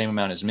paid the same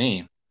amount as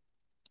me.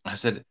 I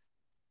said,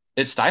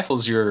 it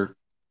stifles your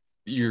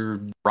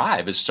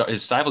drive. It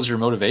stifles your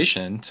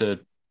motivation to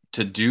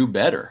do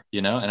better,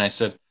 And I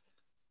said,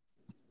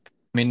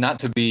 I mean, not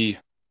to be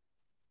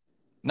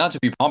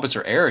pompous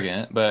or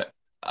arrogant, but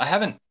I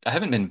haven't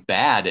been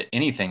bad at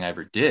anything I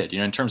ever did,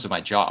 in terms of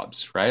my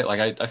jobs, right?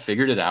 Like, I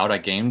figured it out. I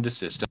gamed the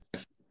system, I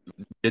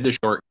did the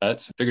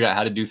shortcuts, figured out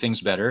how to do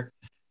things better,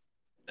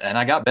 and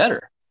I got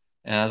better.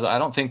 And I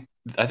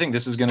think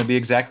this is going to be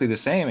exactly the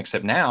same,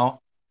 except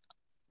now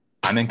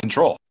I'm in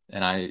control.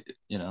 And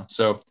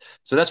so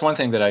that's one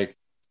thing that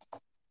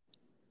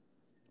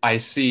I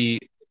see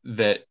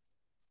that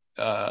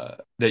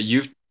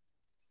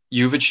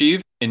you've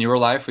achieved in your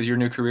life with your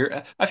new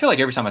career. I feel like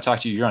every time I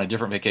talk to you, you're on a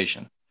different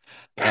vacation.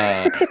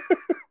 I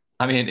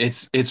mean,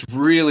 it's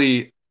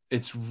really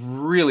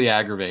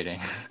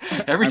aggravating.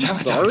 Every time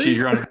I talk to you,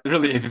 you're on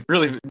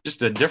really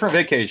just a different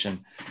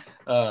vacation.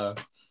 But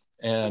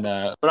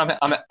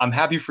I'm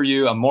happy for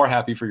you. I'm more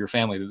happy for your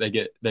family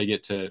that they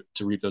get to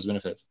reap those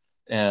benefits.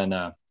 And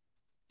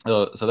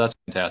so that's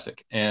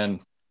fantastic. And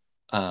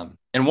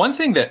one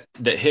thing that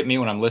hit me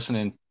when I'm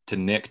listening to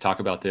Nick talk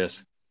about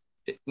this,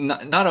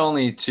 not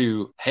only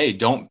to, hey,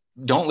 don't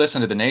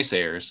listen to the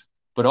naysayers,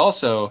 but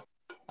also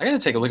I got to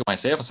take a look at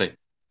myself and say,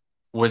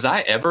 was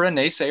I ever a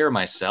naysayer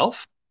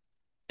myself?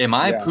 Am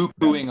I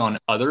poo-pooing on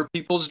other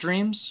people's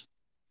dreams?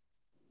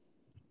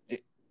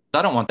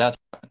 I don't want that to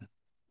happen.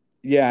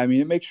 Yeah, I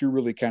mean, it makes you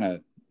really kind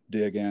of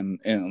dig in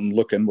and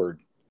look inward.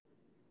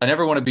 I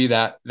never want to be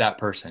that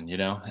person,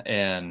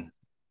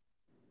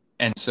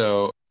 and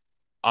so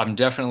I'm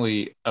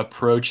definitely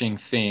approaching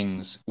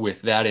things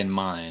with that in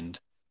mind,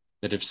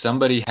 that if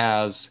somebody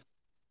has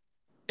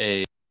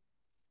a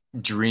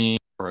dream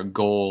or a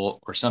goal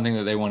or something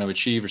that they want to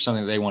achieve or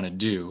something that they want to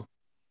do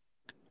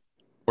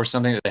or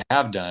something that they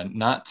have done,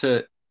 not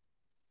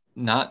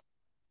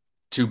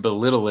to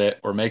belittle it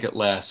or make it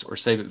less or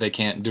say that they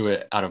can't do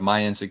it out of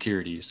my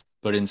insecurities,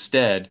 but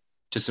instead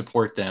to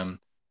support them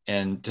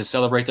and to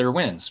celebrate their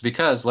wins.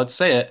 Because let's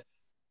say it,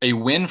 a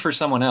win for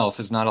someone else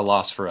is not a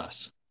loss for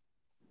us.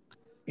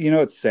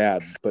 It's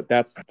sad, but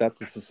that's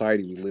the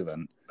society we live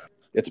in.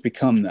 It's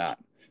become that.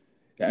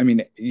 I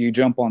mean, you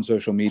jump on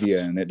social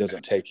media and it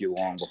doesn't take you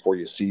long before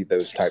you see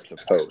those types of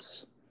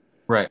posts.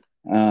 Right.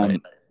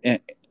 And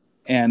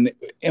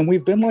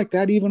we've been like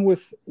that even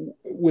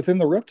within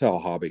the reptile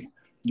hobby.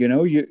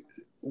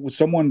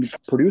 Someone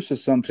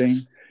produces something,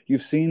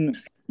 you've seen,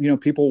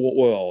 people,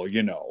 well,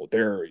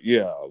 they're,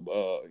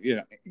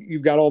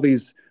 you've got all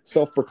these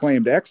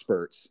self-proclaimed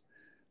experts,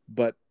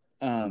 but,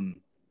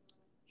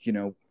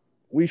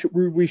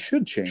 we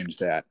should change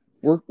that.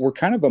 We're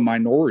kind of a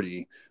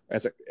minority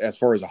as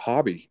far as a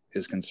hobby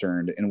is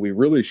concerned, and we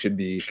really should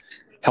be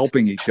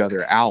helping each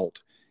other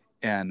out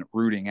and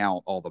rooting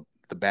out all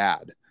the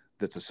bad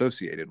that's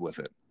associated with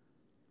it.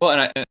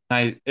 Well,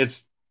 and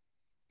it's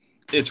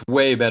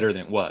way better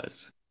than it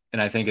was,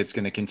 and I think it's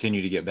going to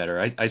continue to get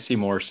better. I see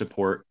more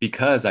support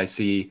because I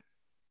see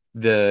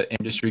the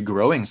industry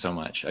growing so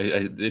much.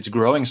 It's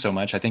growing so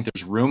much. I think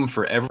there's room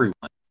for everyone,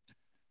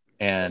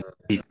 and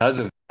because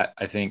of that,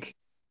 I think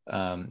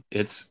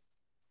it's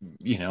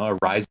a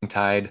rising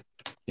tide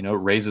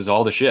raises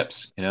all the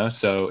ships.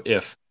 So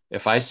if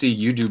I see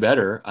you do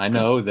better, I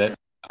know that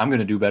I'm going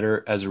to do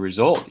better as a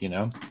result.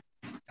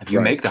 If you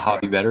make the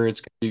hobby better,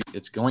 it's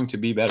going to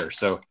be better.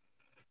 So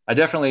I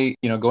definitely,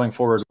 going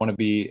forward, want to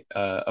be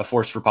a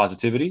force for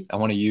positivity. I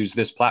want to use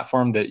this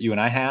platform that you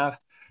and I have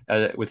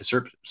with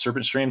the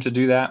Serpent Stream to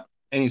do that.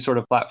 Any sort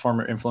of platform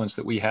or influence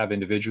that we have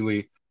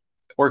individually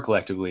or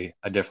collectively,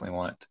 I definitely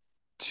want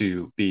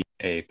to be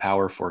a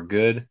power for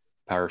good,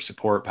 power of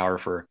support, power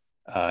for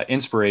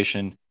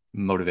inspiration,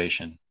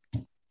 motivation.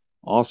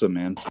 Awesome,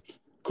 man.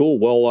 Cool.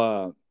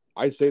 Well,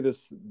 I say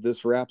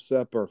this wraps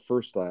up our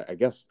first. I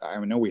guess I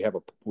know we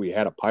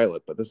had a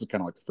pilot, but this is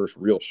kind of like the first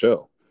real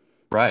show.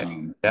 Right.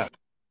 Yeah.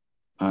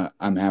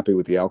 I'm happy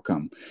with the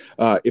outcome.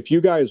 If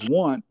you guys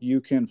want,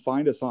 you can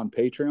find us on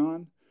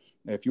Patreon.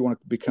 If you want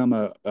to become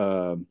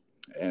and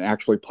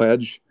actually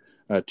pledge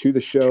to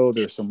the show,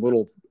 there's some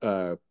little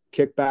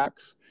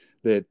kickbacks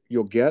that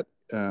you'll get,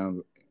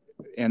 and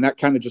that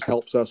kind of just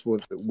helps us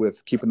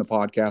with keeping the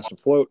podcast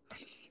afloat.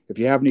 If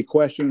you have any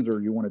questions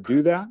or you want to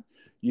do that,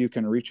 you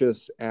can reach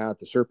us at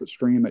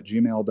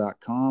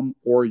theserpentstream@gmail.com,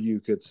 or you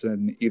could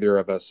send either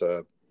of us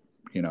a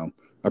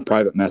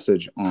private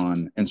message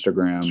on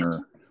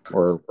Instagram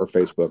or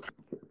Facebook.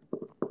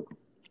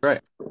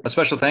 Right. A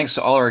special thanks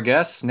to all our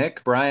guests,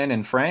 Nick, Bryan,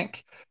 and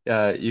Frank.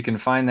 You can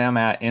find them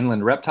at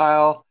Inland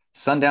Reptile,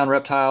 Sundown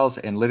Reptiles,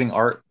 and Living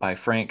Art by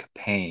Frank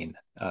Payne.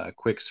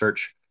 Quick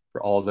search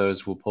for all of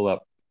those will pull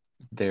up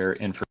their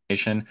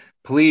information.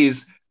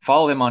 Please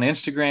follow them on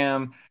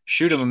Instagram,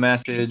 shoot them a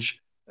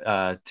message,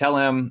 tell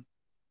them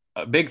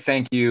a big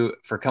thank you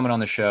for coming on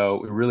the show.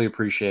 We really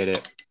appreciate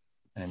it.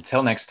 And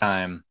until next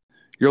time.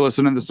 You're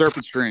listening to The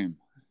Serpent Stream.